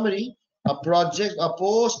in summary, a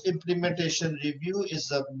post implementation review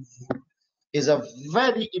is a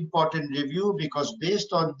very important review, because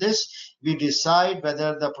based on this we decide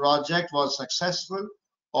whether the project was successful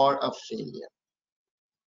or a failure.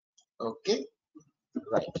 Okay,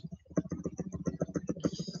 right.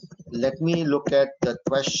 Let me look at the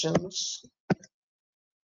questions.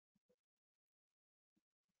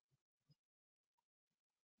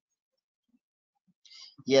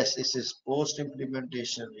 Yes, this is post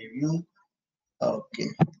implementation review. Okay,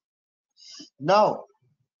 now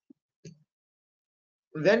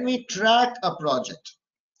when we track a project,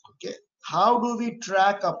 okay, how do we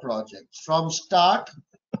track a project? From start.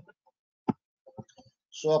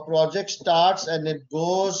 So a project starts and it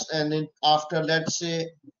goes, and after, let's say,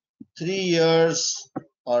 3 years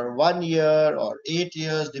or 1 year or 8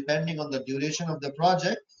 years, depending on the duration of the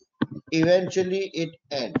project, eventually it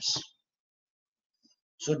ends.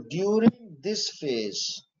 So during this phase,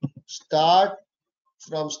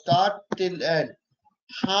 from start till end,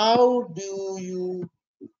 how do you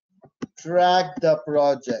track the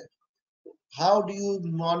project? How do you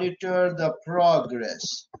monitor the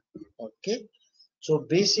progress? Okay, so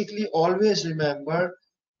basically always remember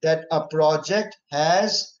that a project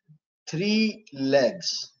has 3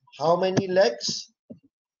 legs. How many legs?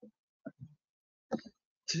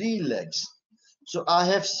 3 legs. So I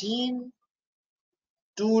have seen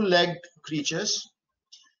 2-legged creatures.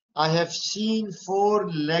 I have seen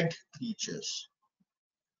 4-legged creatures,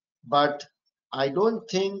 but I don't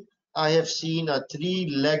think I have seen a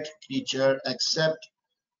 3-legged creature except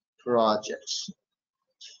projects.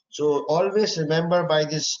 So always remember by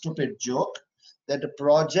this stupid joke that a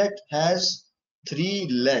project has 3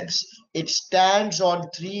 legs. It stands on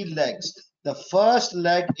 3 legs. The first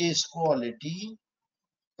leg is quality.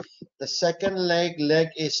 The second leg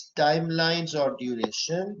is timelines or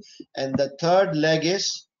duration, and the third leg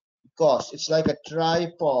is cost. It's like a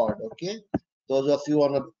tripod. Okay, those of you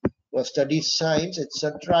who have studied science, it's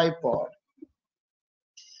a tripod.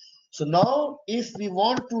 So now if we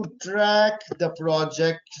want to track the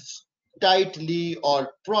project tightly or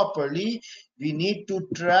properly, we need to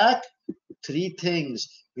track 3 things.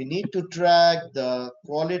 We need to track the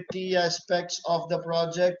quality aspects of the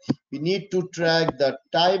project, we need to track the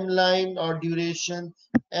timeline or duration,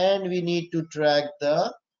 and we need to track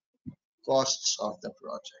the costs of the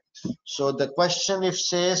project. So the question if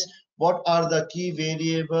says what are the key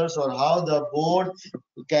variables, or how the board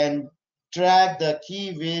can track the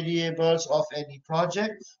key variables of any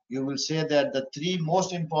project, you will say that the 3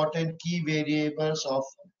 most important key variables of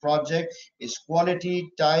project is quality,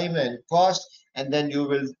 time, and cost. And then you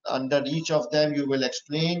will, under each of them, you will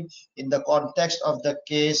explain in the context of the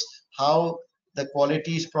case how the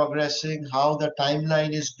quality is progressing, how the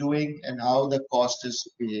timeline is doing, and how the cost is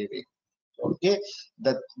behaving. Okay,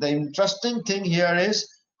 the interesting thing here is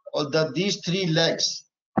that these 3 legs,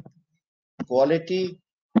 quality,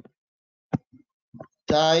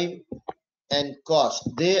 time, and cost,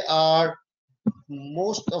 they are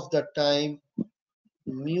most of the time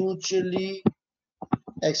mutually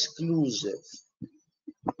exclusive.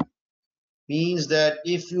 Means that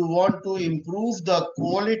if you want to improve the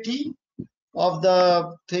quality of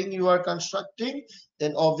the thing you are constructing,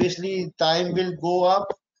 then obviously time will go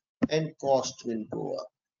up and cost will go up.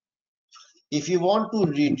 If you want to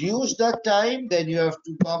reduce the time, then you have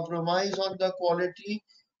to compromise on the quality,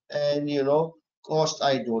 and cost,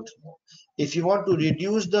 I don't know. If you want to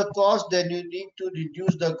reduce the cost, then you need to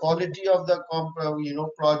reduce the quality of the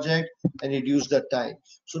project and reduce the time.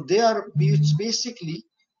 So it's basically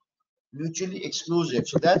mutually exclusive.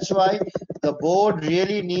 So that's why the board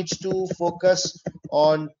really needs to focus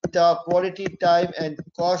on the quality, time, and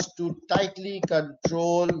cost to tightly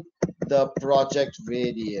control the project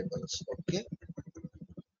variables. Okay.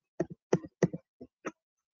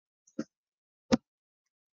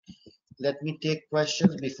 Let me take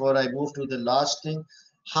questions before I move to the last thing.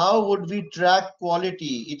 How would we track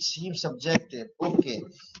quality? It seems subjective. Okay,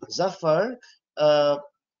 Zafar, I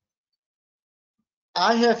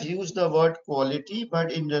have used the word quality,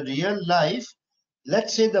 but in the real life,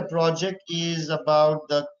 let's say the project is about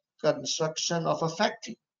the construction of a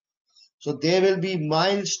factory. So there will be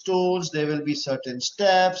milestones, there will be certain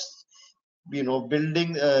steps,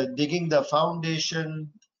 building, digging the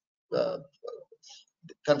foundation, uh,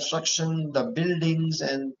 construction, the buildings,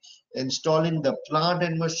 and installing the plant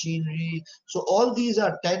and machinery. So all these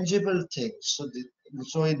are tangible things.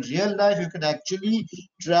 So in real life, you can actually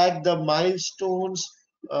track the milestones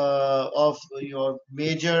of your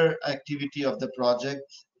major activity of the project.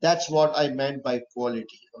 That's what I meant by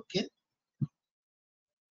quality. Okay.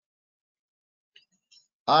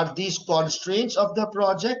 Are these constraints of the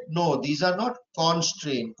project? No, these are not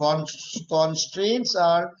constraints. Constraints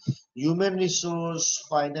are human resource,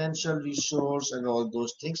 financial resource, and all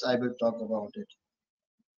those things. I will talk about it.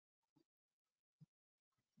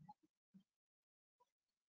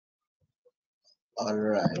 All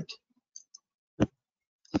right.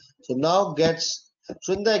 So now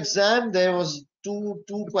so in the exam there was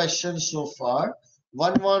two questions so far.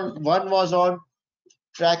 One was on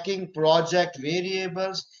tracking project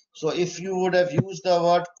variables. So if you would have used the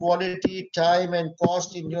word quality, time, and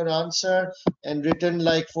cost in your answer and written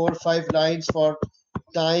like 4 or 5 lines for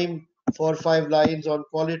time, 4 or 5 lines on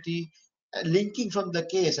quality, linking from the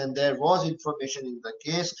case, and there was information in the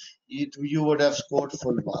case, you would have scored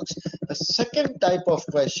full marks. The second type of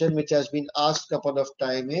question which has been asked a couple of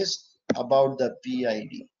times is about the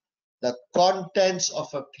PID, the contents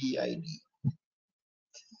of a PID.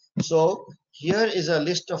 So here is a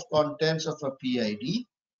list of contents of a PID,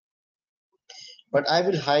 but I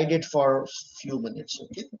will hide it for a few minutes.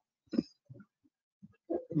 Okay.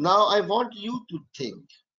 Now I want you to think.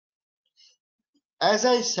 As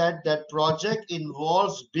I said, that project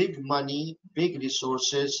involves big money, big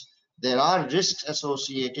resources. There are risks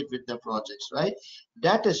associated with the projects, right?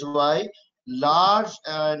 That is why large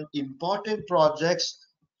and important projects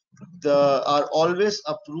are always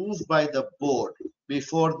approved by the board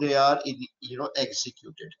before they are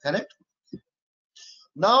executed. Correct?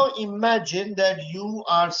 Now imagine that you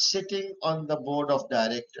are sitting on the board of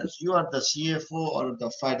directors. You are the CFO or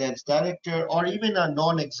the finance director or even a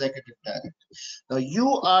non-executive director. Now you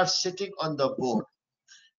are sitting on the board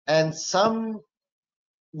and someone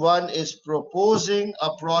is proposing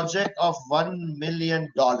a project of $1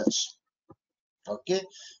 million. Okay,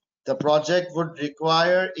 the project would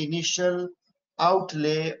require initial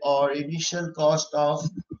outlay or initial cost of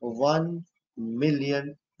 $1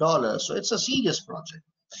 million. So it's a serious project.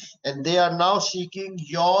 And they are now seeking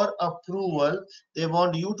your approval. They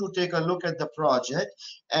want you to take a look at the project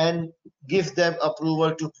and give them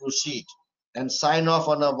approval to proceed and sign off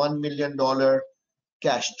on a $1 million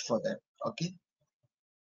cashed for them. Okay.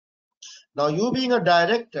 Now, you being a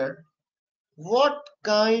director, what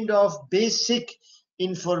kind of basic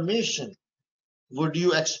information would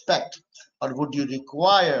you expect or would you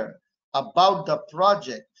require about the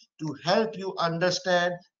project to help you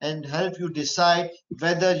understand and help you decide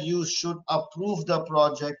whether you should approve the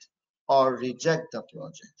project or reject the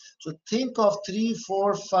project? So think of 3,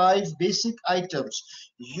 4, 5 basic items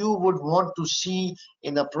you would want to see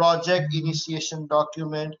in a project initiation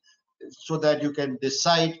document so that you can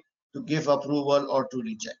decide to give approval or to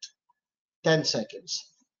reject. 10 seconds.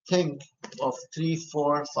 Think of 3,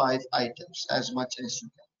 4, 5 items as much as you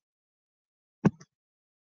can.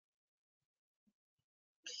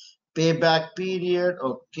 Payback period,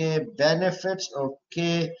 okay. Benefits,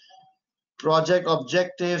 okay. Project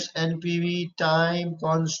objectives, NPV, time,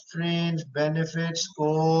 constraints, benefits,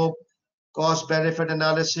 scope, cost benefit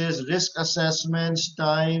analysis, risk assessments,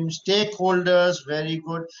 time, stakeholders, very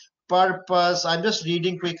good. Purpose, I'm just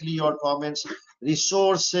reading quickly your comments.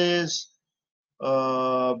 Resources,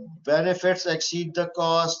 benefits exceed the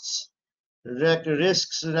costs,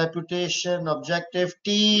 risks, reputation, objective,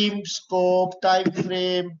 team, scope, time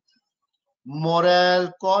frame,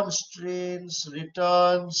 morale, constraints,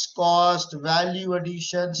 returns, cost, value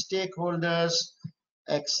addition, stakeholders.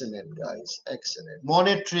 Excellent, guys. Excellent.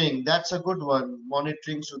 Monitoring, that's a good one.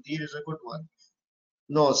 Monitoring, Sudhir, is a good one.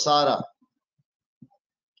 No, Sarah.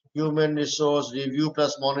 Human resource, review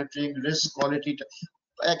plus monitoring, risk, quality.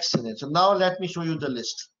 Excellent. So now let me show you the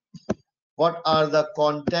list. What are the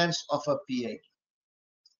contents of a PA?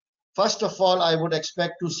 First of all, I would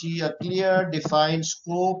expect to see a clear, defined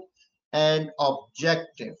scope and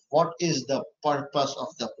objective. What is the purpose of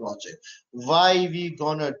the project? Why we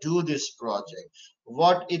gonna do this project?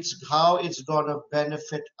 How it's gonna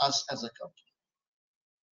benefit us as a company.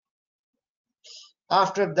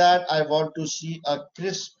 After that, I want to see a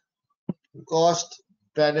crisp cost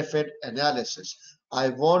benefit analysis. I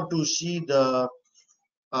want to see the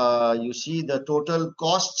the total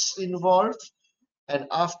costs involved. And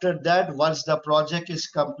after that, once the project is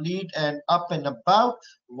complete and up and about,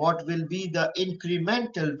 what will be the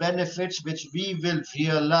incremental benefits which we will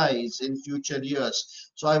realize in future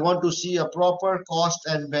years? So I want to see a proper cost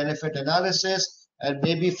and benefit analysis, and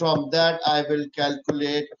maybe from that I will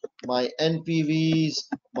calculate my NPVs,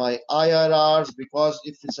 my IRRs, because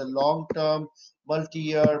if it's a long-term,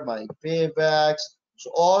 multi-year, my paybacks. So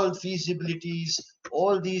all feasibilities,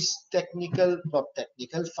 all these technical,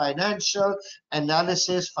 financial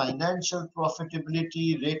analysis, financial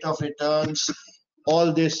profitability, rate of returns,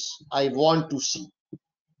 all this I want to see.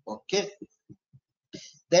 Okay.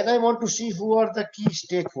 Then I want to see who are the key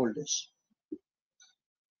stakeholders.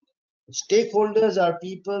 Stakeholders are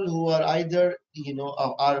people who are either,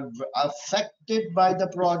 are affected by the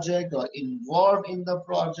project or involved in the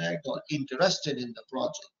project or interested in the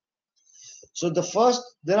project. So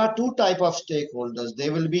there are two types of stakeholders.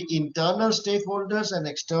 There will be internal stakeholders and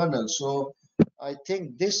external. So I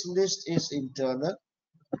think this list is internal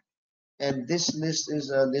and this list is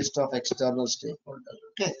a list of external stakeholders.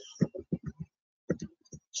 Okay.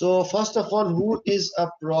 So first of all, who is a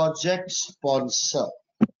project sponsor?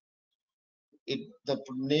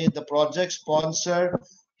 The project sponsor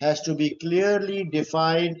has to be clearly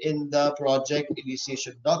defined in the project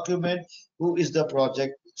initiation document. Who is the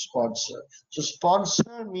project sponsor? So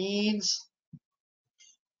sponsor means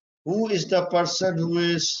who is the person who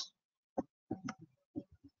is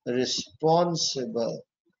responsible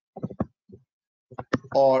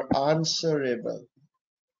or answerable.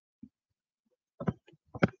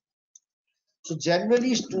 So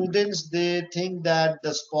generally students, they think that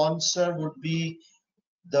the sponsor would be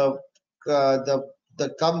the the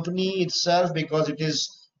company itself because it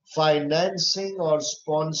is financing or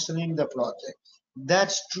sponsoring the project.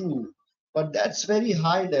 That's true, but that's very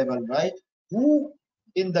high level, right? Who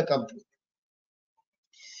in the company?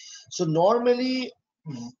 So normally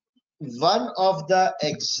one of the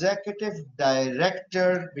executive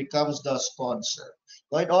director becomes the sponsor.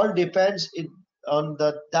 Now it all depends on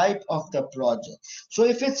the type of the project. So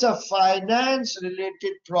if it's a finance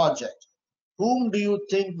related project, whom do you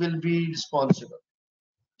think will be responsible?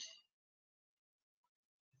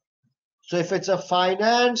 So if it's a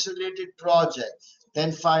finance related project,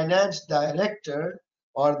 then finance director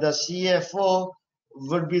or the CFO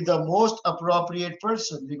would be the most appropriate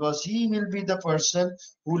person because he will be the person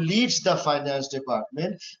who leads the finance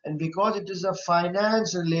department. And because it is a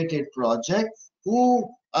finance related project, who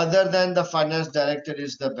other than the finance director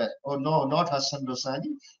is the best? Oh no, not Hassan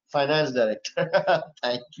Rosani, finance director.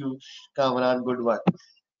 Thank you, Kamran, good one.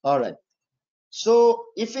 All right. So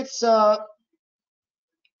if it's a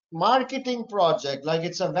marketing project, like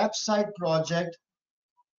it's a website project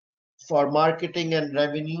for marketing and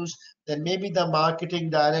revenues, then maybe the marketing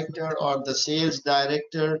director or the sales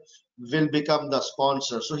director will become the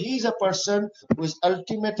sponsor. So he is a person who is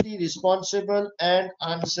ultimately responsible and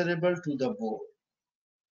answerable to the board.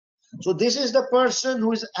 So this is the person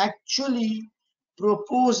who is actually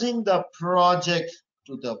proposing the project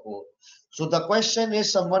to the board. So the question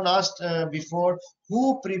is, someone asked before,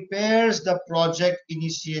 who prepares the project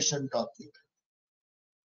initiation document?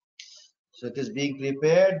 So it is being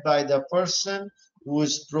prepared by the person who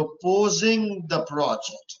is proposing the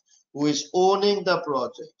project, who is owning the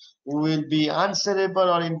project, who will be answerable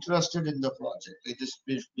or interested in the project. It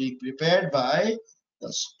is being prepared by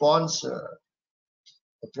the sponsor.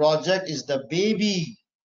 The project is the baby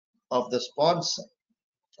of the sponsor.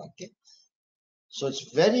 Okay. So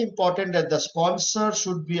it's very important that the sponsor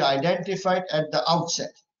should be identified at the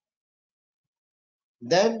outset.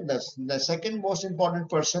 Then the second most important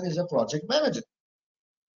person is a project manager.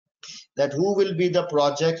 That who will be the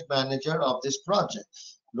project manager of this project.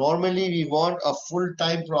 Normally we want a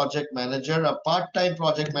full-time project manager. A part-time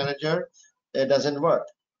project manager, it doesn't work.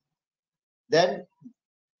 Then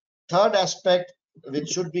third aspect which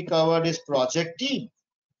should be covered is project team.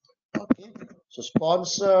 Okay, so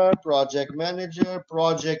sponsor, project manager,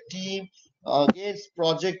 project team. Against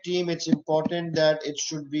project team, it's important that it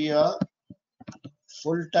should be a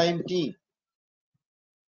full-time team.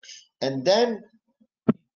 And then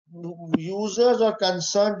users or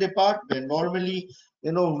concerned department. Normally,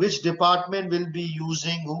 which department will be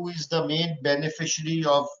using, who is the main beneficiary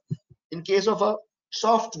of, in case of a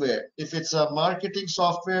software, if it's a marketing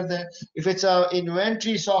software, then if it's a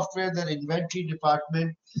inventory software, then inventory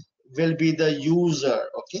department will be the user.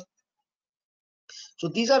 Okay, so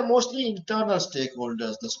these are mostly internal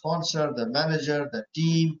stakeholders, the sponsor, the manager, the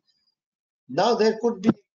team. Now there could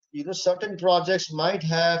be, certain projects might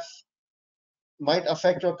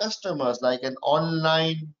affect your customers, like an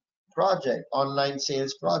online project, online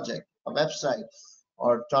sales project, a website,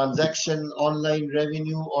 or transaction, online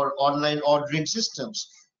revenue, or online ordering systems.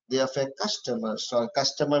 They affect customers. So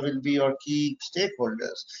customer will be your key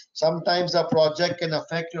stakeholders. Sometimes a project can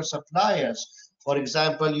affect your suppliers. For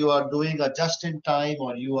example, you are doing a just-in-time,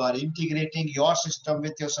 or you are integrating your system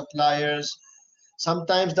with your suppliers.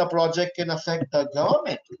 Sometimes the project can affect the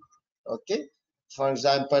government. Okay, for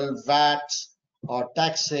example, VAT or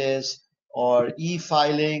taxes or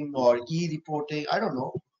e-filing or e-reporting. I don't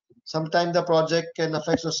know. Sometimes the project can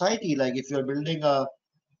affect society, like if you're building a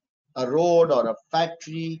road or a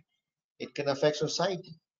factory, it can affect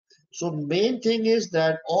society. So main thing is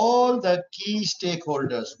that all the key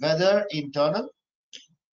stakeholders, whether internal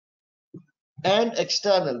and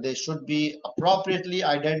external, they should be appropriately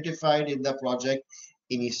identified in the project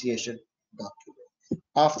initiation document.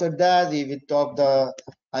 After that, we will talk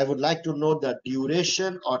I would like to know the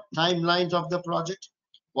duration or timelines of the project.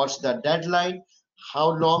 What's the deadline?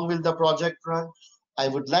 How long will the project run? I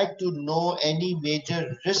would like to know any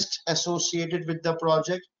major risks associated with the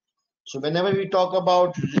project. So whenever we talk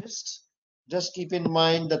about risks, just keep in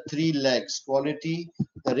mind the three legs: quality,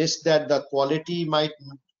 the risk that the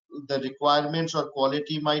requirements or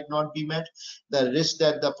quality might not be met, the risk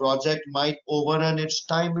that the project might overrun its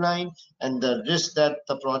timeline, and the risk that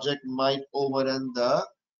the project might overrun the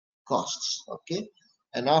costs. Okay.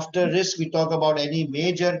 And after risk, we talk about any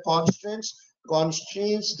major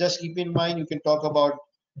constraints. Just keep in mind, you can talk about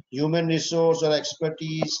human resource or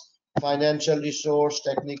expertise, financial resource,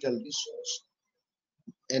 technical resource.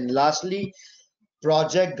 And lastly,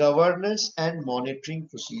 project governance and monitoring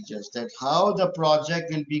procedures, that how the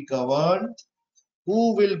project will be governed,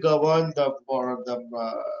 who will govern the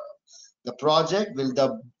project, will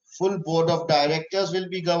the full board of directors will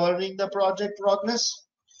be governing the project progress,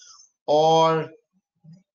 or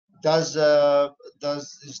does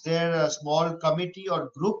is there a small committee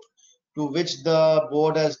or group to which the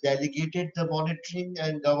board has delegated the monitoring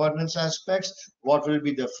and governance aspects? What will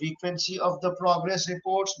be the frequency of the progress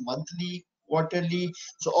reports, monthly, quarterly?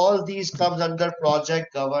 So all these comes under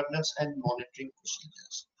project governance and monitoring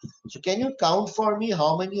procedures. So can you count for me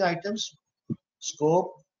how many items?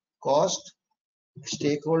 Scope, cost,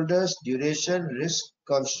 stakeholders, duration, risk,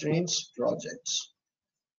 constraints, projects.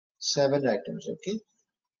 7 items, okay?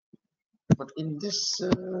 But in this,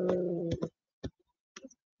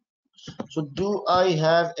 so do I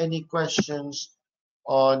have any questions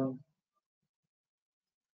on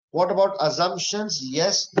what about assumptions?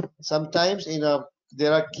 Yes, sometimes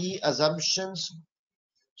there are key assumptions.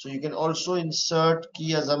 So you can also insert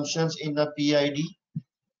key assumptions in a PID.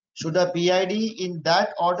 Should a PID in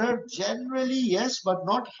that order? Generally, yes, but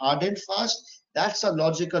not hard and fast. That's a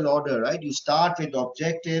logical order, right? You start with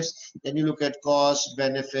objectives, then you look at costs,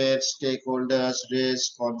 benefits, stakeholders,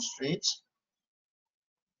 risk, constraints.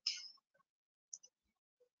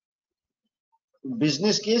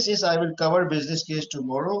 Business case is, I will cover business case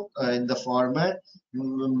tomorrow in the format.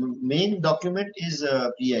 Main document is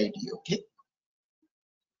PID, okay?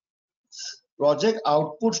 Project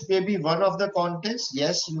outputs may be one of the contents.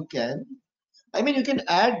 Yes, you can. I mean, you can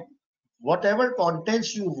add whatever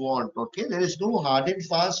contents you want, okay? There is no hard and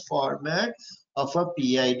fast format of a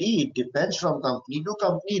PID. It depends from company to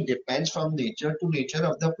company. It depends from nature to nature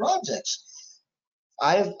of the projects.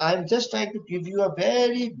 I'm just trying to give you a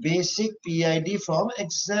very basic PID from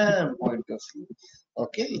exam point of view.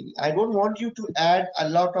 Okay, I don't want you to add a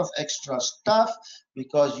lot of extra stuff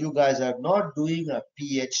because you guys are not doing a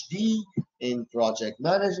PhD in project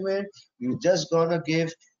management. You're just gonna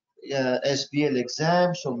give SBL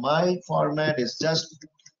exam. So my format is just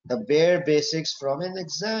the bare basics from an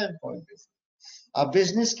exam point of view. A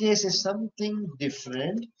business case is something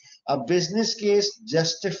different. A business case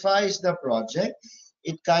justifies the project.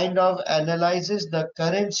 It kind of analyzes the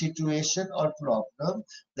current situation or problem.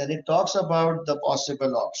 Then it talks about the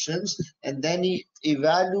possible options, and then it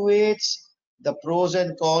evaluates the pros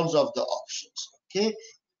and cons of the options. Okay,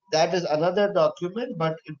 that is another document,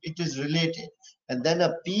 but it is related. And then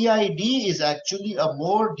a PID is actually a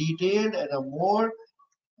more detailed and a more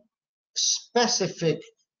specific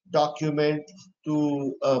document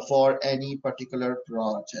to for any particular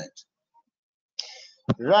project.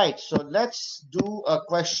 Right, so let's do a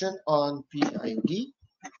question on PID.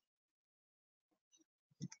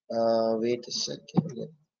 Wait a second.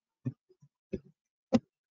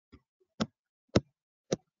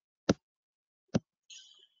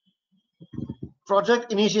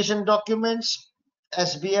 Project initiation documents,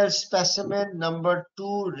 SBL specimen number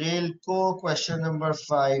 2, Railco, question number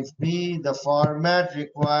 5B, the format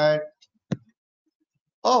required.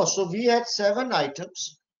 Oh, so we had 7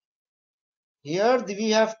 items. Here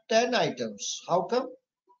we have 10 items. How come?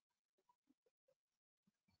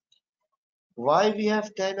 Why we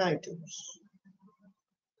have 10 items?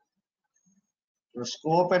 The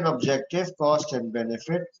scope and objective, cost and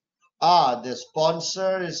benefit. The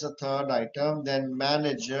sponsor is the 3rd item, then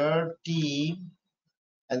manager, team,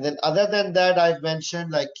 and then other than that, I've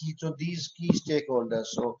mentioned like key, so these key stakeholders.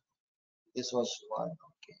 So this was 1.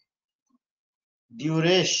 Okay.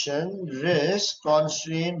 Duration, risk,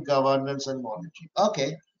 constraint, governance, and monitoring.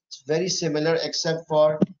 Okay, it's very similar except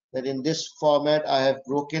for that in this format I have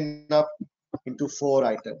broken up into 4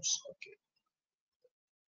 items.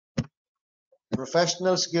 Okay.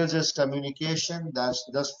 Professional skills is communication. That's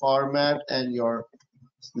this format and your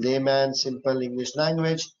layman simple English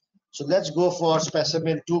language. So let's go for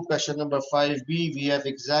specimen 2, question number 5B. We have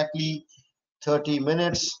exactly 30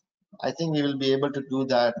 minutes. I think we will be able to do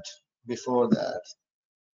that before that.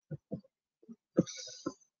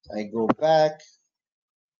 I go back.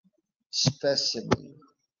 Specimen.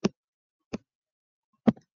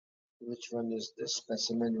 Which one is this?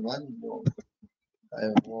 Specimen 1? No. I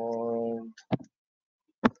want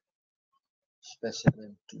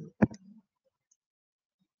specimen 2.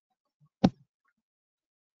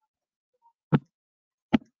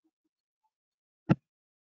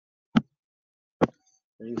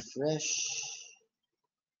 Refresh.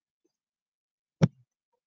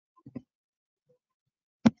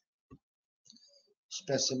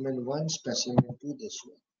 Specimen 1, specimen 2, this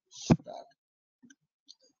one. Start.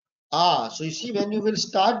 So you see, when you will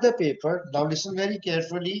start the paper, now listen very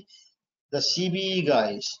carefully, the CBE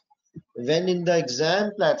guys. When in the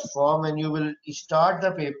exam platform and you will start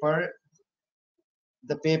the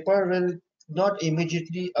paper will not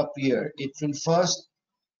immediately appear. It will first,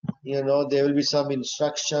 there will be some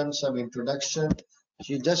instruction, some introduction.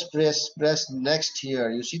 So you just press next here.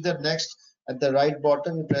 You see the next at the right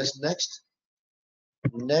bottom, you press next,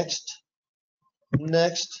 next,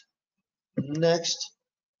 next, next,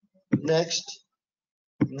 next,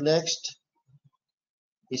 next.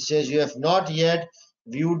 It says you have not yet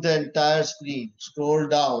viewed the entire screen. Scroll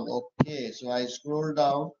down. Okay, so I scroll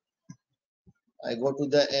down. I go to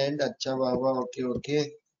the end. Acha baba. Okay,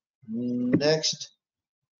 okay. Next,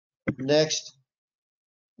 next.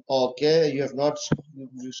 Okay, you have not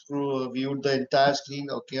viewed the entire screen.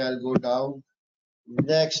 Okay, I'll go down.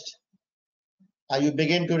 Next. Are you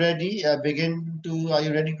ready? Are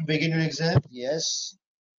you ready to begin your exam? Yes.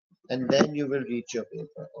 And then you will reach your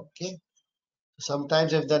paper. Okay.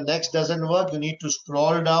 Sometimes if the next doesn't work, you need to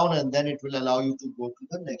scroll down and then it will allow you to go to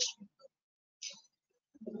the next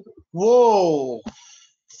one. Whoa,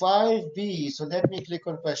 5B. So let me click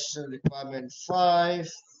on question requirement 5.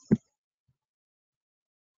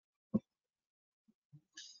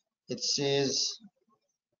 It says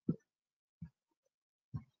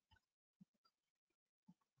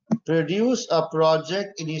produce a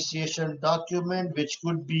project initiation document which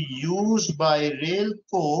could be used by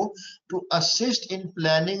Railco to assist in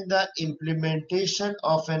planning the implementation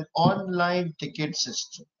of an online ticket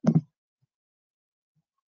system.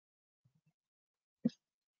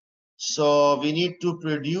 So we need to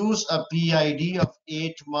produce a PID of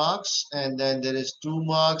 8 marks, and then there is 2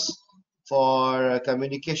 marks for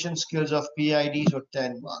communication skills of PID, so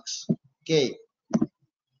 10 marks. Okay.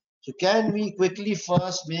 So can we quickly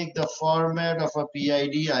first make the format of a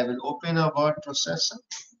PID? I will open a word processor.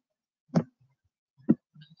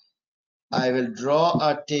 I will draw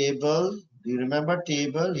a table. Do you remember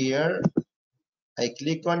table here? I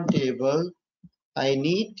click on table. I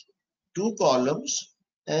need 2 columns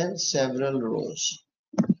and several rows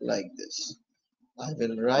like this. I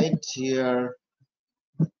will write here,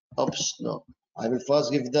 oops, no. I will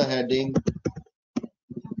first give the heading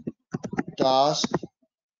task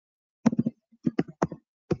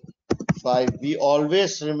 5. We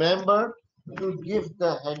always remember to give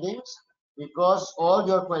the headings because all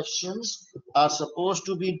your questions are supposed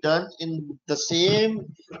to be done in the same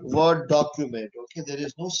Word document. Okay, there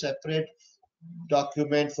is no separate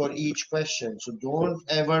document for each question. So don't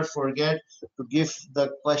ever forget to give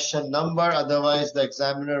the question number, otherwise the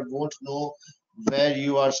examiner won't know where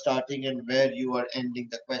you are starting and where you are ending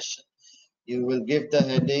the question. You will give the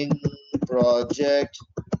heading project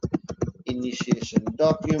initiation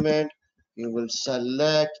document, you will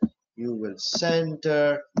select, you will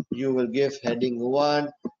center, you will give heading 1,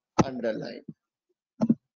 underline.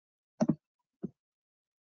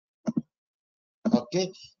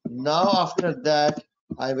 Okay, now after that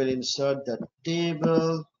I will insert the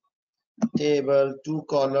table, 2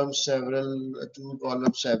 columns, several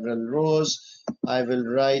rows. I will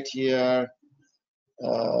write here,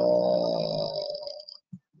 no,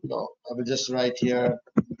 I will just write here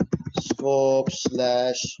scope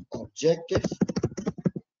 / objective.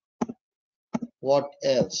 What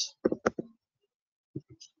else?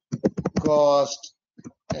 Cost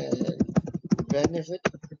and benefit.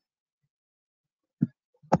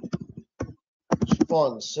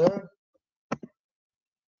 Sponsor.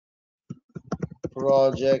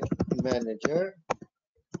 Project manager.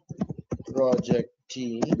 Project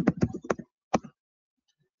team.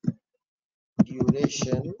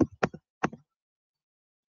 Duration.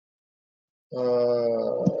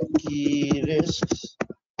 Key risks.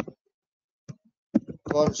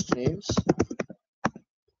 Constraints.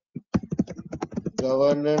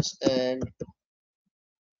 Governance and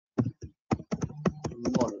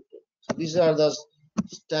monitoring. So these are the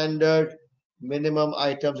standard minimum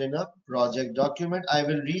items in a project document. I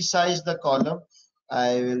will resize the column.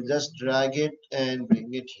 I will just drag it and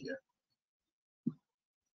bring it here.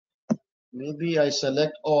 Maybe I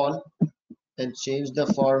select all and change the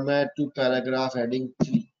format to paragraph heading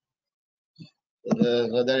 3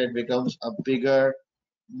 so that it becomes a bigger,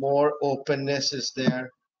 more openness is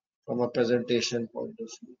there from a presentation point of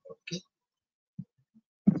view. Okay.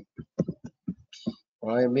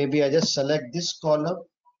 Or maybe I just select this column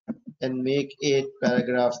and make it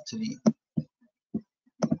paragraph 3.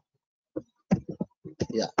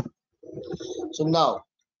 Yeah. So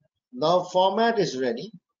now format is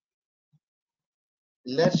ready.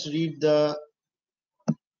 Let's read the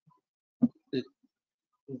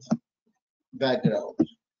background.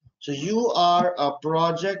 So you are a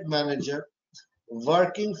project manager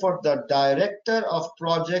working for the director of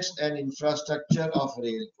projects and infrastructure of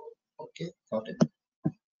Railco. Okay, got it.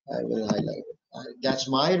 I will highlight it. That's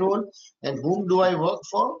my role. And whom do I work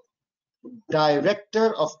for?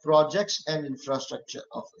 Director of projects and infrastructure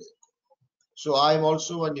of Railco. So I'm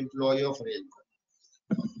also an employee of Railco.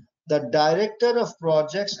 The director of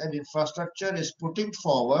projects and infrastructure is putting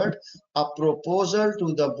forward a proposal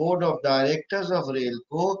to the board of directors of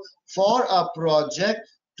Railco for a project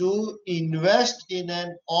to invest in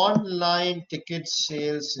an online ticket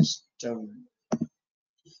sales system.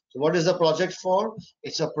 So what is the project for?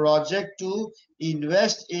 It's a project to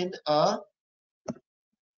invest in a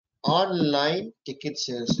online ticket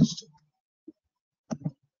sales system.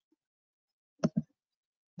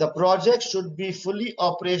 The project should be fully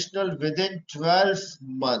operational within 12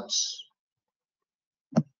 months.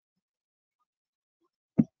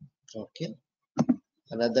 Okay,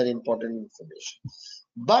 another important information.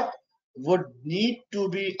 But would need to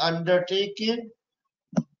be undertaken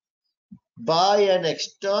by an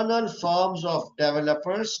external firms of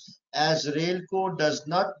developers, as Railco does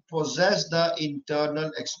not possess the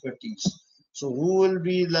internal expertise. So who will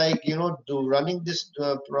be like, running this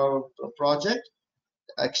project?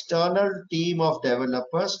 External team of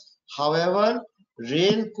developers. However,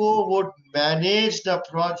 Railco would manage the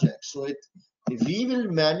project. So we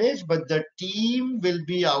will manage, but the team will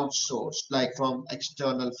be outsourced, like from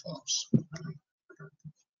external firms.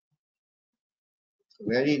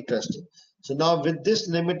 Very interesting. So now with this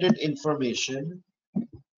limited information,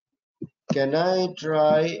 can I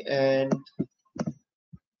try and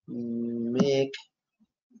make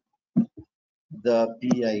the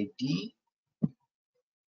PID?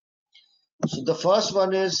 So the first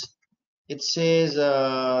one is, it says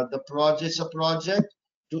the project's a project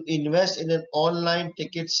to invest in an online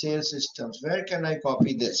ticket sales systems. Where can I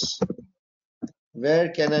copy this? Where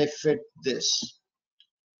can I fit this?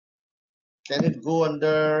 Can it go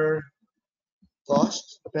under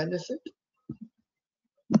cost benefit?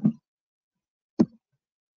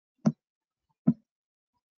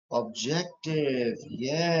 Objective,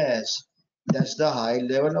 yes, that's the high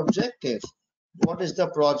level objective. What is the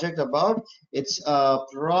project about? It's a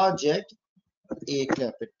project, A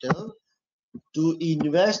capital, to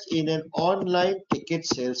invest in an online ticket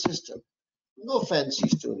sales system. No fancy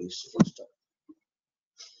stories, full stop.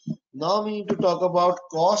 Now we need to talk about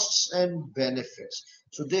costs and benefits.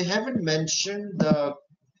 So they haven't mentioned the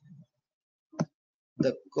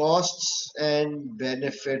costs and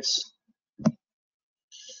benefits.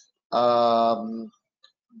 I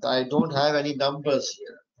don't have any numbers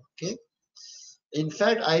here. Okay. In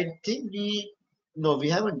fact, I think we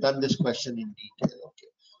haven't done this question in detail. Okay.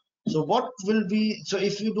 So what will be, so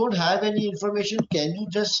if you don't have any information, can you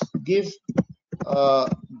just give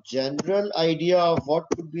a general idea of what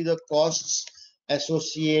could be the costs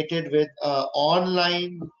associated with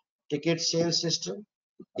online ticket sales system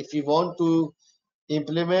if you want to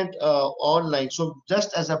implement online? So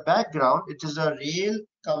just as a background, it is a rail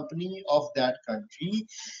company of that country,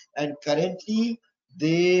 and currently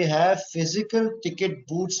they have physical ticket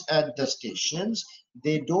booths at the stations.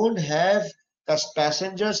 They don't have, because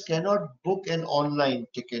passengers cannot book an online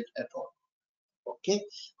ticket at all. Okay,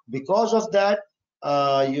 because of that,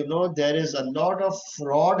 there is a lot of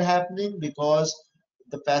fraud happening, because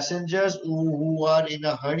the passengers who are in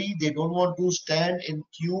a hurry, they don't want to stand in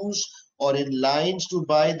queues or in lines to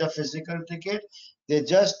buy the physical ticket. They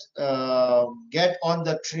just get on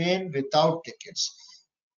the train without tickets.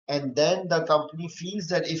 And then the company feels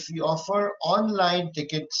that if we offer online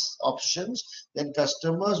tickets options, then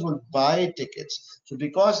customers will buy tickets. So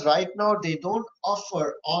because right now they don't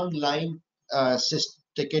offer online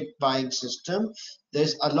ticket buying system,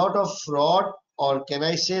 there's a lot of fraud, or can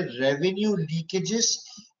I say revenue leakages,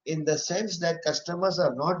 in the sense that customers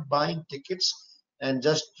are not buying tickets and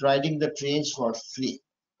just riding the trains for free.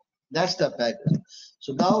 That's the background.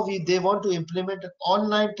 So now they want to implement an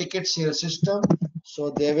online ticket sales system.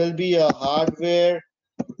 So there will be a hardware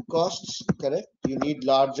costs, correct? You need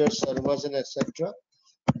larger servers and etc.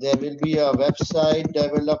 There will be a website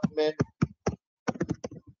development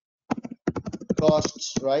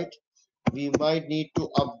costs, right? We might need to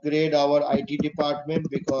upgrade our IT department,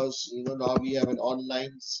 because now we have an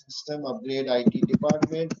online system. Upgrade IT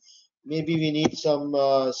department. Maybe we need some.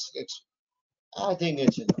 I think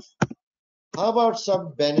it's enough. How about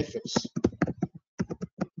some benefits?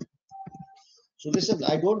 So listen,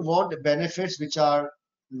 I don't want benefits which are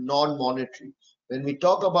non-monetary. When we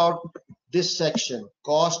talk about this section,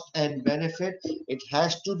 cost and benefit, it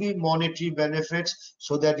has to be monetary benefits,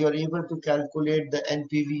 so that you're able to calculate the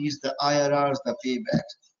NPVs, the IRRs, the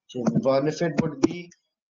paybacks. So benefit would be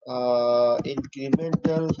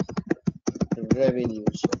incremental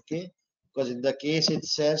revenues. Okay, because in the case it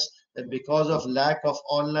says that because of lack of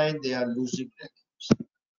online they are losing revenues.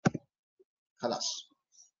 Khalas.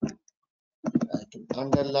 I can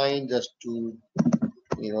underline just to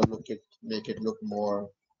make it look more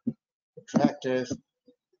attractive.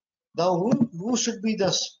 Now, who should be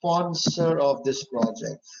the sponsor of this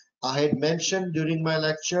project? I had mentioned during my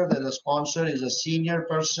lecture that the sponsor is a senior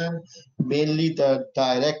person, mainly the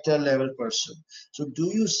director level person. So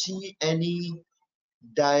do you see any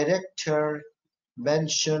director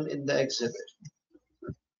mentioned in the exhibit?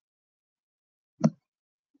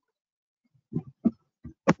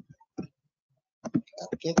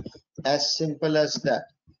 Okay, as simple as that.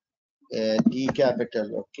 D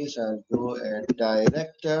capital. Okay, so I'll go at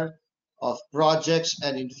director of projects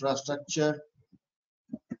and infrastructure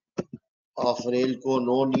of Railco.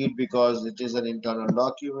 No need because it is an internal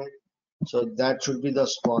document. So that should be the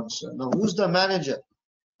sponsor. Now, who's the manager?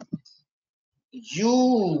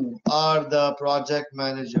 You are the project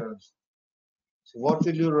manager. So what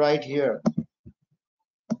will you write here?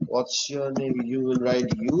 What's your name? You will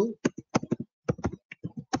write you,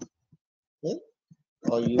 okay?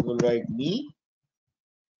 Or you will write me.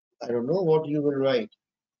 I don't know what you will write.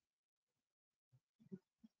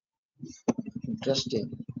 Interesting.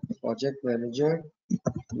 Project manager,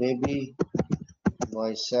 maybe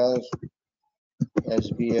myself,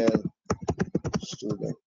 SBL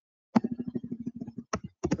student.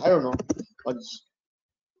 I don't know. What's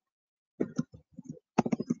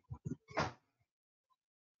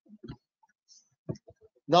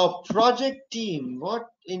now project team? What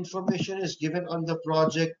information is given on the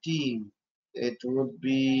project team? It would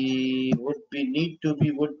need to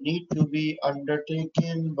be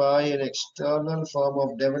undertaken by an external firm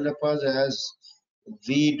of developers, as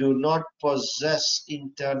we do not possess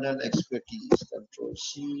internal expertise. Control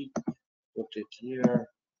C, put it here.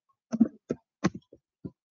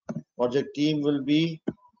 Project team will be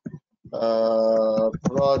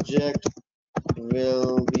project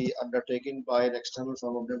will be undertaken by an external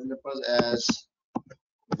firm of developers, as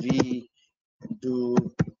we do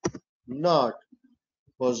not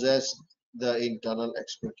possess the internal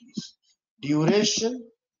expertise. Duration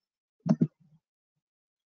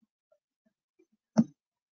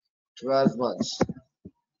 12 months.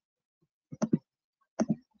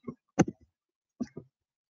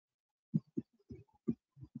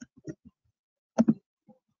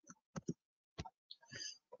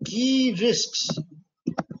 Key risks.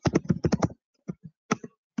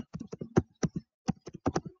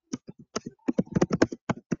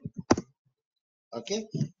 Okay,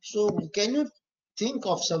 so can you think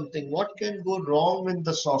of something? What can go wrong with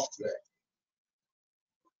the software?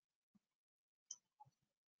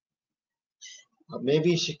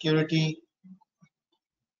 Maybe security,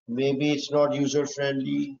 maybe it's not user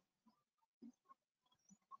friendly.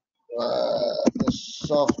 The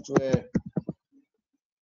software,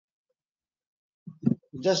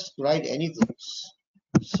 just write anything.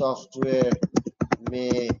 Software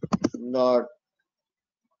may not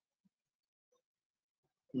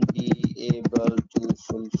be able to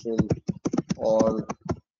fulfill all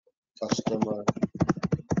customer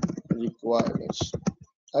requirements.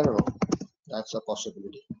 I don't know. That's a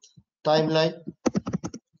possibility. Timeline.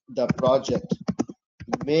 The project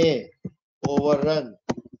may overrun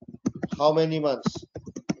how many months?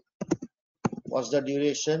 What's the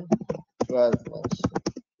duration? 12 months.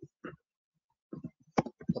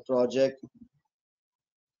 The project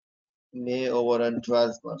may overrun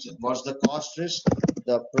 12 months. What's the cost risk?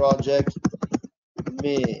 The project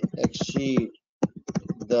may exceed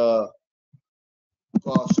the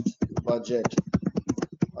cost budget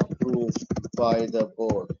approved by the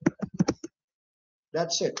board.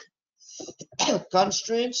 That's it.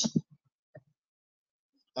 Constraints.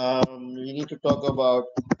 We need to talk about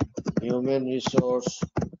human resource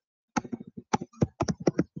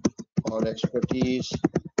or expertise,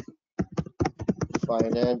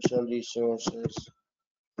 financial resources.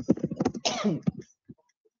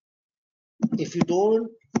 If you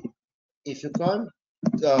can't,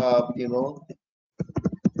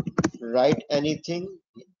 write anything,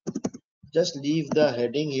 just leave the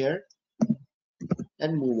heading here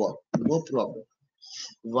and move on. No problem.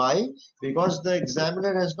 Why? Because the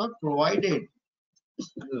examiner has not provided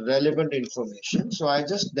relevant information. So I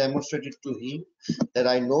just demonstrated to him that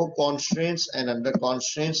I know constraints, and under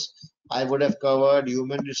constraints I would have covered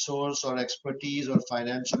human resource or expertise or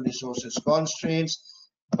financial resources constraints,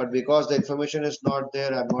 but because the information is not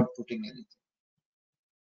there, I'm not putting anything.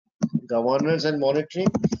 Governance and monitoring,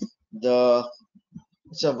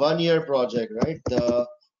 it's a 1-year project, right? The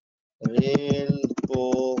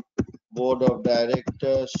Railco board of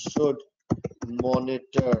directors should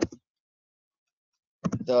monitor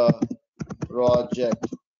the project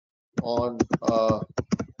on a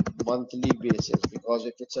monthly basis, because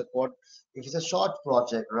if it's a short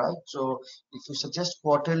project, right? So if you suggest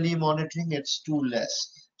quarterly monitoring, it's too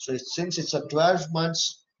less. So since it's a 12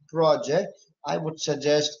 months project, I would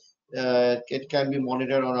suggest it can be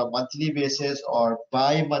monitored on a monthly basis or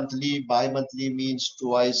bi-monthly. Bi-monthly means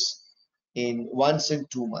once in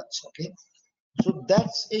 2 months. Okay, so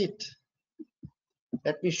that's it.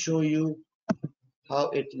 Let me show you how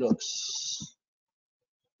it looks.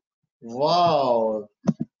 Wow,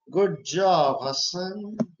 good job,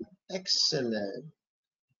 Hassan. Excellent.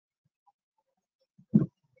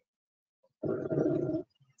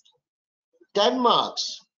 10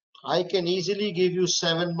 marks. I can easily give you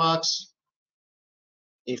 7 marks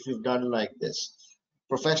if you've done like this.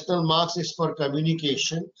 Professional marks is for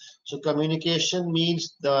communication. So communication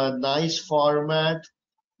means the nice format,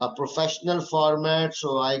 a professional format.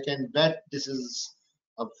 So I can bet this is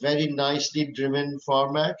a very nicely driven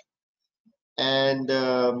format. And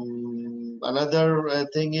another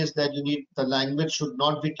thing is that the language should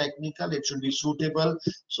not be technical. It should be suitable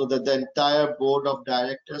so that the entire board of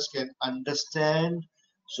directors can understand.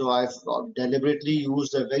 So I've deliberately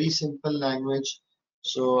used a very simple language.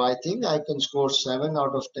 So I think I can score 7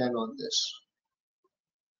 out of 10 on this.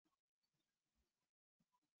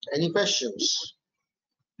 Any questions?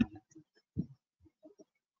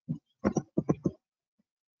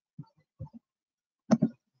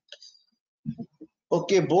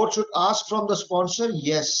 Okay, board should ask from the sponsor.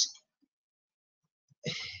 Yes.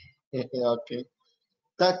 Okay.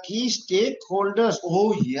 The key stakeholders.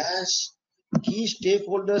 Oh, yes. Key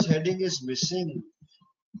stakeholders heading is missing.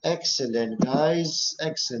 Excellent, guys.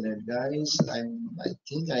 Excellent, guys. I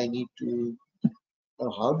think I need to.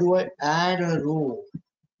 How do I add a row?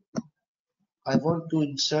 I want to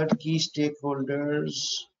insert key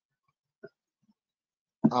stakeholders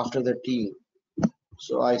after the team.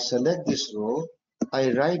 So I select this row.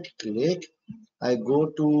 I right click. I go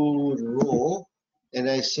to row and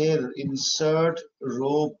I say insert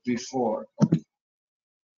row before. Okay.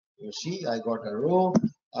 You see, I got a row.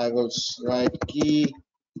 I will write key.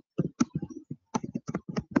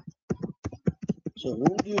 So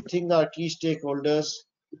who do you think are key stakeholders?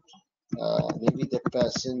 Maybe the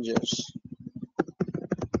passengers,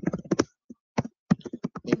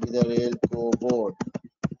 maybe the railco board.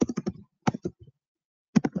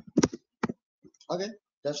 Okay,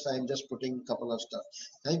 just I'm just putting a couple of stuff.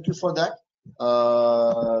 Thank you for that.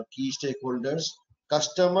 Key stakeholders,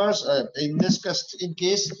 customers. In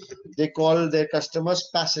case they call their customers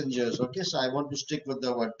passengers. Okay, so I want to stick with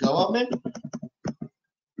the word government.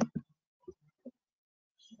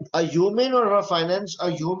 A human or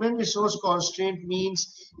a human resource constraint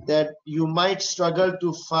means that you might struggle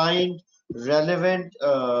to find relevant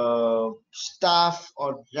staff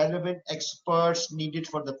or relevant experts needed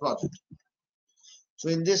for the project. So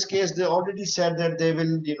in this case, they already said that they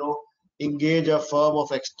will, engage a firm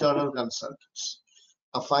of external consultants.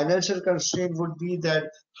 A financial constraint would be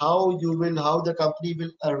that how the company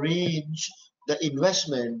will arrange the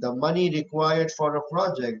investment, the money required for a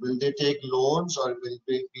project. Will they take loans or will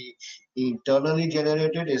they be internally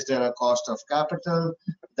generated? Is there a cost of capital?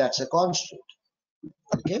 That's a constraint.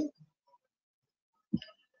 Okay,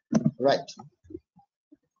 right.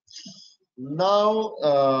 Now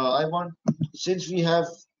since we have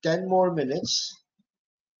 10 more minutes,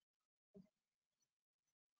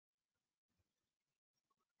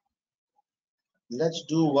 let's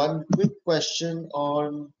do one quick question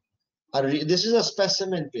on this is a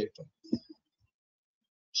specimen paper.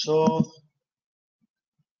 So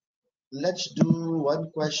let's do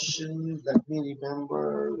one question. Let me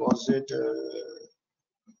remember, was it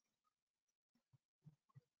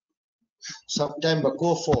September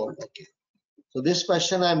co-4? Okay. So this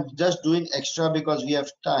question I'm just doing extra because we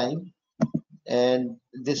have time and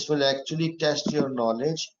this will actually test your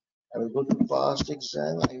knowledge. I will go to past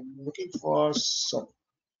exam. I'm looking for September.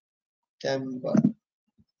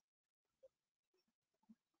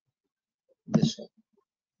 This one.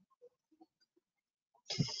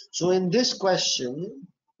 So in this question,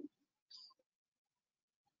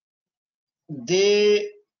 they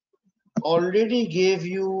already gave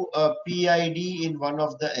you a PID in one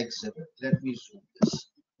of the exhibit. Let me zoom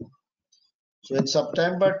this. So in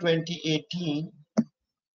September 2018,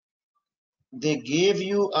 they gave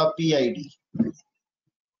you a PID.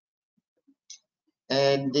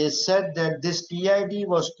 And they said that this PID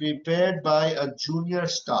was prepared by a junior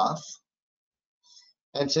staff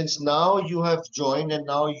And since now you have joined and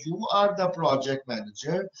now you are the project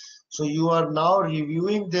manager, so you are now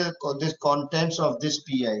reviewing the contents of this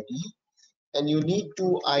PID, and you need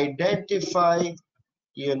to identify,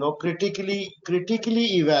 critically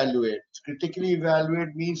evaluate. Critically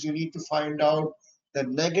evaluate means you need to find out the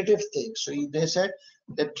negative things. So they said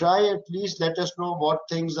that try and please let us know what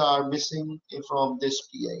things are missing from this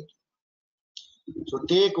PID. So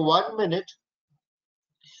take 1 minute,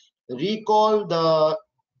 recall the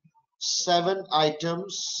 7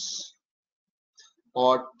 items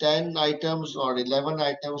or 10 items or 11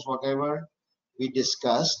 items, whatever we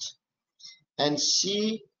discussed, and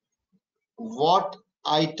see what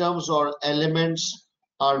items or elements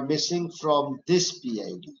are missing from this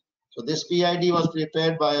PID. So this PID was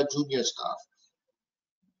prepared by a junior staff.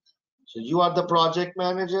 So you are the project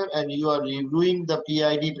manager and you are reviewing the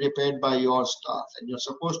PID prepared by your staff, and you're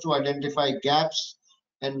supposed to identify gaps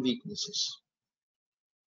and weaknesses.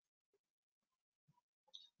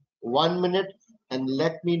 1 minute, and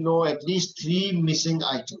let me know at least 3 missing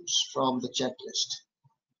items from the checklist.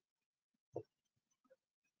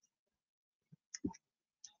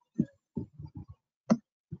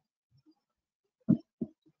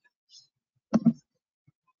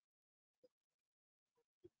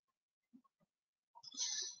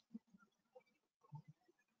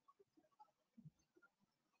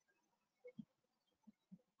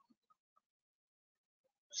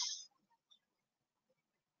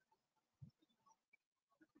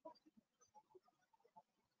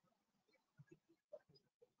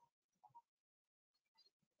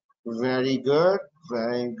 Very good,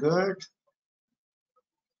 very good.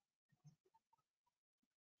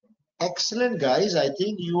 Excellent, guys. I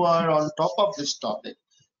think you are on top of this topic.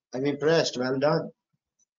 I'm impressed. Well done.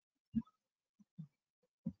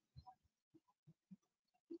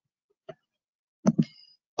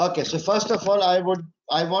 Okay, so first of all, I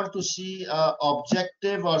want to see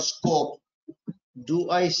objective or scope. Do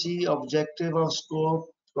I see objective or scope?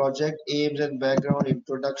 Project aims and background,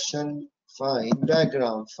 introduction, fine.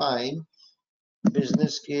 Background, fine.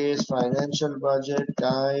 Business case, financial budget,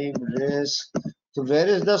 time, risk. So where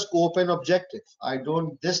is the scope and objective?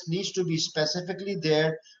 This needs to be specifically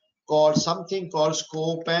there, called something called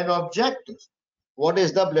scope and objective. What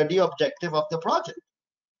is the bloody objective of the project?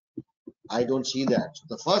 I don't see that. So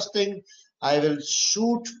the first thing, I will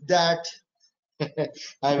shoot that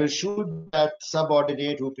I will shoot that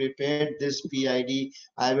subordinate who prepared this PID.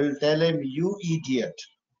 I will tell him, you idiot,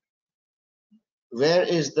 where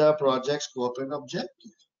is the project scope and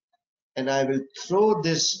objective? And I will throw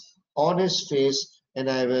this on his face, and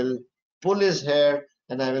I will pull his hair,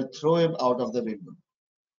 and I will throw him out of the window.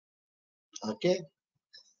 Okay,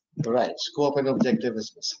 right, scope and objective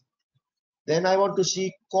is missing. Then I want to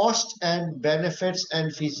see cost and benefits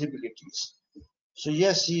and feasibilities. So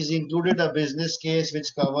yes, he's included a business case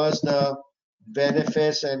which covers the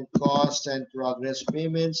benefits and costs and progress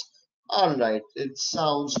payments. All right, it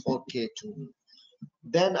sounds okay to me.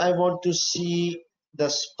 Then I want to see the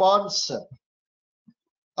sponsor.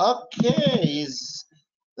 Okay,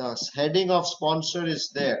 the heading of sponsor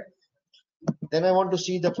is there. Then I want to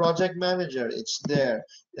see the project manager. It's there.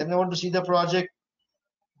 Then I want to see the project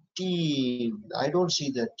team. I don't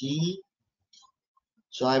see the team.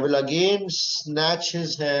 So I will again snatch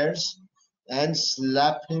his hairs and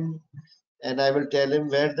slap him, and I will tell him,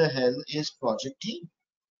 where the hell is project team?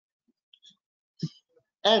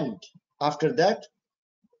 And after that,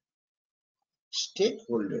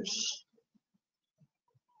 stakeholders.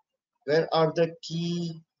 Where are the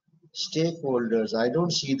key stakeholders? I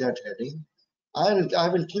don't see that heading. I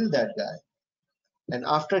will kill that guy. And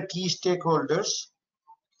after key stakeholders,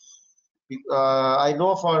 I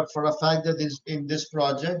know for a fact that in this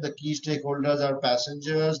project, the key stakeholders are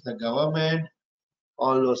passengers, the government,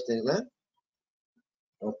 all those things.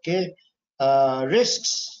 Okay.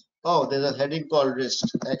 Risks. Oh, there's a heading called risks.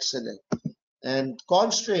 Excellent. And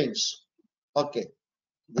constraints. Okay.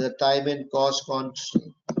 The time and cost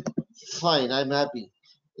constraint. Fine, I'm happy.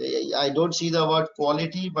 I don't see the word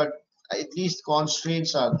quality, but at least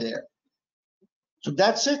constraints are there. So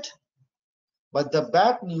that's it. But the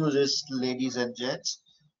bad news is, ladies and gents,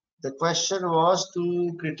 the question was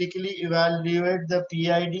to critically evaluate the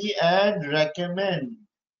PID and recommend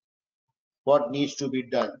what needs to be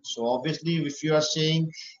done. So obviously, if you are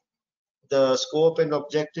saying the scope and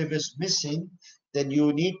objective is missing, then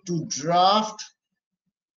you need to draft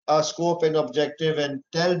a scope and objective and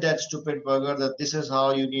tell that stupid bugger that this is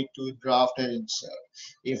how you need to draft and insert.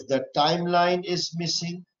 If the timeline is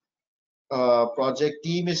missing, project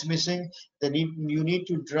team is missing, then you need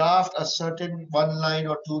to draft a certain 1 line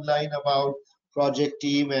or 2 line about project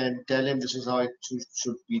team and tell him this is how it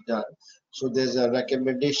should be done. So there's a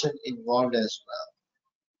recommendation involved as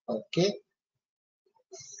well. Okay.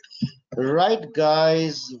 Right,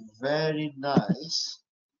 guys. Very nice.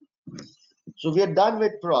 So we are done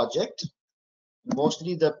with project,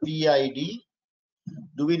 mostly the PID.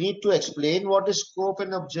 Do we need to explain what is scope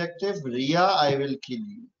and objective? Ria, I will kill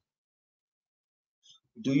you.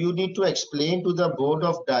 Do you need to explain to the board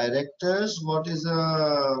of directors what is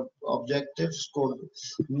a objective scope?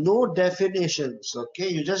 No definitions. Okay,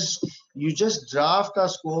 you just draft a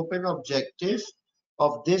scope and objective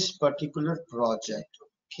of this particular project.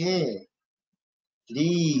 Okay,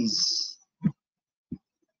 please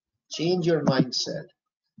change your mindset.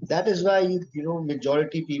 That is why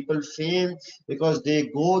majority people fail, because they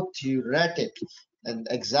go theoretic, and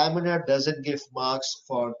examiner doesn't give marks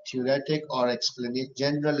for theoretic or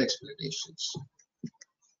general explanations.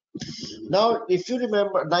 Now, if you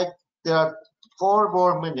remember, like, there are 4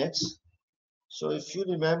 more minutes. So if you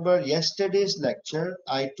remember yesterday's lecture,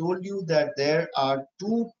 I told you that there are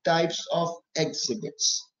 2 types of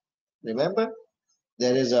exhibits. Remember,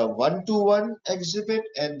 there is a one-to-one exhibit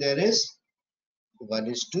and there is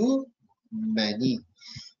one-is-to-many.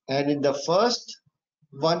 And in the first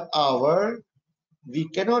 1 hour, we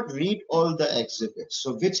cannot read all the exhibits.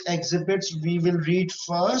 So which exhibits we will read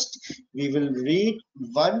first? We will read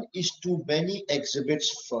one-is-to-many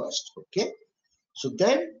exhibits first. Okay. So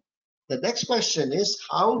then the next question is,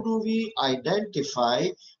 how do we identify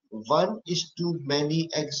one-is-to-many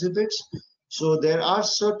exhibits? So there are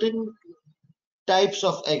certain types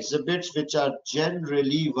of exhibits which are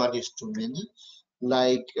generally one-is-to-many,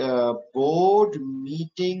 like board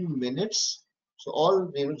meeting minutes. So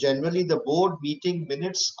all, generally the board meeting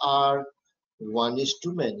minutes are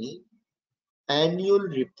one-is-to-many. Annual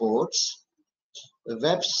reports,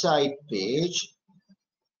 website page,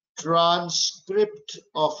 transcript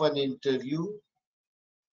of an interview,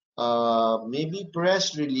 maybe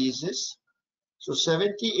press releases. So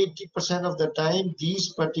 70–80% of the time,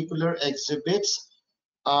 these particular exhibits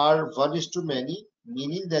are one-is-to-many,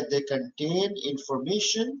 meaning that they contain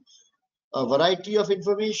information, a variety of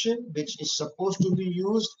information, which is supposed to be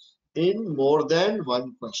used in more than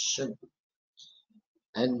one question.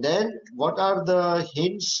 And then what are the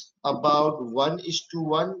hints about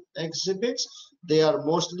one-is-to-one exhibits? They are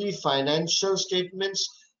mostly financial statements,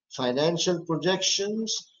 financial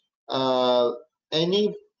projections,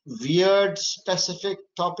 any weird specific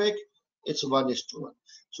topic, it's one-is-to-one.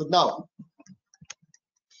 So now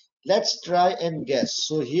let's try and guess.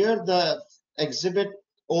 So here the exhibit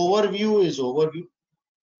overview is overview.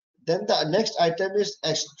 Then the next item is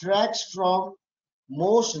extracts from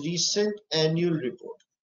most recent annual report.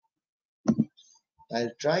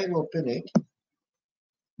 I'll try and open it.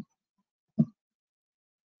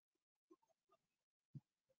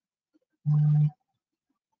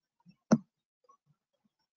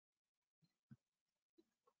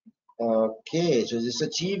 Okay, so this is a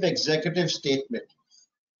chief executive statement.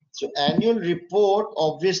 So annual report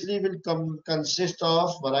obviously will consist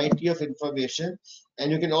of variety of information,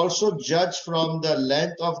 and you can also judge from the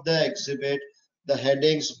length of the exhibit, the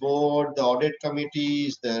headings, board, the audit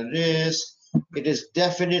committees, the risk. It is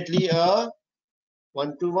definitely a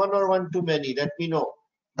one-to-one or one-to-many. Let me know.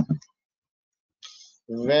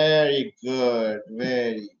 Very good,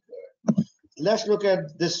 very good. Let's look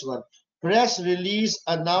at this one. Press release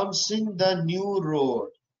announcing the new road.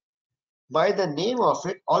 By the name of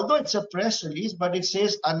it, although it's a press release, but it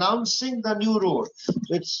says announcing the new road. So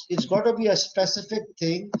it's got to be a specific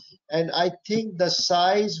thing, and I think the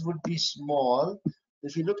size would be small.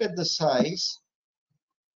 If you look at the size,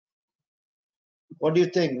 what do you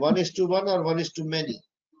think? One-is-to-one or one-is-to-many?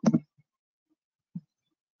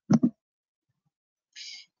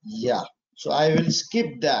 Yeah. So I will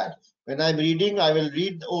skip that. When I'm reading, I will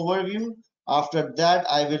read the overview. After that,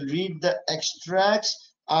 I will read the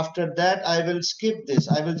extracts. After that, I will skip this.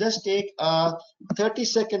 I will just take a 30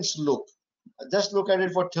 seconds look. Just look at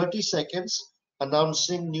it for 30 seconds.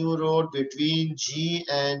 Announcing new road between G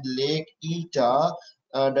and Lake Eta.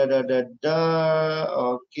 Okay,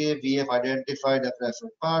 we have identified a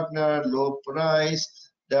preferred partner, low price,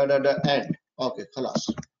 end. Okay, khalas.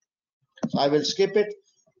 So I will skip it.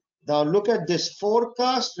 Now look at this: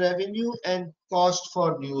 forecast revenue and cost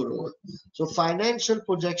for new road. So financial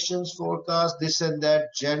projections, forecast, this and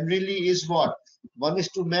that generally is what?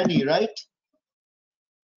 One-is-to-many, right?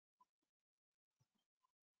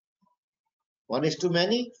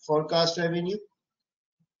 One-is-to-many, forecast revenue?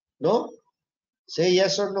 No? Say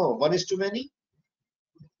yes or no. One-is-to-many?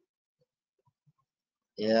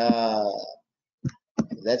 Yeah.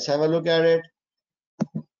 Let's have a look at it.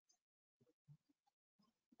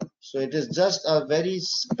 So it is just a very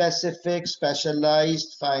specific,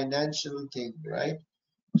 specialized financial thing, right?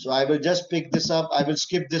 So I will just pick this up. I will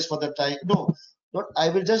skip this for the time. No, not. I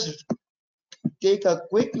will just take a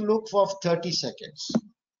quick look for 30 seconds.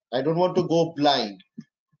 I don't want to go blind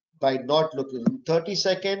by not looking. 30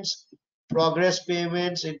 seconds, progress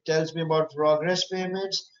payments. It tells me about progress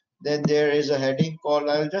payments. Then there is a heading called,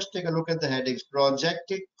 I'll just take a look at the headings.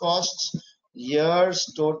 Projected costs, years,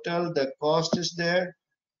 total, the cost is there.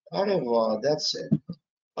 Oh, wow, that's it.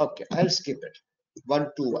 Okay, I'll skip it.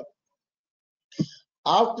 121.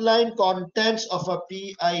 Outline contents of a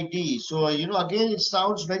PID. So, again, it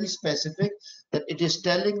sounds very specific that it is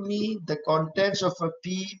telling me the contents of a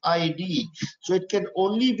PID. So it can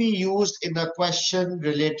only be used in a question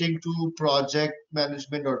relating to project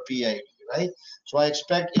management or PID, right? So I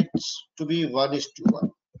expect it to be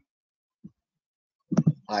 1:1.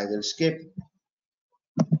 I will skip.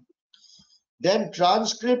 Then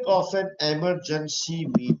transcript of an emergency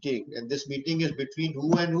meeting. And this meeting is between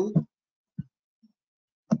who and who?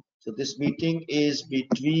 So this meeting is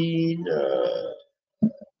between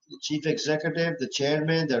the chief executive, the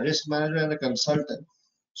chairman, the risk manager, and the consultant.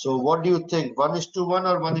 So what do you think? 1:1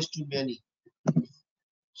 or 1:many?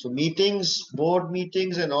 So meetings, board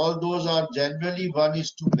meetings, and all those are generally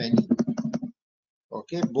 1:many.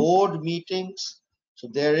 Okay, board meetings. So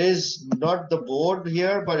there is not the board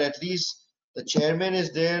here, but at least the chairman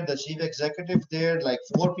is there, the chief executive there, like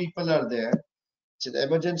 4 people are there. It's an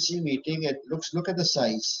emergency meeting. It look at the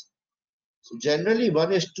size. So generally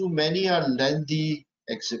 1:many are lengthy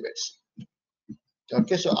exhibits.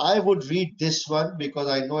 Okay, so I would read this one because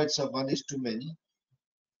I know it's a 1:many.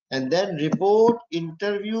 And then report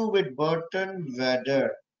interview with Burton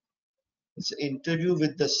Vader. It's an interview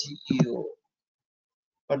with the CEO.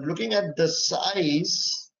 But looking at the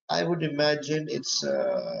size, I would imagine it's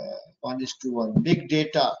 1:1. Big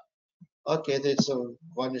data. Okay, that's a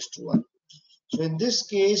 1:1. So in this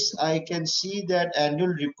case, I can see that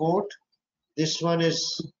annual report. This one is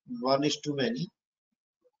 1:many.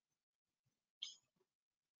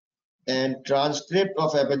 And transcript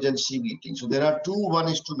of emergency meeting. So there are 2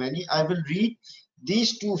 1:many. I will read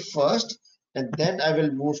these 2 first and then I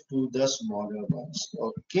will move to the smaller ones.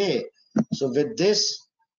 Okay. So with this,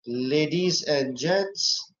 ladies and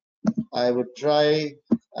gents, I would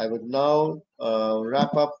now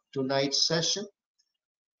wrap up tonight's session.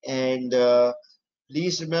 And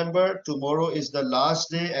please remember, tomorrow is the last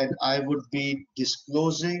day and I would be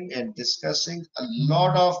disclosing and discussing a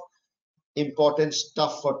lot of important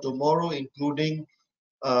stuff for tomorrow, including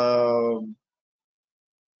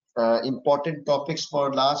important topics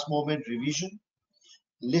for last moment revision,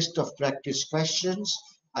 list of practice questions.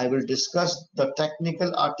 I will discuss the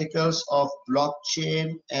technical articles of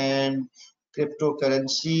blockchain and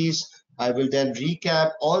cryptocurrencies. I will then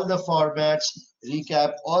recap all the formats,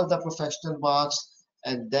 recap all the professional marks,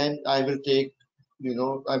 and then I will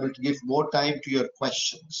I will give more time to your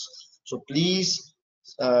questions. So please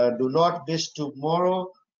do not miss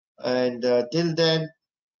tomorrow. And till then,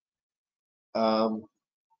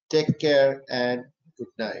 take care and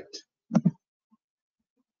good night.